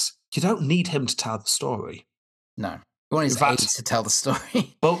story is, you don't need him to tell the story. No. You want his aides to tell the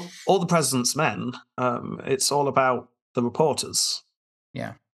story. Well, All the President's Men, it's all about the reporters.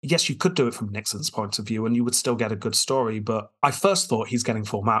 Yeah. Yes, you could do it from Nixon's point of view and you would still get a good story, but I first thought he's getting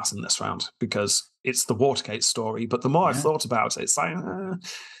full marks in this round because it's the Watergate story, but the more I've thought about it, it's like,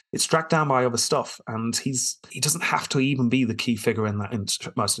 it's dragged down by other stuff and he doesn't have to even be the key figure in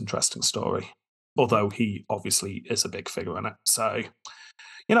that most interesting story, although he obviously is a big figure in it. So,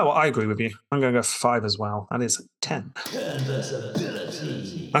 you know what, I agree with you. I'm going to go for 5 as well. That is 10.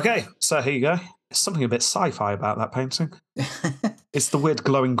 Okay, so here you go. There's something a bit sci-fi about that painting. It's the weird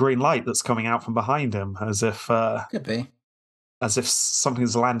glowing green light that's coming out from behind him, as if could be, as if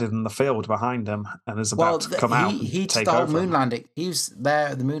something's landed in the field behind him and is about to come out. He and take started over moon landing. He was there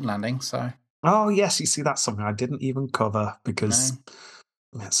at the moon landing, so. Oh yes, you see, that's something I didn't even cover because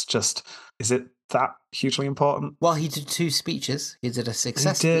it's just. Is it that hugely important? Well, he did 2 speeches. He did a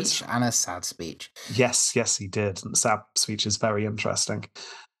success speech and a sad speech. Yes, he did. And the sad speech is very interesting.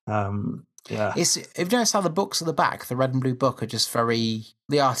 Yeah. If you notice how the books at the back, the red and blue book, are just very.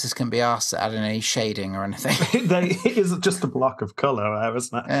 The artist can be asked to add any shading or anything. It is just a block of colour there,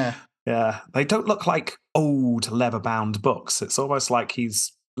 isn't it? Yeah. Yeah. They don't look like old leather-bound books. It's almost like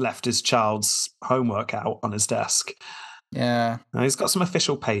he's left his child's homework out on his desk. Yeah. He's got some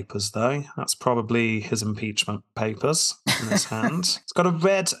official papers, though. That's probably his impeachment papers in his hand. He's got a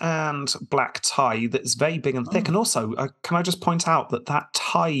red and black tie that is very big and thick. And also, can I just point out that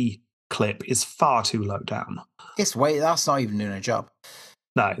tie clip is far too low down? That's not even doing a job.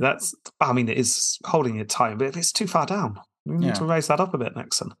 No, it is holding it tight, but it's too far down. You need to raise that up a bit,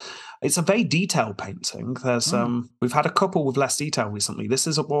 Nixon. It's a very detailed painting. There's we've had a couple with less detail recently. This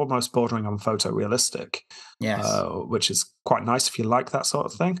is almost bordering on photorealistic. Yes. Which is quite nice if you like that sort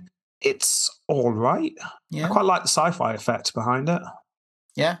of thing. It's all right. Yeah. I quite like the sci-fi effect behind it.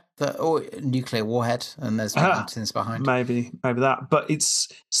 Yeah, the nuclear warhead, and there's mountains behind. Maybe that, but it's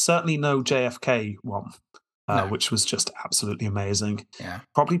certainly no JFK one. Which was just absolutely amazing. Yeah.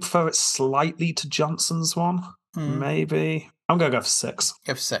 Probably prefer it slightly to Johnson's one. Maybe. I'm going to go for 6.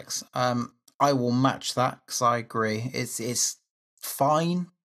 Go for 6. I will match that because I agree. It's fine.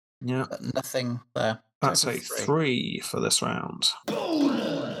 Yeah. But nothing there. That's a 3 for this round.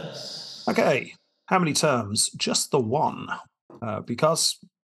 Bonus. Okay. How many terms? Just the 1. Because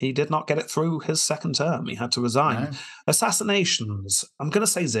he did not get it through his second term. He had to resign. No. Assassinations. I'm going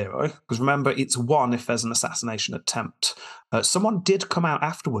to say 0, because remember, it's 1 if there's an assassination attempt. Someone did come out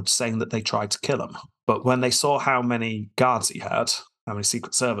afterwards saying that they tried to kill him. But when they saw how many guards he had, how many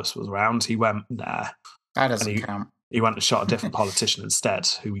Secret Service was around, he went, nah. That doesn't count. He went and shot a different politician instead,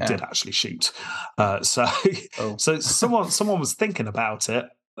 who he did actually shoot. So someone was thinking about it,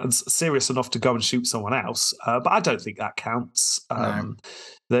 and serious enough to go and shoot someone else, but I don't think that counts. No.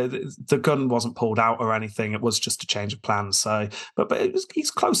 The gun wasn't pulled out or anything; it was just a change of plans. So, but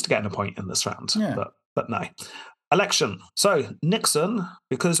he's close to getting a point in this round. Yeah. But no. Election. So Nixon,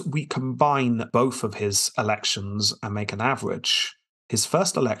 because we combine both of his elections and make an average. His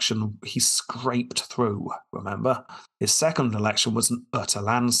first election, he scraped through. Remember, his second election was an utter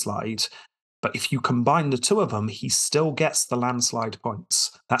landslide. But if you combine the two of them, he still gets the landslide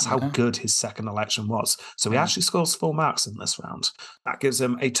points. That's how good his second election was. So he actually scores full marks in this round. That gives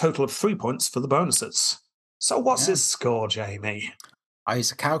him a total of 3 points for the bonuses. So what's his score, Jamie? I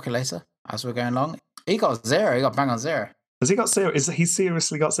use a calculator as we're going along. He got 0. He got bang on 0. Has he got 0? He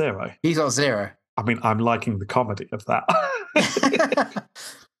seriously got 0? He's got 0. I mean, I'm liking the comedy of that.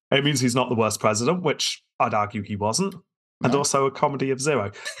 It means he's not the worst president, which I'd argue he wasn't. And also a comedy of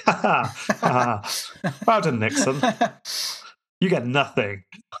 0. Well done, Nixon. You get nothing.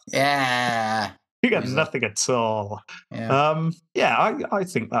 Yeah. You get nothing at all. Yeah, I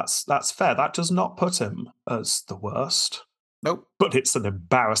think that's fair. That does not put him as the worst. Nope. But it's an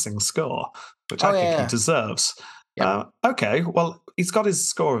embarrassing score, which I think he deserves. Yep. Okay, well, he's got his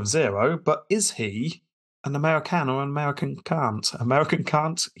score of 0, but is he an American or an American can't? American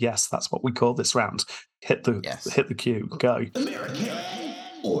can't? Yes, that's what we call this round. Hit the cue. Go. American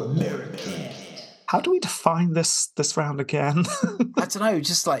or American? How do we define this round again? I don't know.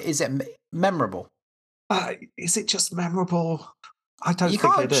 Just like, is it memorable? Is it just memorable? I don't think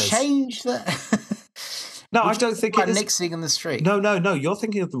it is. You can't change that. No, I don't think it is. Nixing in the street. No. You're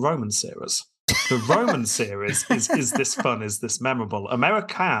thinking of the Roman series. The Roman series is this fun? Is this memorable?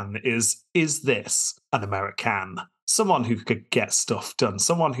 American is this an American? Someone who could get stuff done.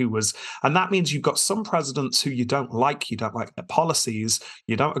 Someone who was, and that means you've got some presidents who you don't like their policies,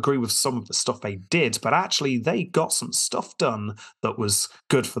 you don't agree with some of the stuff they did, but actually they got some stuff done that was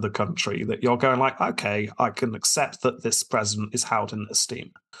good for the country, that you're going like, okay, I can accept that this president is held in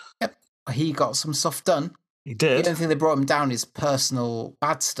esteem. Yep. He got some stuff done. He did. You don't think they brought him down his personal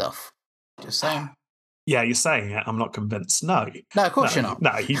bad stuff? Just saying. Yeah, you're saying it. I'm not convinced. No. No, of course you're not.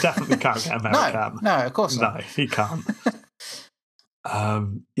 No, he definitely can't get American. No, of course not. No, he can't.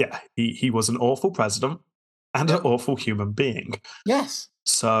 He was an awful president and an awful human being. Yes.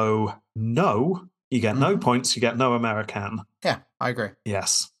 So, no, you get no points, you get no American. Yeah, I agree.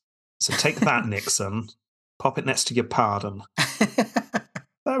 Yes. So take that, Nixon. Pop it next to your pardon.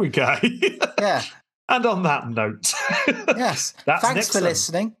 There we go. Yeah. And on that note, yes. That's Thanks Nixon. for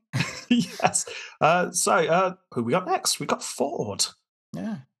listening. Yes. Who we got next? We got Ford.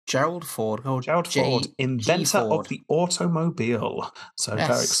 Yeah. Gerald Ford. Gerald Ford, inventor of the automobile. So very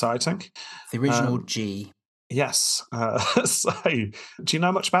exciting. The original G. Yes. So, do you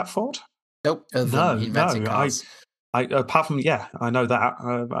know much about Ford? Nope. No. Cars. Apart from, I know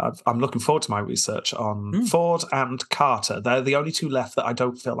that. I'm looking forward to my research on Ford and Carter. They're the only two left that I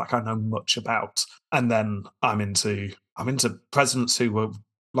don't feel like I know much about. And then I'm into presidents who were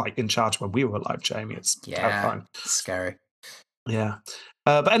like in charge when we were alive, Jamie. It's terrifying. Scary. Yeah.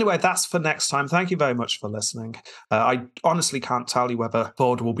 But anyway, that's for next time. Thank you very much for listening. I honestly can't tell you whether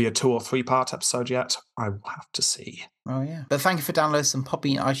Ford will be a 2 or 3 part episode yet. I will have to see. Oh, yeah. But thank you for downloading some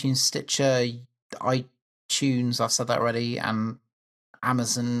Podbean, iTunes, Stitcher, iTunes, iTunes, I've said that already, and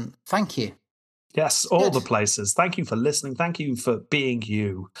Amazon. Thank you. Yes, all the places. Thank you for listening. Thank you for being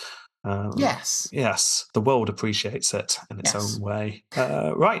you. Yes. Yes, the world appreciates it in its own way.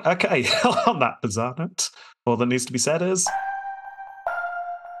 Right, okay. On that bizarre note, all that needs to be said is...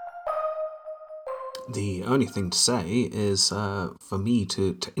 The only thing to say is for me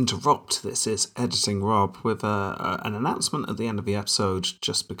to interrupt. This is Editing Rob with an announcement at the end of the episode,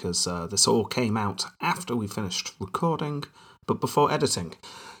 just because this all came out after we finished recording, but before editing.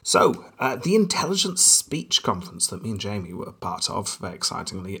 So, the Intelligence Speech Conference that me and Jamie were part of, very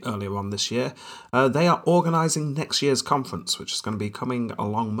excitingly, earlier on this year, they are organising next year's conference, which is going to be coming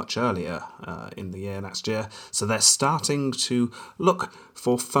along much earlier in the year next year. So they're starting to look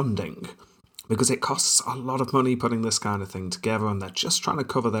for funding, because it costs a lot of money putting this kind of thing together, and they're just trying to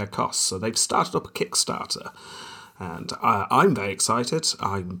cover their costs. So they've started up a Kickstarter, and I'm very excited.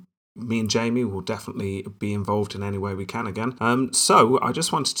 Me and Jamie will definitely be involved in any way we can again. So I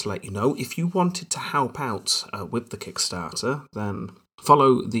just wanted to let you know, if you wanted to help out with the Kickstarter, then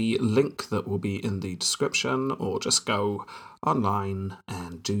follow the link that will be in the description, or just go online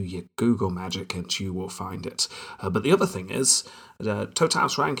and do your Google magic and you will find it. But the other thing is,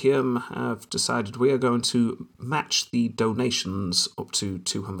 Totalis Rankium have decided we are going to match the donations up to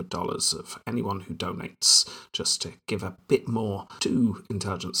 $200 of anyone who donates, just to give a bit more to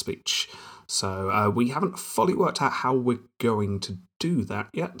Intelligent Speech. So we haven't fully worked out how we're going to do that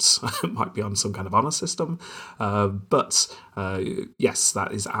yet. It might be on some kind of honour system. But yes,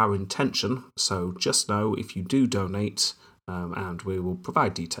 that is our intention. So just know, if you do donate, and we will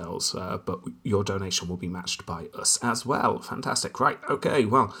provide details, but your donation will be matched by us as well. Fantastic. Right, okay,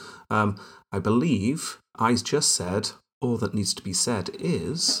 well, I believe I just said all that needs to be said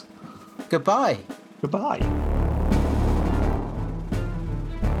is... Goodbye. Goodbye.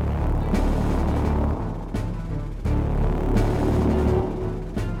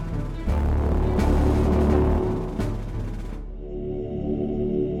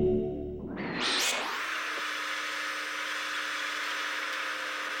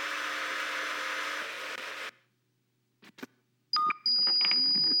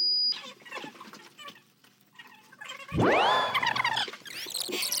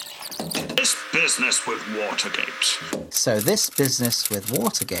 Business with Watergate. So this business with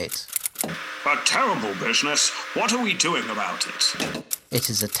Watergate. A terrible business. What are we doing about it? It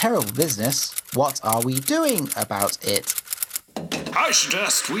is a terrible business. What are we doing about it? I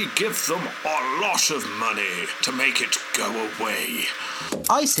suggest we give them a lot of money to make it go away.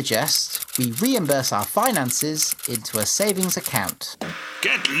 I suggest we reimburse our finances into a savings account.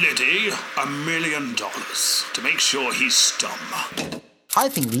 Get Liddy $1 million to make sure he's dumb. I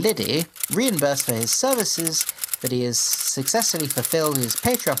think Liddy, reimbursed for his services, that he has successfully fulfilled his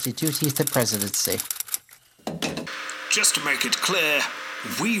patriotic duty to the presidency. Just to make it clear,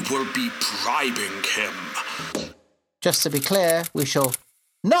 we will be bribing him. Just to be clear, we shall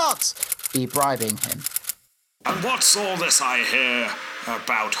not be bribing him. And what's all this I hear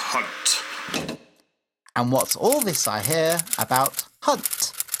about Hunt? And what's all this I hear about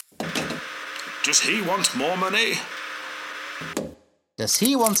Hunt? Does he want more money? Does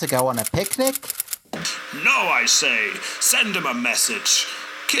he want to go on a picnic? No, I say. Send him a message.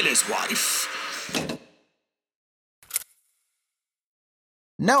 Kill his wife.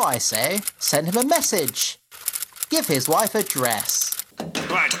 No, I say. Send him a message. Give his wife a dress.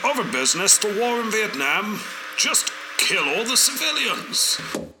 Right, other business, the war in Vietnam. Just kill all the civilians.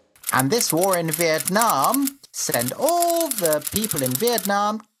 And this war in Vietnam, send all the people in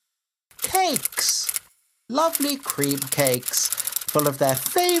Vietnam cakes. Lovely cream cakes full of their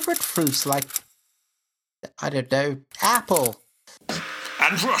favourite fruits like, I don't know, apple.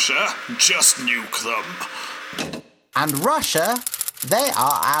 And Russia, just nuke them. And Russia, they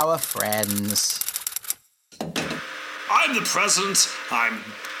are our friends. I'm the president, I'm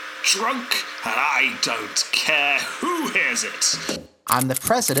drunk, and I don't care who hears it. I'm the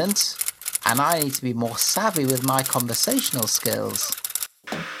president, and I need to be more savvy with my conversational skills.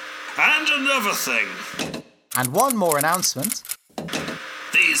 And another thing. And one more announcement.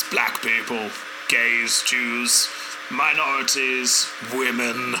 These black people, gays, Jews, minorities,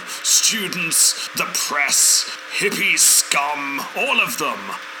 women, students, the press, hippie scum, all of them.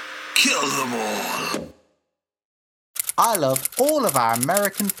 Kill them all. I love all of our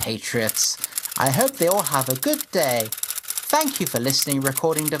American patriots. I hope they all have a good day. Thank you for listening,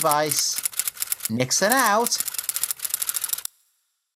 recording device. Nixon out.